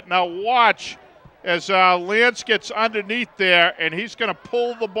right on it. Now watch as Lance gets underneath there, and he's going to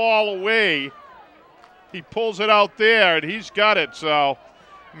pull the ball away. He pulls it out there, and he's got it. So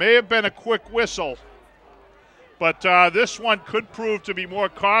may have been a quick whistle. But this one could prove to be more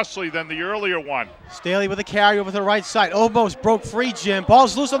costly than the earlier one. Staley with a carry over to the right side. Almost broke free, Jim.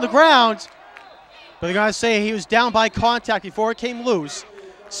 Ball's loose on the ground. But they're going to say he was down by contact before it came loose.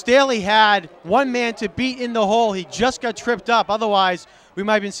 Staley had one man to beat in the hole. He just got tripped up. Otherwise, we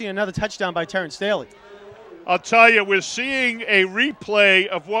might have been seeing another touchdown by Terrence Staley. I'll tell you, we're seeing a replay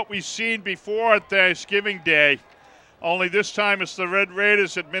of what we've seen before on Thanksgiving Day. Only this time it's the Red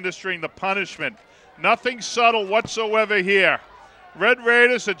Raiders administering the punishment. Nothing subtle whatsoever here. Red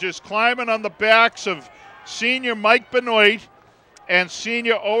Raiders are just climbing on the backs of senior Mike Benoit and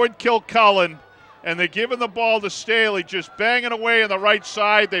senior Owen Kilcullen, and they're giving the ball to Staley, just banging away on the right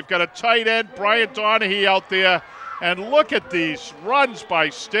side. They've got a tight end, Brian Donahue, out there, and look at these runs by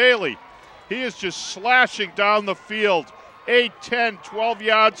Staley. He is just slashing down the field, 8, 10, 12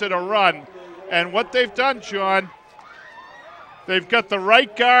 yards in a run. And what they've done, John, they've got the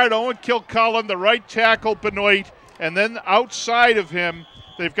right guard, Owen Kilcullen, the right tackle, Benoit, and then outside of him,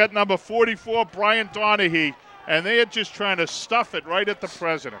 they've got number 44, Brian Donahue, and they are just trying to stuff it right at the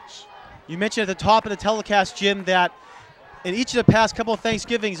Presidents. You mentioned at the top of the telecast, Jim, that in each of the past couple of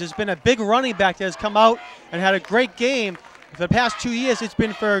Thanksgivings, there's been a big running back that has come out and had a great game. For the past 2 years, it's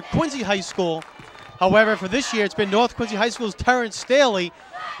been for Quincy High School. However, for this year, it's been North Quincy High School's Terrence Staley,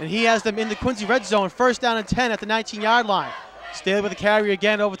 and he has them in the Quincy red zone, 1st down and 10 at the 19-yard line. Staley with the carry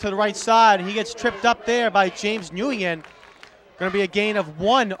again over to the right side, and he gets tripped up there by James Nguyen. Going to be a gain of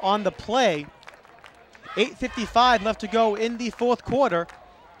 1 on the play. 8:55 left to go in the 4th quarter.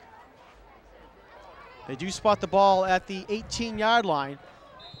 They do spot the ball at the 18-yard line.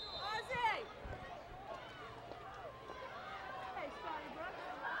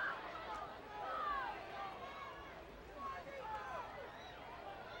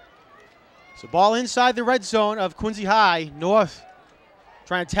 So ball inside the red zone of Quincy High. North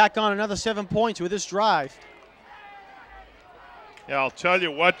trying to tack on another 7 points with this drive. Yeah, I'll tell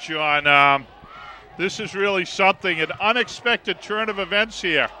you what, John. This is really something, an unexpected turn of events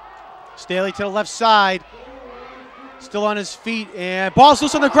here. Staley to the left side. Still on his feet, and ball's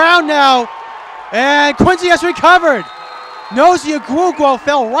loose on the ground now. And Quincy has recovered. Nosy Agugwo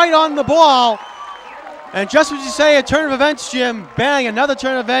fell right on the ball. And just as you say, a turn of events, Jim, bang, another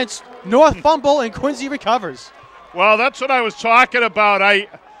turn of events. North fumble, and Quincy recovers. Well, that's what I was talking about.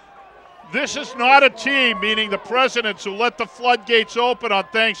 This is not a team, meaning the Presidents, who let the floodgates open on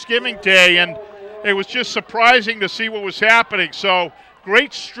Thanksgiving Day, and it was just surprising to see what was happening. So,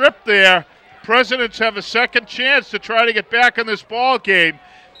 great strip there. Presidents have a second chance to try to get back in this ball game.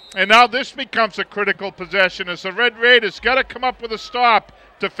 And now this becomes a critical possession as the Red Raiders got to come up with a stop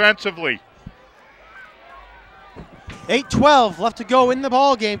defensively. 8:12 left to go in the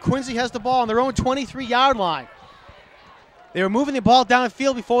ball game. Quincy has the ball on their own 23-yard line. They were moving the ball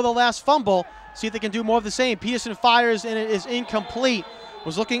downfield before the last fumble. See if they can do more of the same. Peterson fires, and it is incomplete.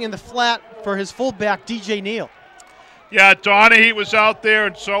 Was looking in the flat for his fullback, DJ Neal. Yeah, Donahue was out there,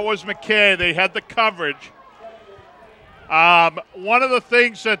 and so was McKay. They had the coverage. One of the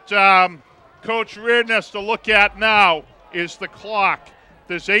things that Coach Reardon has to look at now is the clock.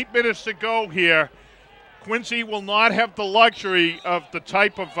 There's 8 minutes to go here. Quincy will not have the luxury of the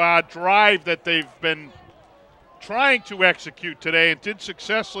type of drive that they've been trying to execute today and did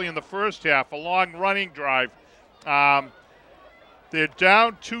successfully in the first half, a long running drive. They're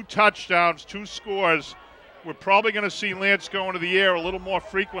down 2 touchdowns, 2 scores. We're probably going to see Lance go into the air a little more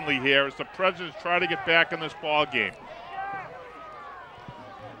frequently here as the Presidents try to get back in this ball game.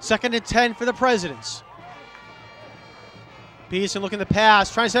 2nd and 10 for the Presidents. Peterson looking to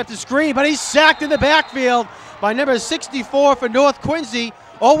pass, trying to set up the screen, but he's sacked in the backfield by number 64 for North Quincy,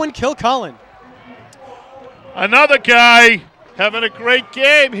 Owen Kilcullen. Another guy having a great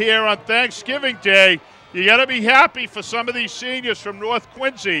game here on Thanksgiving Day. You got to be happy for some of these seniors from North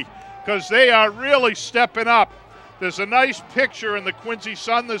Quincy because they are really stepping up. There's a nice picture in the Quincy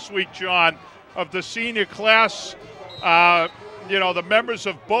Sun this week, John, of the senior class, the members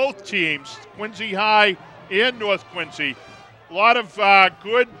of both teams, Quincy High and North Quincy. A lot of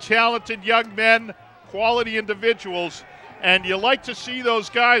good, talented young men, quality individuals, and you like to see those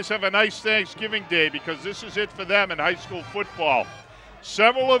guys have a nice Thanksgiving Day because this is it for them in high school football.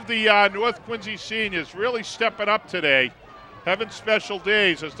 Several of the North Quincy seniors really stepping up today, having special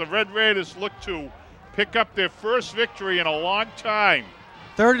days as the Red Raiders look to pick up their first victory in a long time.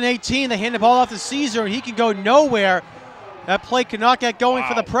 3rd and 18, they hand the ball off to Caesar, and he can go nowhere. That play could not get going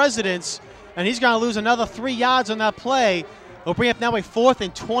for the Presidents, and he's going to lose another 3 yards on that play. They'll bring up now a 4th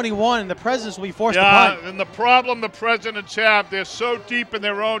and 21, and the Presidents will be forced to punt. Yeah, and the problem the Presidents have, they're so deep in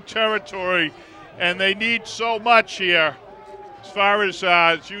their own territory, and they need so much here. As far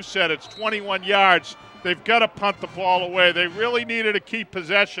as you said, it's 21 yards. They've got to punt the ball away. They really needed to keep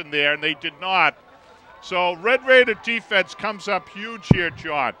possession there, and they did not. So Red Raider defense comes up huge here,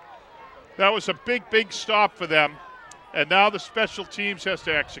 John. That was a big, big stop for them, and now the special teams has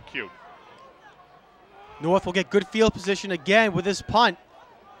to execute. North will get good field position again with this punt.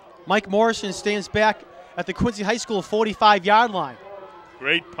 Mike Morrison stands back at the Quincy High School 45-yard line.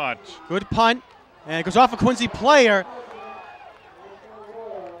 Great punt. Good punt, and it goes off a Quincy player.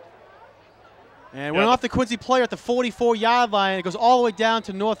 And went off the Quincy player at the 44-yard line. It goes all the way down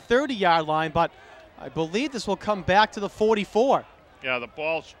to North 30-yard line, but I believe this will come back to the 44. Yeah, the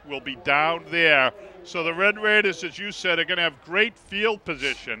ball will be down there. So the Red Raiders, as you said, are going to have great field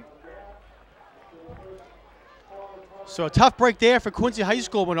position. So a tough break there for Quincy High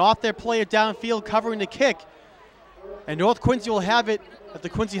School. Went off their player downfield covering the kick. And North Quincy will have it at the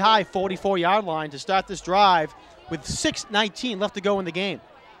Quincy High 44-yard line to start this drive with 6:19 left to go in the game.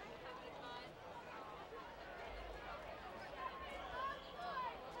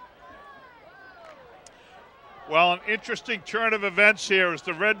 Well, an interesting turn of events here as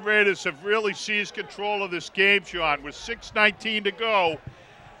the Red Raiders have really seized control of this game, John. With 6:19 to go,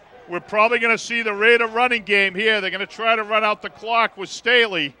 we're probably going to see the Raider running game here. They're going to try to run out the clock with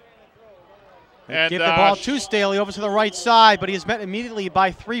Staley. And give the ball to Staley over to the right side, but he is met immediately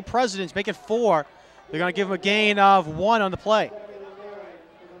by 3 Presidents, make it 4. They're going to give him a gain of 1 on the play.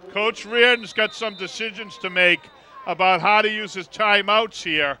 Coach Reardon's got some decisions to make about how to use his timeouts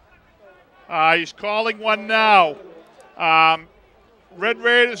here. He's calling one now. Red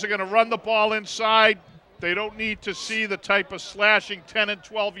Raiders are going to run the ball inside. They don't need to see the type of slashing 10 and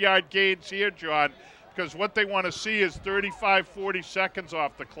 12-yard gains here, John, because what they want to see is 35, 40 seconds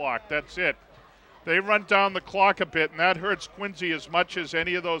off the clock. That's it. They run down the clock a bit, and that hurts Quincy as much as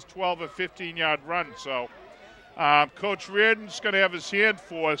any of those 12 or 15-yard runs. So Coach Reardon's going to have his hand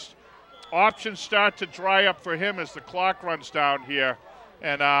forced. Options start to dry up for him as the clock runs down here.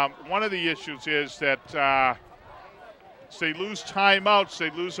 And one of the issues is that as they lose timeouts,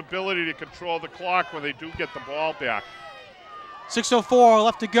 they lose ability to control the clock when they do get the ball back. 6:04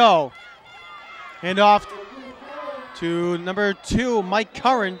 left to go. Hand off to number 2, Mike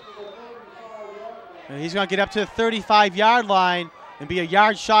Curran. And he's going to get up to the 35-yard line and be a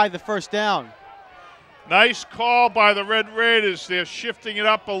yard shy of the first down. Nice call by the Red Raiders. They're shifting it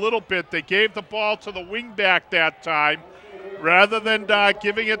up a little bit. They gave the ball to the wingback that time rather than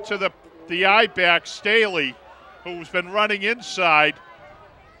giving it to the I-back, Staley, who's been running inside.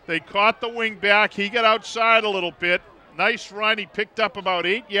 They caught the wingback. He got outside a little bit. Nice run. He picked up about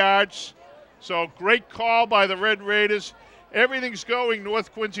 8 yards. So great call by the Red Raiders. Everything's going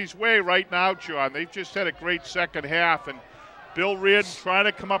North Quincy's way right now, John. They've just had a great second half, and Bill Reardon trying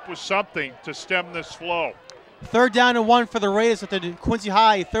to come up with something to stem this flow. 3rd down and 1 for the Raiders at the Quincy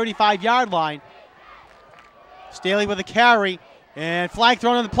High 35-yard line. Staley with a carry, and flag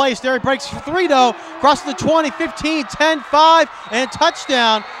thrown on the play. Staley breaks for 3, though. Crosses the 20, 15, 10, 5, and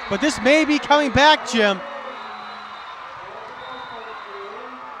touchdown. But this may be coming back, Jim.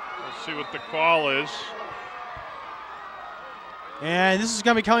 Let's see what the call is. And this is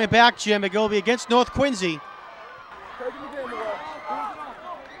going to be coming back, Jim. It will be against North Quincy.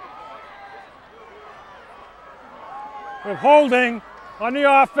 With holding on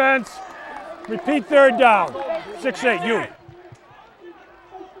the offense. Repeat 3rd down. 6-8, you.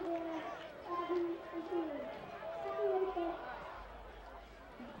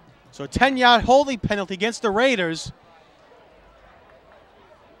 So a 10-yard holding penalty against the Raiders.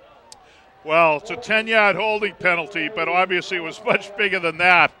 Well, it's a 10-yard holding penalty, but obviously it was much bigger than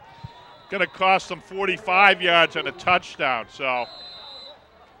that. Going to cost them 45 yards and a touchdown, so.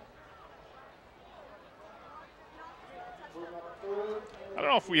 I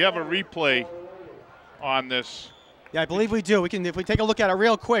don't know if we have a replay on this. Yeah, I believe we do. We can, if we take a look at it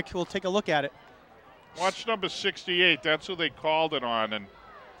real quick, we'll take a look at it. Watch number 68. That's who they called it on, and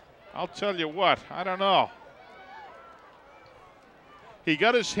I'll tell you what, I don't know. He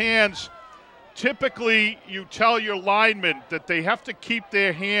got his hands. Typically, you tell your linemen that they have to keep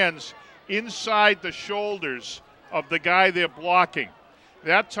their hands inside the shoulders of the guy they're blocking.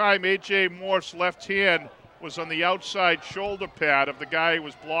 That time, A.J. Morse's left hand was on the outside shoulder pad of the guy he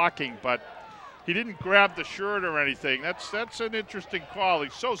was blocking, but he didn't grab the shirt or anything. That's an interesting call.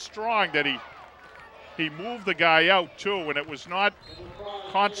 He's so strong that he moved the guy out, too, and it was not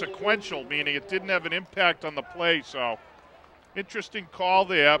consequential, meaning it didn't have an impact on the play, so interesting call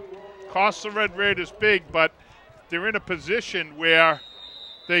there. Costs the Red Raiders big, but they're in a position where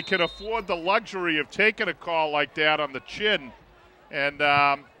they can afford the luxury of taking a call like that on the chin. And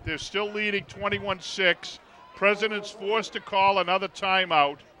they're still leading 21-6. President's forced to call another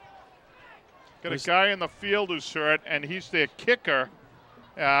timeout. Got a guy in the field who's hurt, and he's their kicker,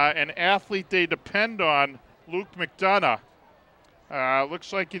 an athlete they depend on, Luke McDonough.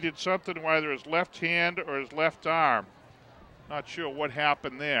 Looks like he did something with either his left hand or his left arm. Not sure what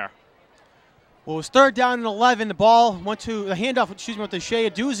happened there. Well, it was 3rd down and 11. The ball went to the handoff, with the Shea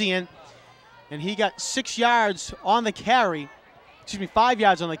Aduzian, and he got 6 yards on the carry. 5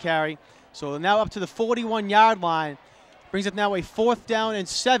 yards on the carry. So now up to the 41-yard line. Brings up now a 4th down and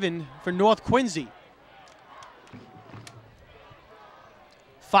 7 for North Quincy.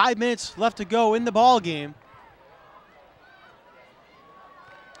 5 minutes left to go in the ball game.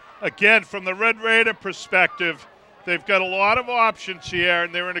 Again, from the Red Raider perspective, they've got a lot of options here,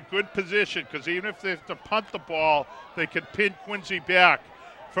 and they're in a good position because even if they have to punt the ball, they can pin Quincy back.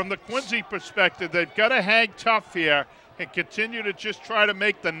 From the Quincy perspective, they've got to hang tough here and continue to just try to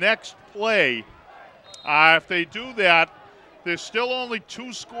make the next play. If they do that, they're still only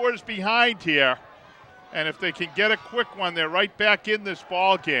 2 scores behind here, and if they can get a quick one, they're right back in this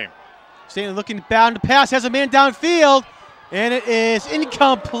ball game. Stanley looking bound to pass, has a man downfield, and it is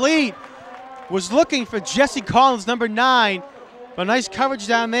incomplete. Was looking for Jesse Collins, number 9. But nice coverage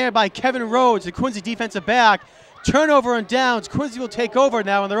down there by Kevin Rhodes, the Quincy defensive back. Turnover on downs. Quincy will take over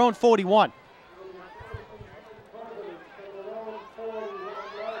now on their own 41.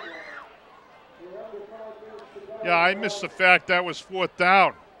 Yeah, I missed the fact that was 4th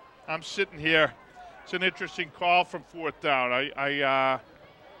down. I'm sitting here. It's an interesting call from 4th down.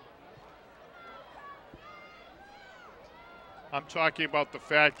 I'm talking about the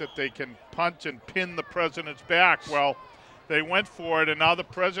fact that they can punt and pin the Presidents back. Well, they went for it, and now the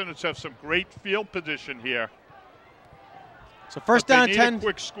Presidents have some great field position here. So first down and 10. Need a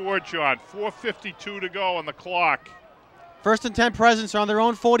quick score, John. 4:52 to go on the clock. First and 10 Presidents are on their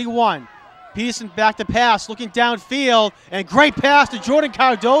own 41. Peterson back to pass, looking downfield, and great pass to Jordan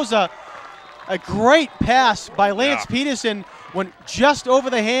Cardoza. A great pass by Lance Peterson went just over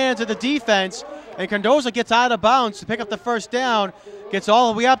the hands of the defense, and Cardoza gets out of bounds to pick up the first down, gets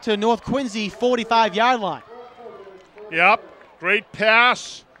all the way up to North Quincy 45-yard line. Yep, great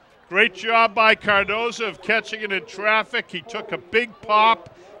pass. Great job by Cardoza of catching it in traffic. He took a big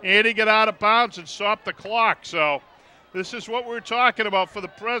pop, and he got out of bounds and stopped the clock. So this is what we're talking about for the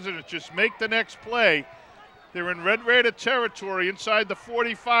Presidents. Just make the next play. They're in Red Raider territory inside the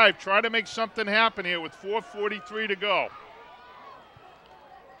 45. Try to make something happen here with 4:43 to go.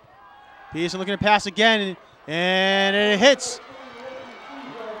 Peterson looking to pass again, and it hits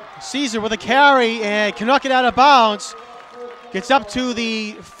Caesar with a carry and cannot get out of bounds. Gets up to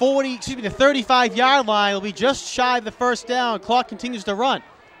the 35-yard line. It'll be just shy of the first down. Clock continues to run.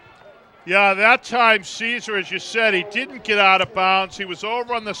 Yeah, that time Caesar, as you said, he didn't get out of bounds. He was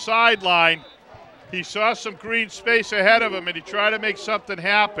over on the sideline. He saw some green space ahead of him, and he tried to make something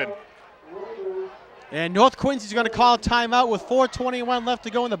happen. And North Quincy's going to call a timeout with 4:21 left to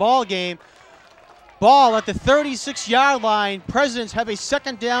go in the ball game. Ball at the 36-yard line. Presidents have a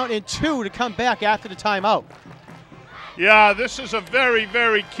 2nd down and 2 to come back after the timeout. Yeah, this is a very,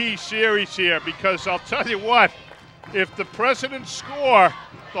 very key series here because I'll tell you what, if the Presidents score,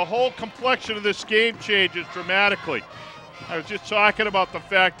 the whole complexion of this game changes dramatically. I was just talking about the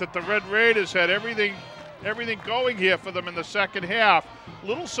fact that the Red Raiders had everything going here for them in the second half. A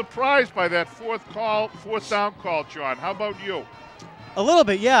little surprised by that 4th down call, John. How about you? A little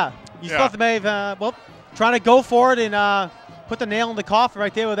bit, yeah. You thought they may have, trying to go for it and put the nail in the coffin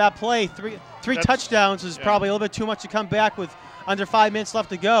right there with that play. Three touchdowns is probably a little bit too much to come back with under 5 minutes left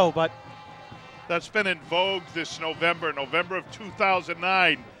to go, but that's been in vogue this November of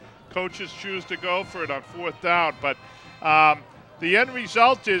 2009. Coaches choose to go for it on 4th down, but the end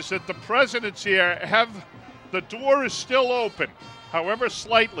result is that the Presidents here the door is still open, however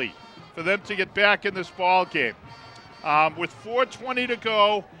slightly, for them to get back in this ball game. With 4:20 to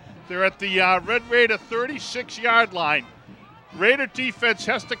go, they're at the Red Raider 36-yard line. Raider defense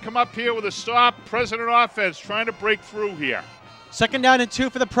has to come up here with a stop. President offense trying to break through here. 2nd down and 2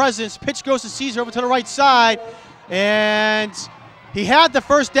 for the Presidents. Pitch goes to Caesar over to the right side. And he had the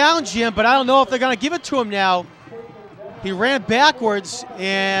first down, Jim, but I don't know if they're going to give it to him now. He ran backwards,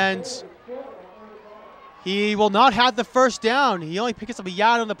 and he will not have the first down. He only picks up a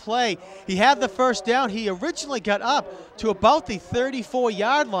yard on the play. He had the first down. He originally got up to about the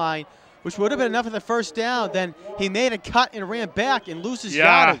 34-yard line, which would have been enough of the first down. Then he made a cut and ran back and loses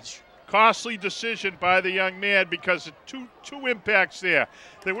yardage. Costly decision by the young man because of two impacts there.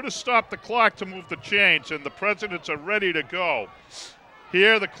 They would have stopped the clock to move the chains, and the Presidents are ready to go.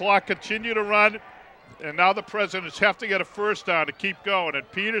 Here, the clock continued to run, and now the Presidents have to get a first down to keep going. And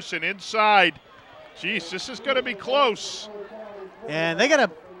Peterson inside. Geez, this is going to be close. And I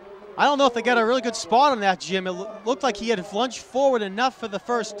don't know if they got a really good spot on that, Jim. It looked like he had lunged forward enough for the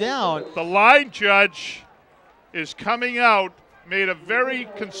first down. The line judge is coming out, made a very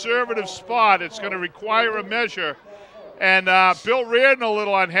conservative spot. It's going to require a measure. And Bill Reardon a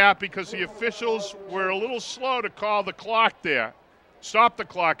little unhappy because the officials were a little slow to call the clock there. Stop the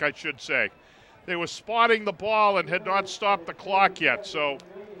clock, I should say. They were spotting the ball and had not stopped the clock yet. So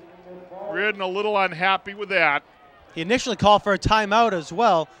Reardon a little unhappy with that. He initially called for a timeout as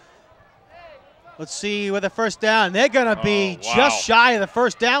well. Let's see with the first down. They're going to be just shy of the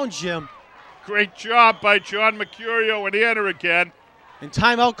first down, Jim. Great job by John Mercurio and Anna again. And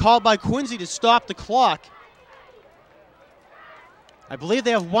timeout called by Quincy to stop the clock. I believe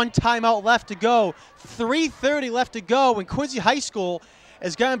they have one timeout left to go. 3:30 left to go, and Quincy High School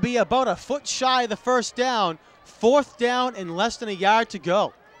is going to be about a foot shy of the first down. 4th down and less than a yard to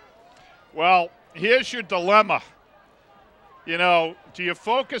go. Well, here's your dilemma. You know, do you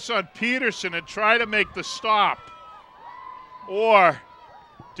focus on Peterson and try to make the stop? Or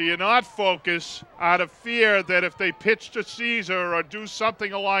do you not focus out of fear that if they pitch to Caesar or do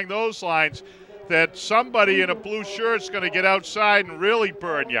something along those lines, that somebody in a blue shirt is going to get outside and really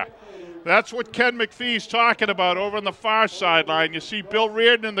burn you? That's what Ken McPhee's talking about over on the far sideline. You see Bill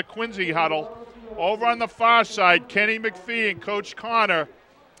Reardon in the Quincy huddle. Over on the far side, Kenny McPhee and Coach Connor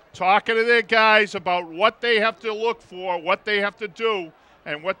talking to their guys about what they have to look for, what they have to do,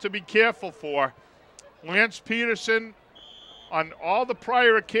 and what to be careful for. Lance Peterson, on all the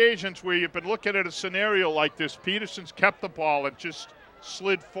prior occasions where you've been looking at a scenario like this, Peterson's kept the ball and just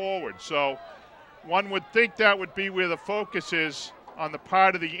slid forward. So one would think that would be where the focus is on the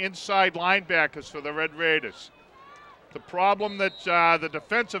part of the inside linebackers for the Red Raiders. The problem that the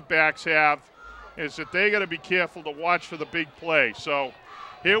defensive backs have is that they got to be careful to watch for the big play. So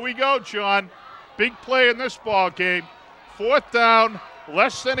here we go, John. Big play in this ball game. 4th down,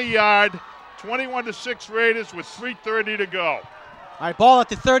 less than a yard, 21-6 Raiders with 3:30 to go. All right, ball at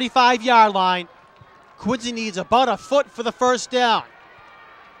the 35-yard line. Quincy needs about a foot for the first down.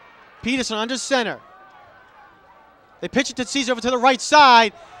 Peterson under center. They pitch it to Caesar over to the right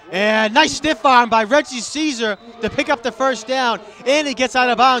side. And nice stiff arm by Reggie Caesar to pick up the first down. And he gets out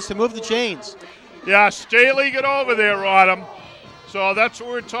of bounds to move the chains. Yeah, Staley got over there on him. So that's what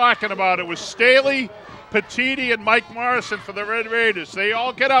we're talking about. It was Staley, Petiti, and Mike Morrison for the Red Raiders. They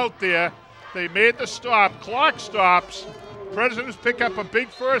all get out there. They made the stop. Clock stops. Presidents pick up a big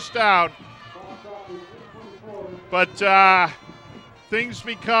first down. But things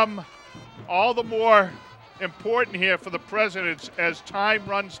become all the more important here for the Presidents as time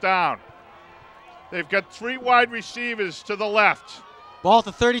runs down. They've got 3 wide receivers to the left. Ball at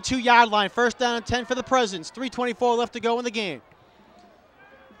the 32-yard line. First down and 10 for the Presidents. 3:24 left to go in the game.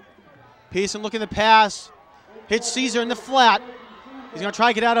 Peterson looking to pass. Hits Caesar in the flat. He's going to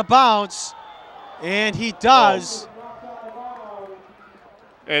try to get out of bounds. And he does.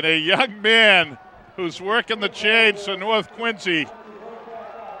 And a young man who's working the chains for North Quincy,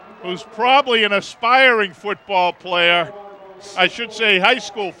 who's probably an aspiring football player, I should say high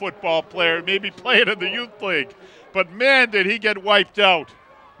school football player, maybe playing in the youth league. But man, did he get wiped out.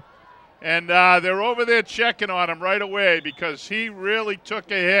 And they're over there checking on him right away because he really took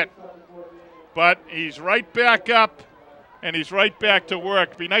a hit. But he's right back up, and he's right back to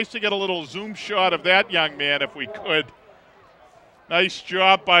work. Be nice to get a little zoom shot of that young man if we could. Nice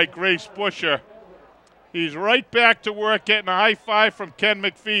job by Grace Busher. He's right back to work, getting a high five from Ken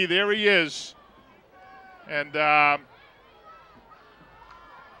McPhee. There he is. And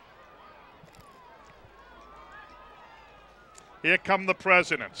here come the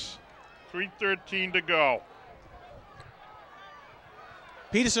Presidents. 3:13 to go.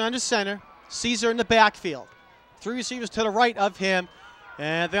 Peterson under center. Caesar in the backfield. 3 receivers to the right of him.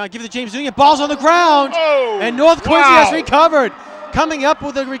 And they're going to give it to James Union. Ball's on the ground. Oh, and North Quincy has recovered. Coming up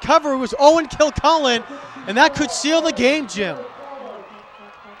with the recovery was Owen Kilcullen. And that could seal the game, Jim.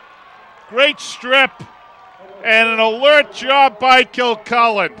 Great strip and an alert job by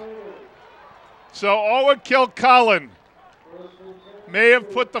Kilcullen. So Owen Kilcullen may have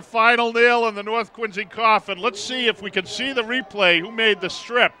put the final nail in the North Quincy coffin. Let's see if we can see the replay. Who made the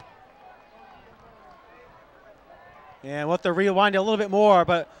strip? And we'll have to rewind it a little bit more.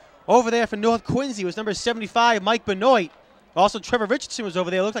 But over there for North Quincy was number 75, Mike Benoit. Also, Trevor Richardson was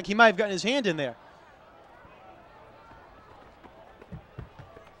over there. It looked like he might have gotten his hand in there.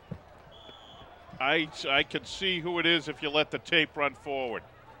 I can see who it is if you let the tape run forward.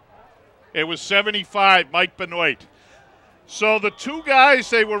 It was 75, Mike Benoit. So the two guys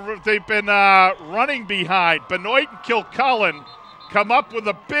they've been running behind, Benoit and Kilcullen, come up with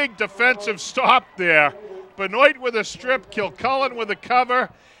a big defensive stop there. Benoit with a strip, Kilcullen with a cover,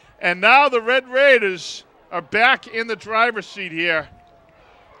 and now the Red Raiders are back in the driver's seat here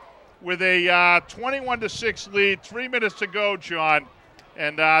with a 21-6 lead. 3 minutes to go, John,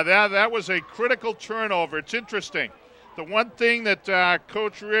 and that was a critical turnover. It's interesting. The one thing that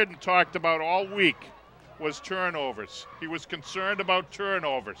Coach Reardon talked about all week was turnovers. He was concerned about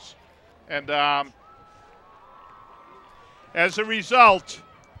turnovers. And as a result,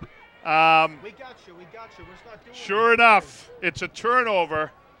 we got you. Sure enough, it's a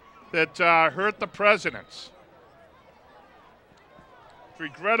turnover that hurt the Presidents. It's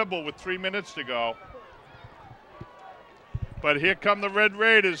regrettable with 3 minutes to go. But here come the Red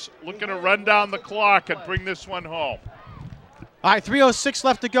Raiders looking to run down the clock and bring this one home. All right, 3:06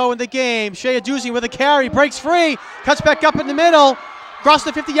 left to go in the game. Shea Aduzzi with a carry, breaks free, cuts back up in the middle, across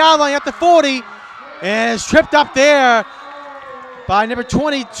the 50-yard line at the 40, and is tripped up there by number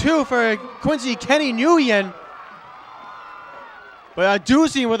 22 for Quincy, Kenny Nguyen. But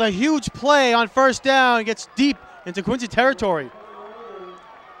Aduzzi with a huge play on first down gets deep into Quincy territory.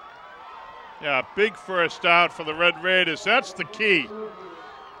 Yeah, big first down for the Red Raiders. That's the key.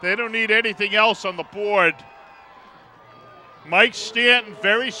 They don't need anything else on the board. Mike Stanton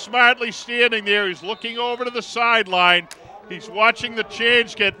very smartly standing there. He's looking over to the sideline. He's watching the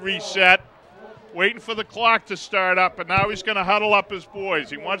chains get reset, waiting for the clock to start up, and now he's going to huddle up his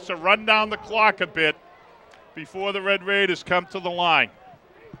boys. He wants to run down the clock a bit before the Red Raiders come to the line.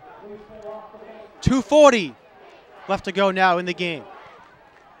 2:40 left to go now in the game.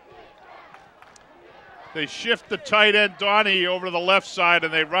 They shift the tight end, Donnie, over to the left side,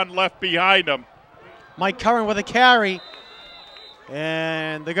 and they run left behind him. Mike Curran with a carry.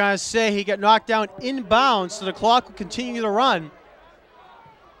 And they're going to say he got knocked down inbounds, so the clock will continue to run.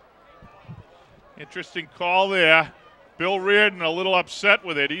 Interesting call there. Bill Reardon a little upset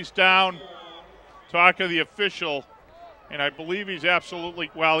with it. He's down, talking to the official, and I believe he's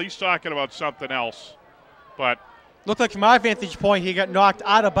absolutely, well, he's talking about something else. But looked like from our vantage point he got knocked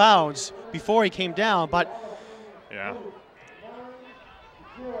out of bounds before he came down, but yeah.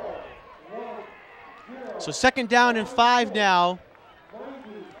 So 2nd down and 5 now.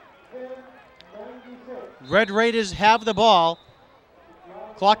 Red Raiders have the ball.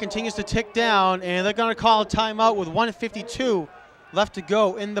 Clock continues to tick down, and they're going to call a timeout with 1:52 left to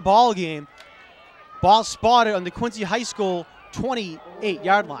go in the ball game. Ball spotted on the Quincy High School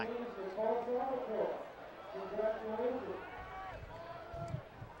 28-yard line.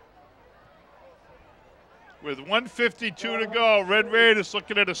 With 1:52 to go, Red Raiders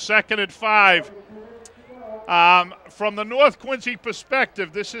looking at a 2nd and 5. From the North Quincy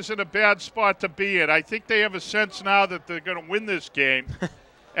perspective, this isn't a bad spot to be in. I think they have a sense now that they're going to win this game,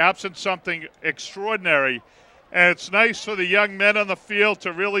 absent something extraordinary. And it's nice for the young men on the field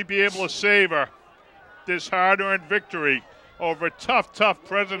to really be able to savor this hard-earned victory over a tough, tough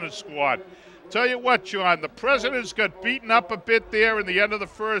Presidents squad. Tell you what, John, the Presidents got beaten up a bit there in the end of the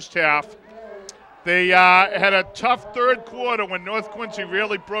first half. They had a tough third quarter when North Quincy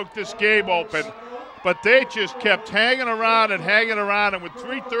really broke this game open. But they just kept hanging around, and with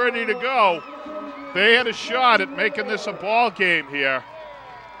 3:30 to go, they had a shot at making this a ball game here.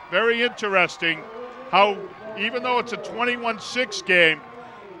 Very interesting how, even though it's a 21-6 game,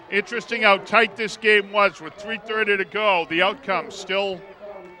 interesting how tight this game was with 3:30 to go. The outcome still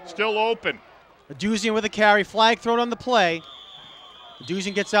open. Aduzian with a carry, flag thrown on the play.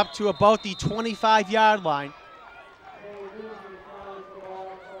 Aduzian gets up to about the 25-yard line.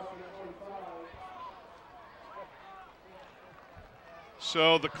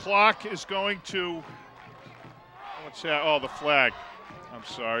 So the clock is going to, what's that? Oh, the flag. I'm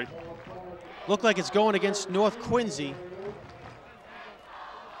sorry. Looked like it's going against North Quincy.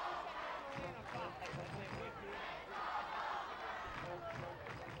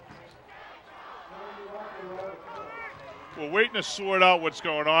 We're waiting to sort out what's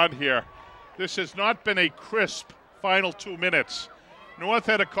going on here. This has not been a crisp final 2 minutes. North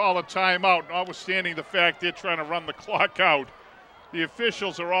had to call a timeout, notwithstanding the fact they're trying to run the clock out. The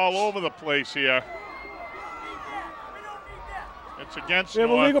officials are all over the place here. It's against We have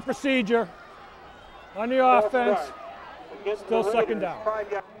North. a legal procedure on the offense. Still 2nd down.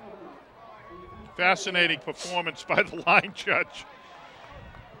 Fascinating performance by the line judge.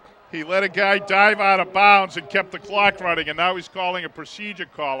 He let a guy dive out of bounds and kept the clock running, and now he's calling a procedure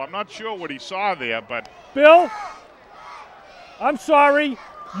call. I'm not sure what he saw there, but... Bill, I'm sorry.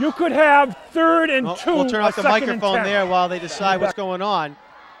 You could have 3rd and 2. We'll turn off the microphone there while they decide what's going on.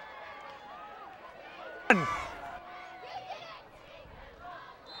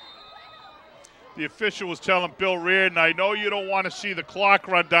 The official was telling Bill Reardon, I know you don't want to see the clock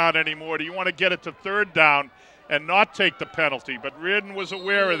run down anymore. Do you want to get it to 3rd down and not take the penalty? But Reardon was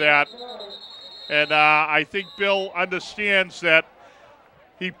aware of that. And I think Bill understands that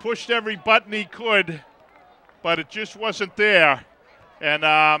he pushed every button he could, but it just wasn't there. And,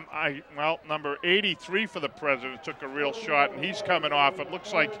 number 83 for the President took a real shot, and he's coming off. It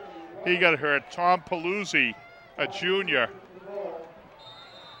looks like he got hurt. Tom Paluzzi, a junior.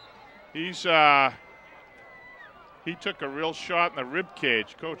 He took a real shot in the rib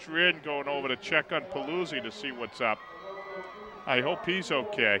cage. Coach Reardon going over to check on Paluzzi to see what's up. I hope he's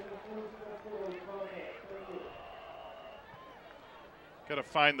okay. Got to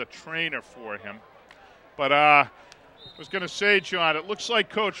find the trainer for him. But I was going to say, John, it looks like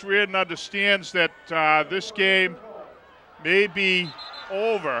Coach Reardon understands that this game may be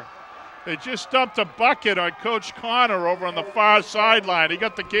over. They just dumped a bucket on Coach Connor over on the far sideline. He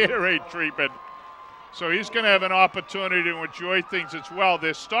got the Gatorade treatment. So he's going to have an opportunity to enjoy things as well.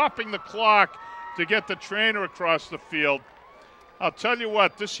 They're stopping the clock to get the trainer across the field. I'll tell you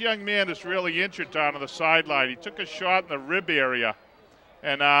what, this young man is really injured down on the sideline. He took a shot in the rib area.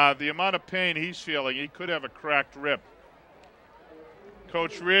 And the amount of pain he's feeling, he could have a cracked rib.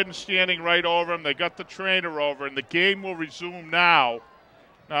 Coach Reardon standing right over him. They got the trainer over, and the game will resume now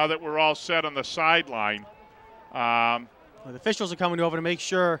that we're all set on the sideline. The officials are coming over to make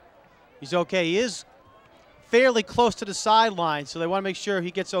sure he's okay. He is fairly close to the sideline, so they want to make sure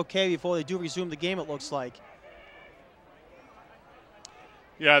he gets okay before they do resume the game, it looks like.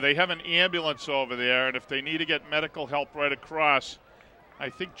 Yeah, they have an ambulance over there, and if they need to get medical help right across, I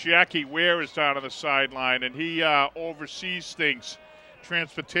think Jackie Ware is down on the sideline, and he oversees things,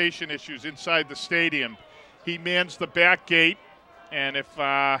 transportation issues inside the stadium. He mans the back gate, and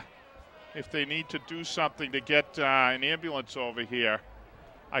if they need to do something to get an ambulance over here,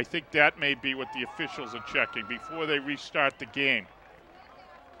 I think that may be what the officials are checking before they restart the game,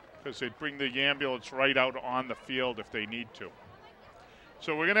 because they bring the ambulance right out on the field if they need to.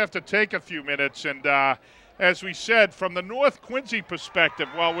 So we're going to have to take a few minutes, and as we said, from the North Quincy perspective,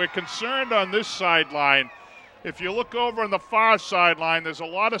 while we're concerned on this sideline, if you look over on the far sideline, there's a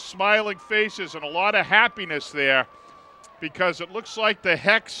lot of smiling faces and a lot of happiness there, because it looks like the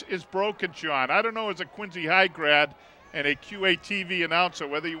hex is broken, John. I don't know, as a Quincy High grad and a QATV announcer,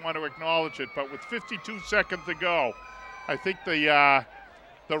 whether you want to acknowledge it, but with 52 seconds to go, I think the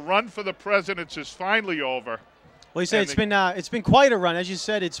run for the Presidents is finally over. Well, you said it's been quite a run. As you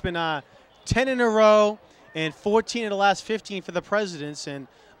said, it's been 10 in a row and 14 in the last 15 for the Presidents. And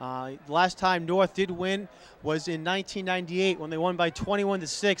the last time North did win was in 1998 when they won by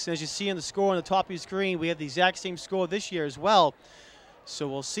 21-6. And as you see on the score on the top of your screen, we have the exact same score this year as well. So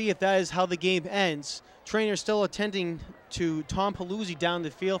we'll see if that is how the game ends. Trainer still attending to Tom Paluzzi down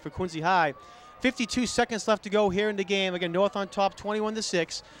the field for Quincy High. 52 seconds left to go here in the game. Again, North on top,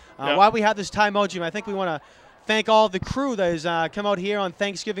 21-6. Yep. While we have this timeout, Jim, I think we want to thank all of the crew that has come out here on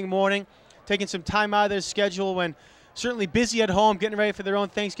Thanksgiving morning, taking some time out of their schedule when certainly busy at home, getting ready for their own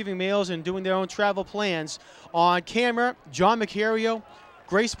Thanksgiving meals and doing their own travel plans. On camera, John Mercurio,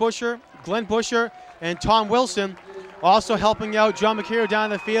 Grace Busher, Glenn Busher, and Tom Wilson. Also helping out John Mercurio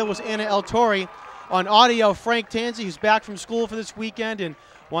down the field was Anna El Torre. On audio, Frank Tanzi, who's back from school for this weekend and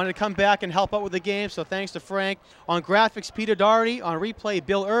wanted to come back and help out with the game, so thanks to Frank. On graphics, Peter Doherty. On replay,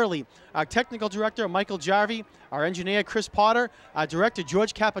 Bill Early. Our technical director, Michael Jarvie. Our engineer, Chris Potter. Our director,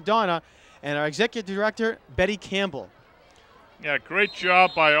 George Capadonna. And our executive director, Betty Campbell. Yeah, great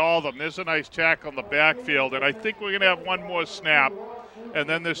job by all of them. There's a nice tackle in the backfield, and I think we're going to have one more snap, and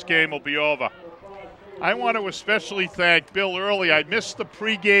then this game will be over. I want to especially thank Bill Early. I missed the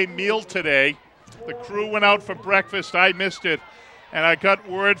pregame meal today. The crew went out for breakfast. I missed it. And I got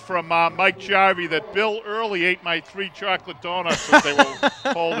word from Mike Jarvie that Bill Early ate my 3 chocolate donuts that they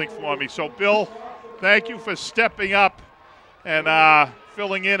were holding for me. So, Bill, thank you for stepping up and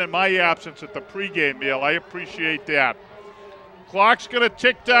filling in my absence at the pregame meal. I appreciate that. Clock's going to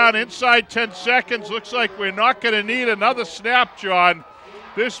tick down inside 10 seconds. Looks like we're not going to need another snap, John.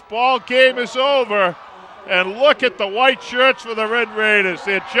 This ball game is over. And look at the white shirts for the Red Raiders.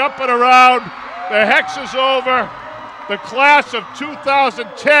 They're jumping around. The hex is over. The class of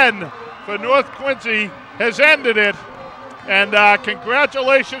 2010 for North Quincy has ended it. And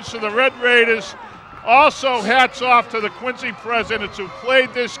congratulations to the Red Raiders. Also, hats off to the Quincy Presidents who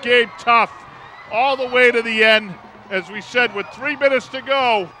played this game tough all the way to the end. As we said, with 3 minutes to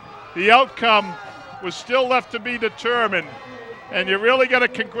go, the outcome was still left to be determined. And you really got to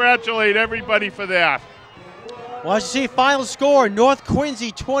congratulate everybody for that. Well, as you see, final score, North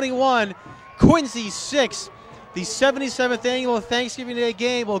Quincy 21, Quincy 6. The 77th annual Thanksgiving Day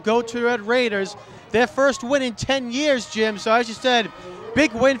game will go to the Red Raiders. Their first win in 10 years, Jim. So as you said,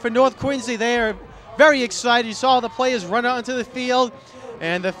 big win for North Quincy. They are very excited. You saw the players run out into the field,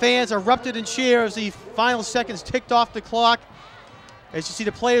 and the fans erupted in cheer as the final seconds ticked off the clock. As you see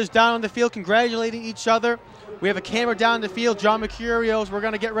the players down on the field congratulating each other. We have a camera down the field, John Mercurio's. We're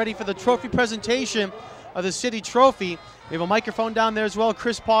going to get ready for the trophy presentation of the city trophy. We have a microphone down there as well.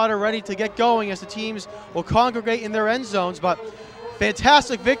 Chris Potter ready to get going as the teams will congregate in their end zones. But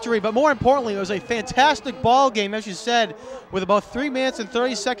fantastic victory, but more importantly, it was a fantastic ball game, as you said, with about 3 minutes and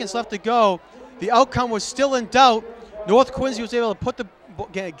 30 seconds left to go. The outcome was still in doubt. North Quincy was able to put the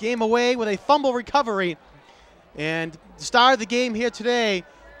game away with a fumble recovery. And the star of the game here today,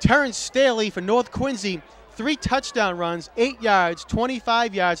 Terrence Staley for North Quincy, 3 touchdown runs, 8 yards,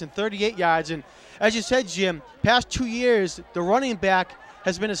 25 yards, and 38 yards. And as you said, Jim, past 2 years, the running back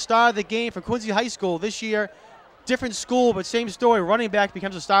has been a star of the game for Quincy High School. This year, different school, but same story. Running back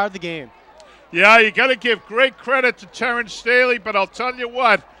becomes a star of the game. Yeah, you got to give great credit to Terrence Staley, but I'll tell you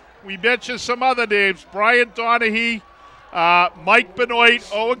what, we mentioned some other names. Brian Donahue, Mike Benoit,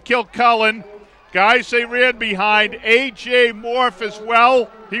 Owen Kilcullen, Guys they ran behind, A.J. Morph as well.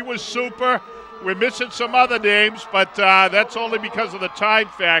 He was super. We're missing some other names, but that's only because of the time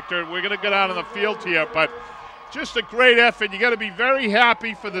factor. We're going to get out on the field here, but just a great effort. You got to be very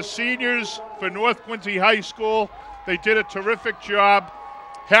happy for the seniors for North Quincy High School. They did a terrific job.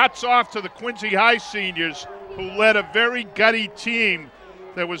 Hats off to the Quincy High seniors who led a very gutty team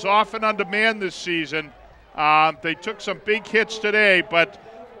that was often undermanned this season. They took some big hits today, but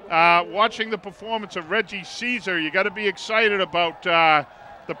watching the performance of Reggie Caesar, you got to be excited about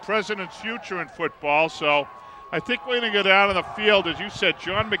the president's future in football. So I think we're going to go down on the field. As you said,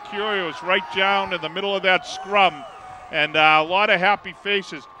 John Mercurio is right down in the middle of that scrum, and a lot of happy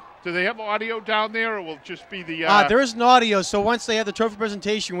faces. Do they have audio down there, or will it just be the... There is an audio, so once they have the trophy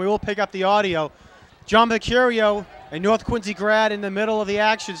presentation, we will pick up the audio. John Mercurio, a North Quincy grad, in the middle of the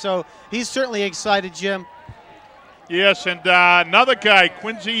action, so he's certainly excited, Jim. Yes, and another guy,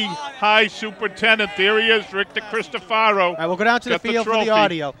 Quincy High Superintendent. There he is, Rick DeCristofaro. All right, we'll go down to the field for the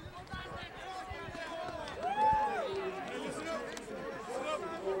audio.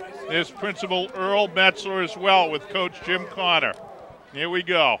 There's Principal Earl Metzler as well with Coach Jim Connor. Here we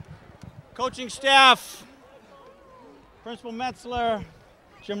go. Coaching staff, Principal Metzler,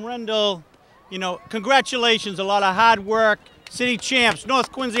 Jim Rendell, you know, congratulations, a lot of hard work. City champs,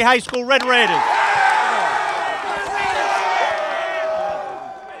 North Quincy High School Red Raiders.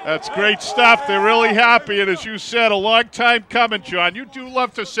 That's great stuff. They're really happy, and as you said, a long time coming, John. You do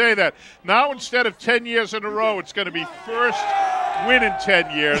love to say that. Now instead of 10 years in a row, it's going to be first win in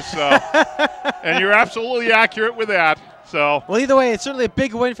 10 years. So, and you're absolutely accurate with that. So. Well, either way, it's certainly a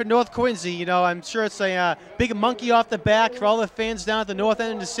big win for North Quincy. You know, I'm sure it's a big monkey off the back for all the fans down at the north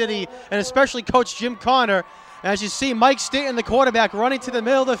end of the city, and especially Coach Jim Connor. As you see, Mike Stanton, the quarterback, running to the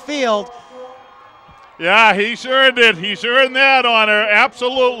middle of the field. Yeah, he's earned it. He's earned that honor,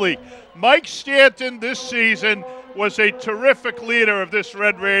 absolutely. Mike Stanton this season was a terrific leader of this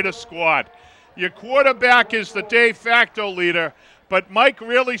Red Raider squad. Your quarterback is the de facto leader, but Mike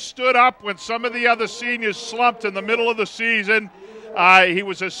really stood up when some of the other seniors slumped in the middle of the season. He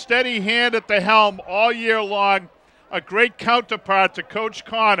was a steady hand at the helm all year long, a great counterpart to Coach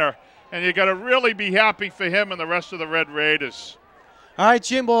Connor, and you got to really be happy for him and the rest of the Red Raiders. All right,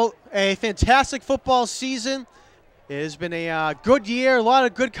 Jim, well, a fantastic football season. It has been a good year, a lot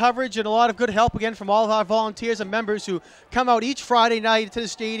of good coverage, and a lot of good help, again, from all of our volunteers and members who come out each Friday night to the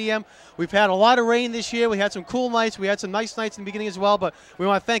stadium. We've had a lot of rain this year. We had some cool nights. We had some nice nights in the beginning as well, but we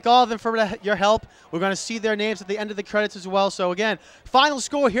want to thank all of them for your help. We're going to see their names at the end of the credits as well. So, again, final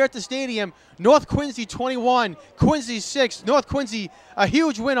score here at the stadium, North Quincy 21, Quincy 6. North Quincy, a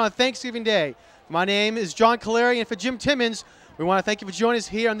huge win on Thanksgiving Day. My name is John Caleri, and for Jim Timmons, we want to thank you for joining us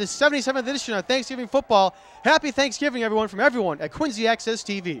here on this 77th edition of Thanksgiving Football. Happy Thanksgiving, everyone, from everyone at Quincy Access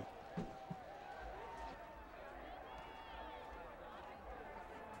TV.